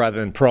reactive rather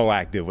than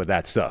proactive with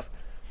that stuff.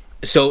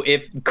 So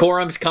if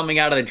Corum's coming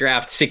out of the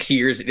draft 6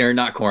 years... Or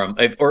not Corum.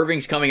 If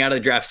Irving's coming out of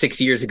the draft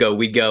 6 years ago,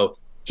 we'd go...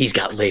 He's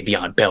got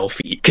Le'Veon Bell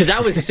feet. Because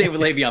that was the same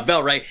with Le'Veon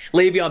Bell, right?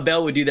 Le'Veon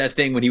Bell would do that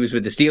thing when he was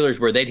with the Steelers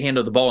where they'd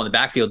handle the ball in the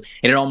backfield,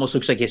 and it almost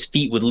looks like his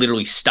feet would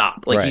literally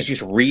stop. Like, he's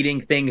just reading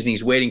things and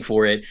he's waiting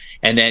for it,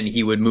 and then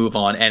he would move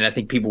on. And I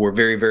think people were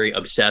very, very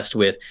obsessed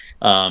with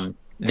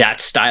that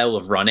style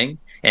of running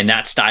and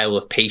that style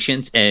of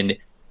patience. And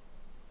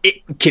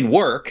it can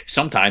work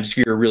sometimes if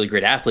you're a really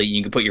great athlete.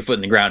 You can put your foot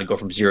in the ground and go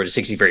from 0 to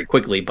 60 very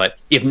quickly. But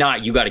if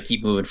not, you got to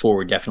keep moving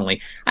forward,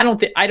 definitely. I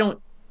don't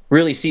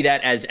really see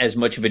that as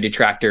much of a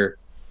detractor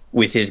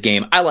with his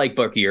game. I like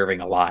Bucky Irving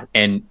a lot.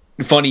 And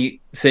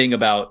funny thing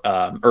about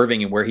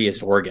Irving and where he is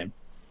at Oregon.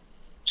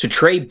 So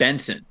Trey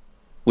Benson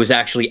was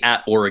actually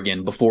at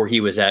Oregon before he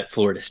was at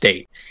Florida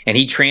State. And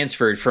he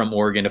transferred from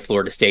Oregon to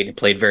Florida State and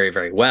played very,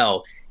 very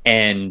well.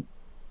 And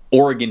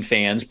Oregon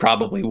fans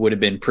probably would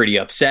have been pretty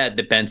upset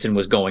that Benson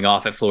was going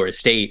off at Florida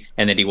State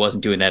and that he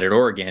wasn't doing that at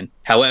Oregon.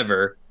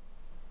 However,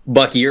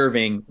 Bucky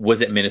Irving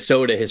was at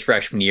Minnesota his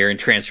freshman year and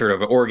transferred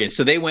over to Oregon.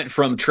 So they went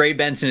from Trey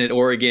Benson at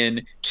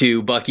Oregon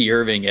to Bucky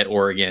Irving at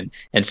Oregon.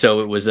 And so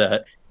it was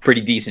a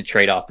pretty decent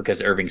trade-off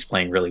because Irving's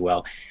playing really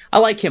well. I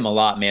like him a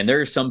lot, man.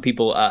 There are some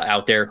people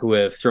out there who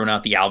have thrown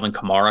out the Alvin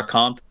Kamara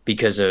comp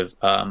because of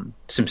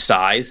some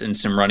size and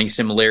some running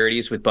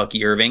similarities with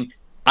Bucky Irving.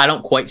 I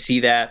don't quite see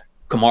that.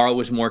 Kamara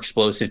was more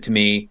explosive to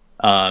me.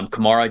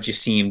 Kamara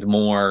just seemed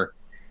more...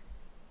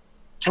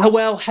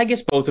 Well, I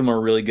guess both of them are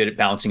really good at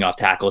bouncing off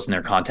tackles and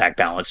their contact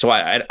balance. So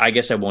I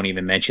guess I won't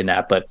even mention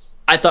that. But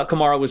I thought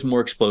Kamara was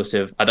more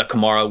explosive. I thought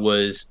Kamara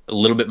was a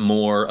little bit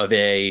more of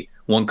a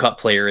one-cut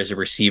player as a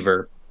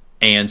receiver.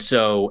 And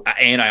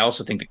I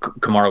also think that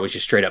Kamara was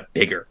just straight up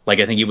bigger. Like,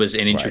 I think he was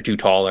an inch or two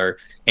taller,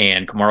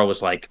 and Kamara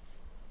was like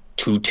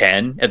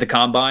 210 at the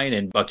combine,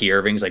 and Bucky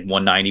Irving's like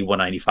 190,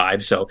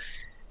 195. So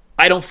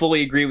I don't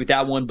fully agree with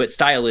that one, but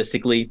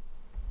stylistically,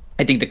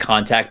 I think the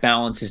contact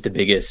balance is the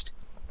biggest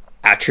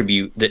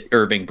attribute that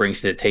Irving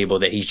brings to the table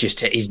that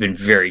he's been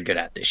very good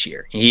at this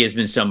year. He has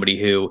been somebody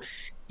who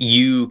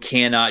you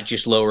cannot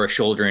just lower a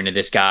shoulder into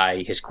this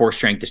guy. His core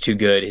strength is too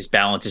good. His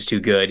balance is too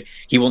good.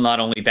 He will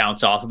not only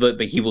bounce off of it,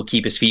 but he will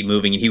keep his feet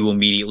moving, and he will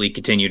immediately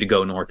continue to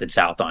go north and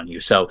south on you.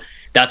 So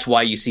that's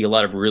why you see a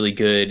lot of really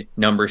good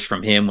numbers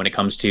from him when it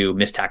comes to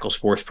missed tackles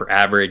force per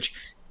average.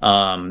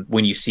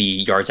 When you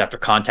see yards after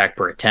contact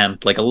per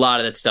attempt, like, a lot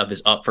of that stuff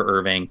is up for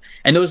Irving.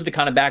 And those are the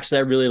kind of backs that I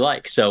really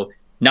like. So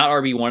not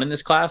RB1 in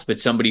this class, but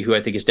somebody who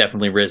I think has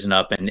definitely risen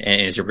up and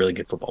is a really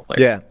good football player.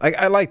 Yeah,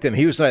 I liked him.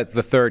 He was the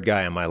third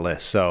guy on my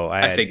list. So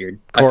I figured.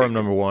 Corum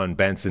number 1,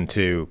 Benson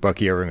 2,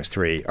 Bucky Irving was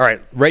 3. All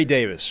right, Ray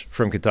Davis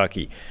from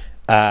Kentucky.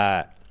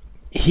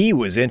 He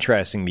was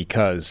interesting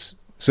because,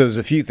 so there's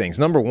a few things.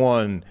 Number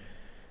one,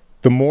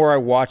 the more I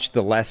watched,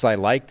 the less I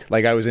liked.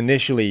 Like, I was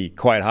initially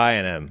quite high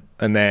on him,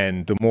 and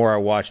then the more I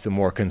watched, the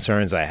more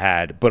concerns I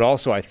had. But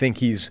also, I think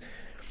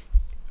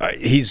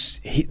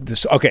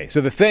okay, so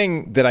the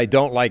thing that I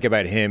don't like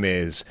about him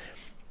is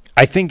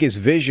I think his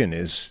vision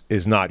is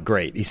not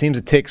great. He seems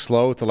a tick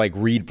slow to like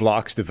read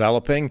blocks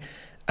developing,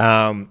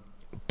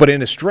 but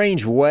in a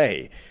strange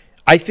way,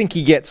 I think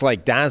he gets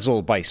like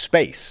dazzled by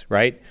space,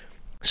 right?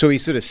 So he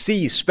sort of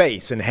sees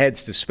space and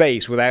heads to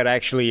space without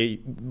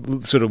actually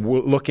sort of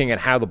looking at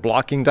how the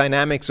blocking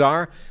dynamics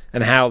are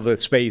and how the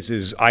space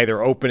is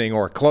either opening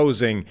or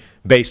closing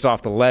based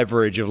off the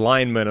leverage of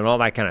linemen and all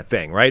that kind of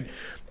thing, right?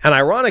 And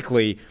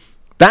ironically,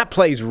 that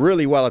plays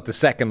really well at the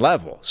second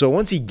level. So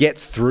once he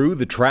gets through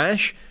the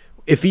trash,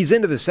 if he's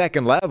into the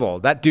second level,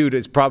 that dude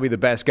is probably the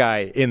best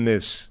guy in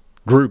this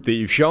group that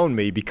you've shown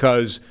me,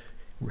 because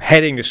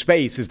heading to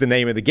space is the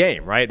name of the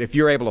game, right? If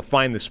you're able to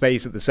find the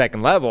space at the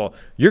second level,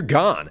 you're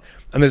gone.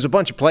 And there's a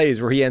bunch of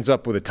plays where he ends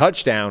up with a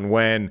touchdown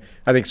when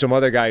I think some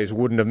other guys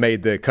wouldn't have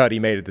made the cut he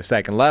made at the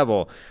second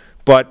level.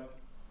 But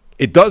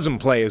it doesn't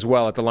play as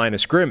well at the line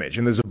of scrimmage.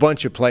 And there's a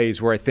bunch of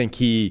plays where I think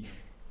he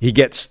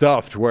gets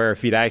stuffed, where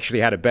if he'd actually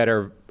had a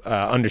better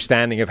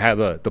understanding of how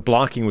the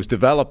blocking was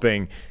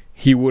developing,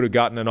 he would have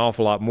gotten an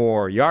awful lot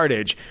more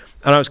yardage.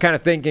 And I was kind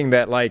of thinking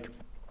that, like,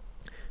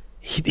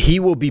 he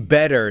will be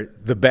better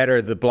the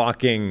better the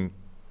blocking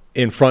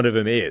in front of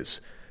him is.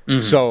 Mm-hmm.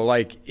 So,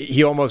 like,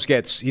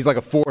 he's like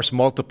a force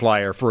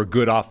multiplier for a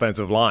good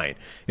offensive line.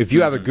 If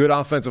you have a good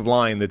offensive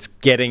line that's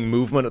getting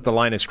movement at the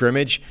line of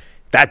scrimmage,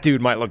 that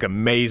dude might look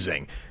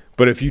amazing.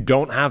 But if you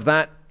don't have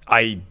that,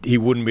 he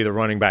wouldn't be the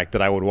running back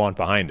that I would want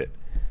behind it.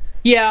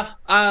 Yeah.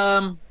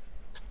 I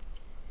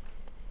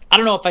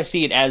don't know if I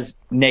see it as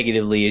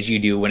negatively as you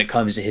do when it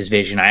comes to his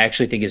vision. I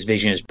actually think his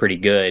vision is pretty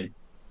good.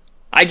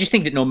 I just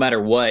think that no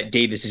matter what,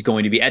 Davis is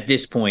going to be, at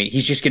this point,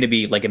 he's just going to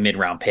be like a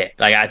mid-round pick.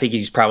 Like, I think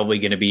he's probably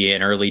going to be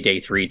an early day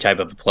 3 type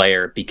of a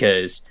player,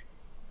 because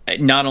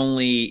not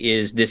only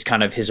is this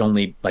kind of his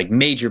only like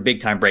major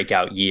big-time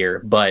breakout year,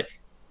 but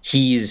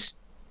he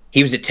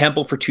was at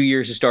Temple for 2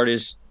 years to start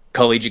his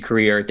collegiate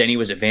career. Then he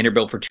was at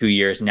Vanderbilt for 2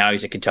 years. And now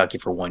he's at Kentucky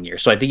for 1 year.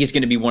 So I think he's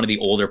going to be one of the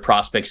older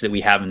prospects that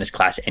we have in this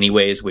class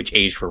anyways, which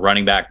age for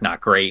running back, not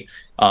great.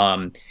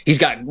 He's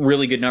got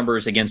really good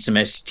numbers against some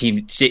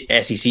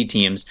SEC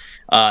teams.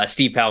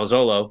 Steve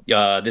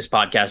Palazzolo, this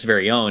podcast's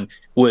very own,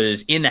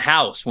 was in the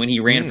house when he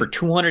ran for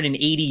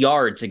 280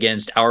 yards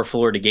against our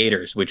Florida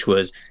Gators, which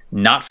was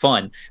not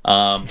fun.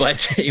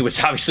 But it was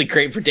obviously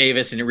great for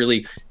Davis, and it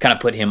really kind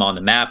of put him on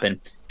the map and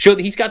showed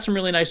that he's got some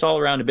really nice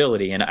all-around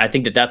ability. And I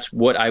think that that's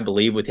what I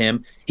believe with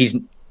him.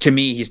 To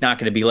me, he's not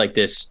going to be like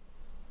this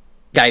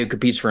guy who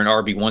competes for an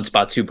RB1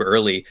 spot super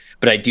early.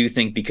 But I do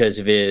think because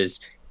of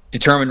his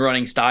determined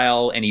running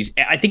style, and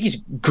I think he's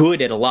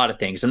good at a lot of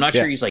things. I'm not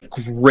sure he's like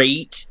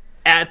great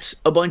at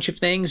a bunch of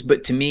things,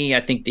 but to me,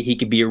 I think that he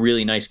could be a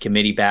really nice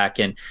committee back.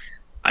 And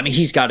I mean,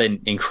 he's got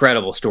an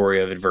incredible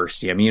story of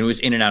adversity. I mean, he was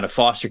in and out of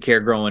foster care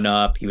growing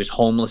up. He was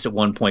homeless at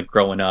one point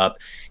growing up.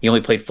 He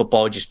only played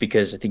football just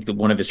because I think that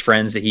one of his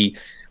friends that he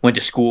went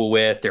to school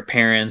with, their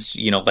parents,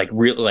 like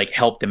really like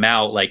helped him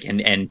out. Like,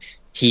 and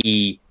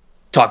he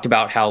talked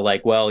about how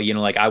like, well,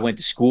 like I went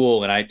to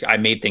school and I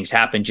made things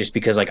happen just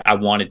because like I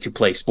wanted to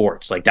play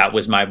sports. Like that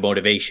was my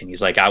motivation.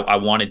 He's like, I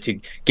wanted to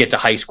get to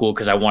high school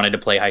because I wanted to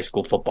play high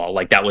school football.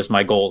 Like that was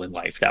my goal in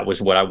life. That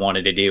was what I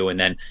wanted to do. And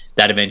then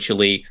that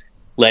eventually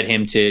led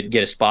him to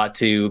get a spot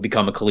to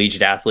become a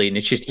collegiate athlete. And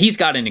it's just, he's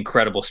got an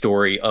incredible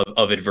story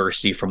of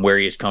adversity from where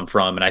he has come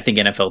from. And I think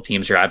NFL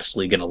teams are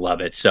absolutely going to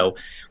love it. So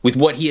with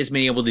what he has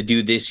been able to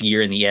do this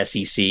year in the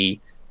SEC,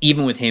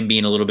 even with him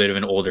being a little bit of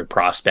an older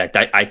prospect,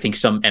 I think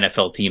some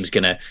NFL team's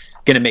gonna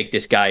make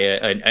this guy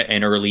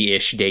an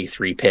early-ish day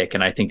 3 pick.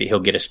 And I think that he'll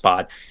get a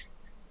spot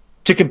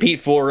to compete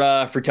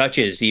for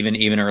touches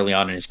even early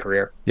on in his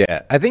career.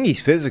 Yeah, I think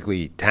he's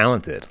physically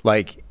talented.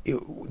 Like,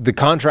 the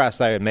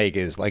contrast I would make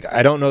is, like,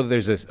 I don't know that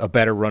there's a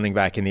better running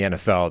back in the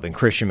NFL than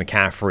Christian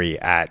McCaffrey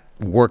at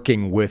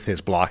working with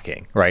his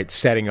blocking, right?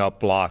 Setting up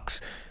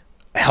blocks,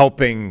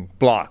 helping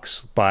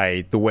blocks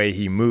by the way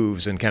he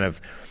moves and kind of,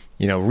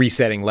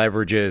 resetting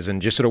leverages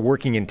and just sort of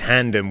working in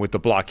tandem with the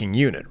blocking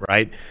unit,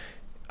 right?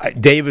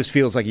 Davis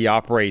feels like he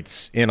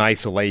operates in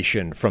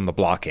isolation from the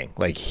blocking.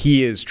 Like,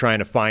 he is trying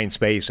to find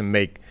space and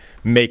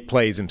make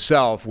plays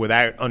himself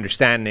without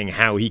understanding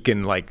how he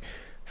can like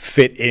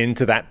fit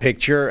into that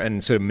picture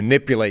and sort of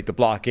manipulate the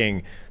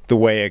blocking the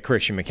way a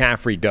Christian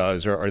McCaffrey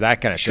does or that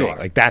kind of thing.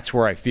 Like, that's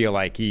where I feel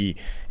like he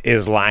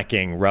is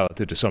lacking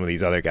relative to some of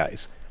these other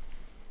guys.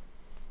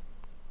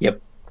 Yep.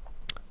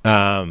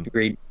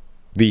 Agreed.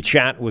 The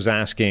chat was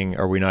asking,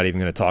 are we not even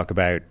going to talk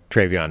about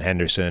TreVeyon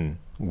Henderson?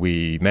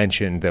 We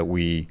mentioned that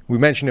we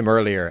mentioned him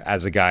earlier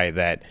as a guy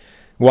that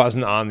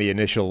wasn't on the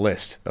initial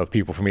list of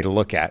people for me to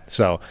look at.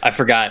 So I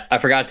forgot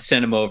to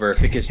send him over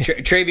because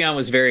Travion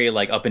was very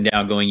like up and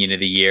down going into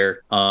the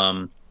year.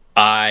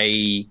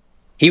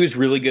 He was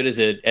really good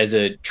as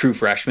a true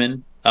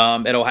freshman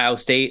at Ohio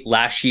State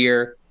last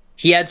year.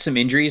 He had some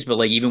injuries, but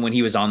like even when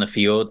he was on the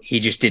field, he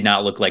just did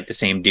not look like the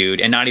same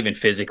dude, and not even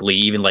physically,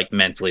 even like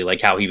mentally,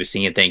 like how he was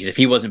seeing things. If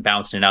he wasn't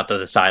bouncing it out to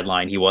the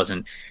sideline, he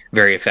wasn't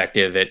very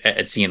effective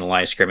at seeing the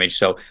line of scrimmage.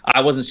 So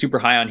I wasn't super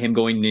high on him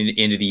going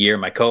into the year.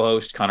 My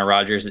co-host Connor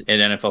Rogers at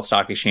NFL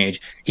Stock Exchange,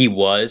 he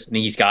was, and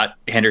he's got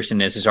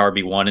Henderson as his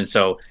RB1, and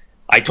so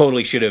I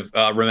totally should have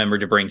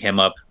remembered to bring him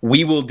up.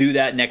 We will do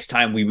that next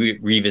time we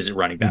revisit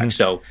running back. Mm-hmm.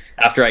 So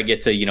after I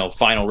get to,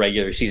 final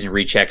regular season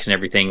rechecks and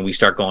everything, we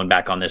start going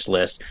back on this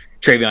list.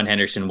 Travion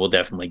Henderson will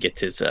definitely get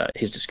his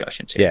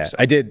discussions here. Yeah,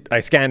 so.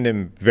 I scanned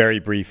him very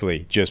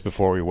briefly just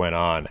before we went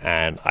on,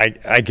 and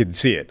I could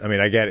see it. I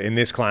mean, I get in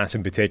this class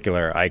in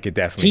particular, I could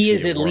definitely see he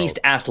is at least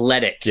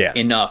athletic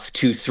enough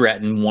to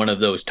threaten one of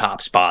those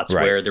top spots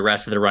where the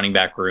rest of the running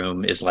back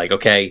room is like,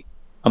 okay,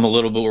 I'm a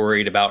little bit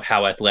worried about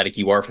how athletic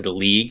you are for the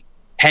league.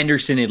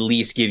 Henderson at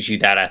least gives you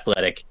that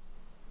athletic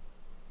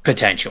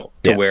potential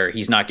to where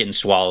he's not getting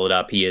swallowed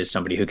up. He is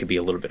somebody who could be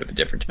a little bit of a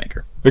difference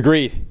maker.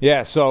 Agreed.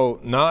 Yeah, so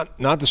not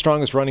the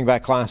strongest running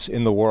back class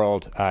in the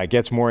world. It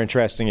gets more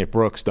interesting if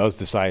Brooks does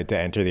decide to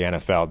enter the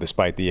NFL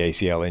despite the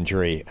ACL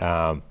injury.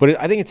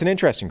 But I think it's an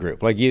interesting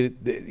group. Like you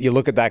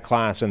look at that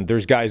class and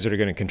there's guys that are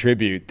going to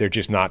contribute. They're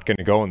just not going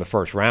to go in the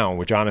first round,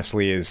 which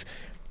honestly is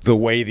the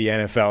way the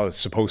NFL is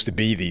supposed to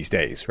be these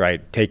days,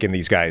 right? Taking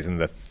these guys in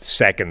the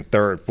second,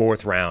 third,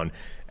 fourth round,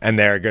 and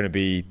they're going to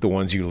be the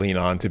ones you lean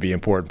on to be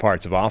important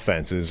parts of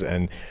offenses.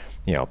 And,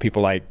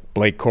 people like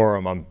Blake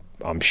Corum,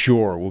 I'm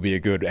sure will be a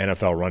good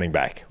NFL running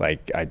back.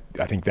 Like, I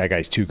think that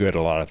guy's too good at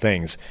a lot of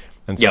things,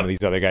 and some of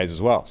these other guys as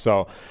well.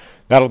 So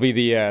that'll be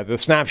the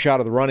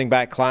snapshot of the running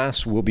back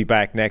class. We'll be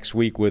back next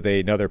week with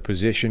another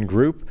position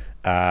group.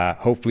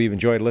 Hopefully you've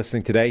enjoyed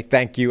listening today.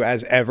 Thank you,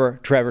 as ever,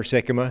 Trevor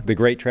Sikkema, the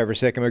great Trevor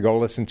Sikkema. Go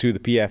listen to the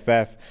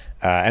PFF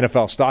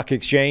NFL Stock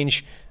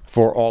Exchange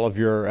for all of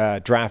your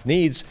draft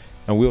needs,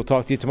 and we'll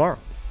talk to you tomorrow.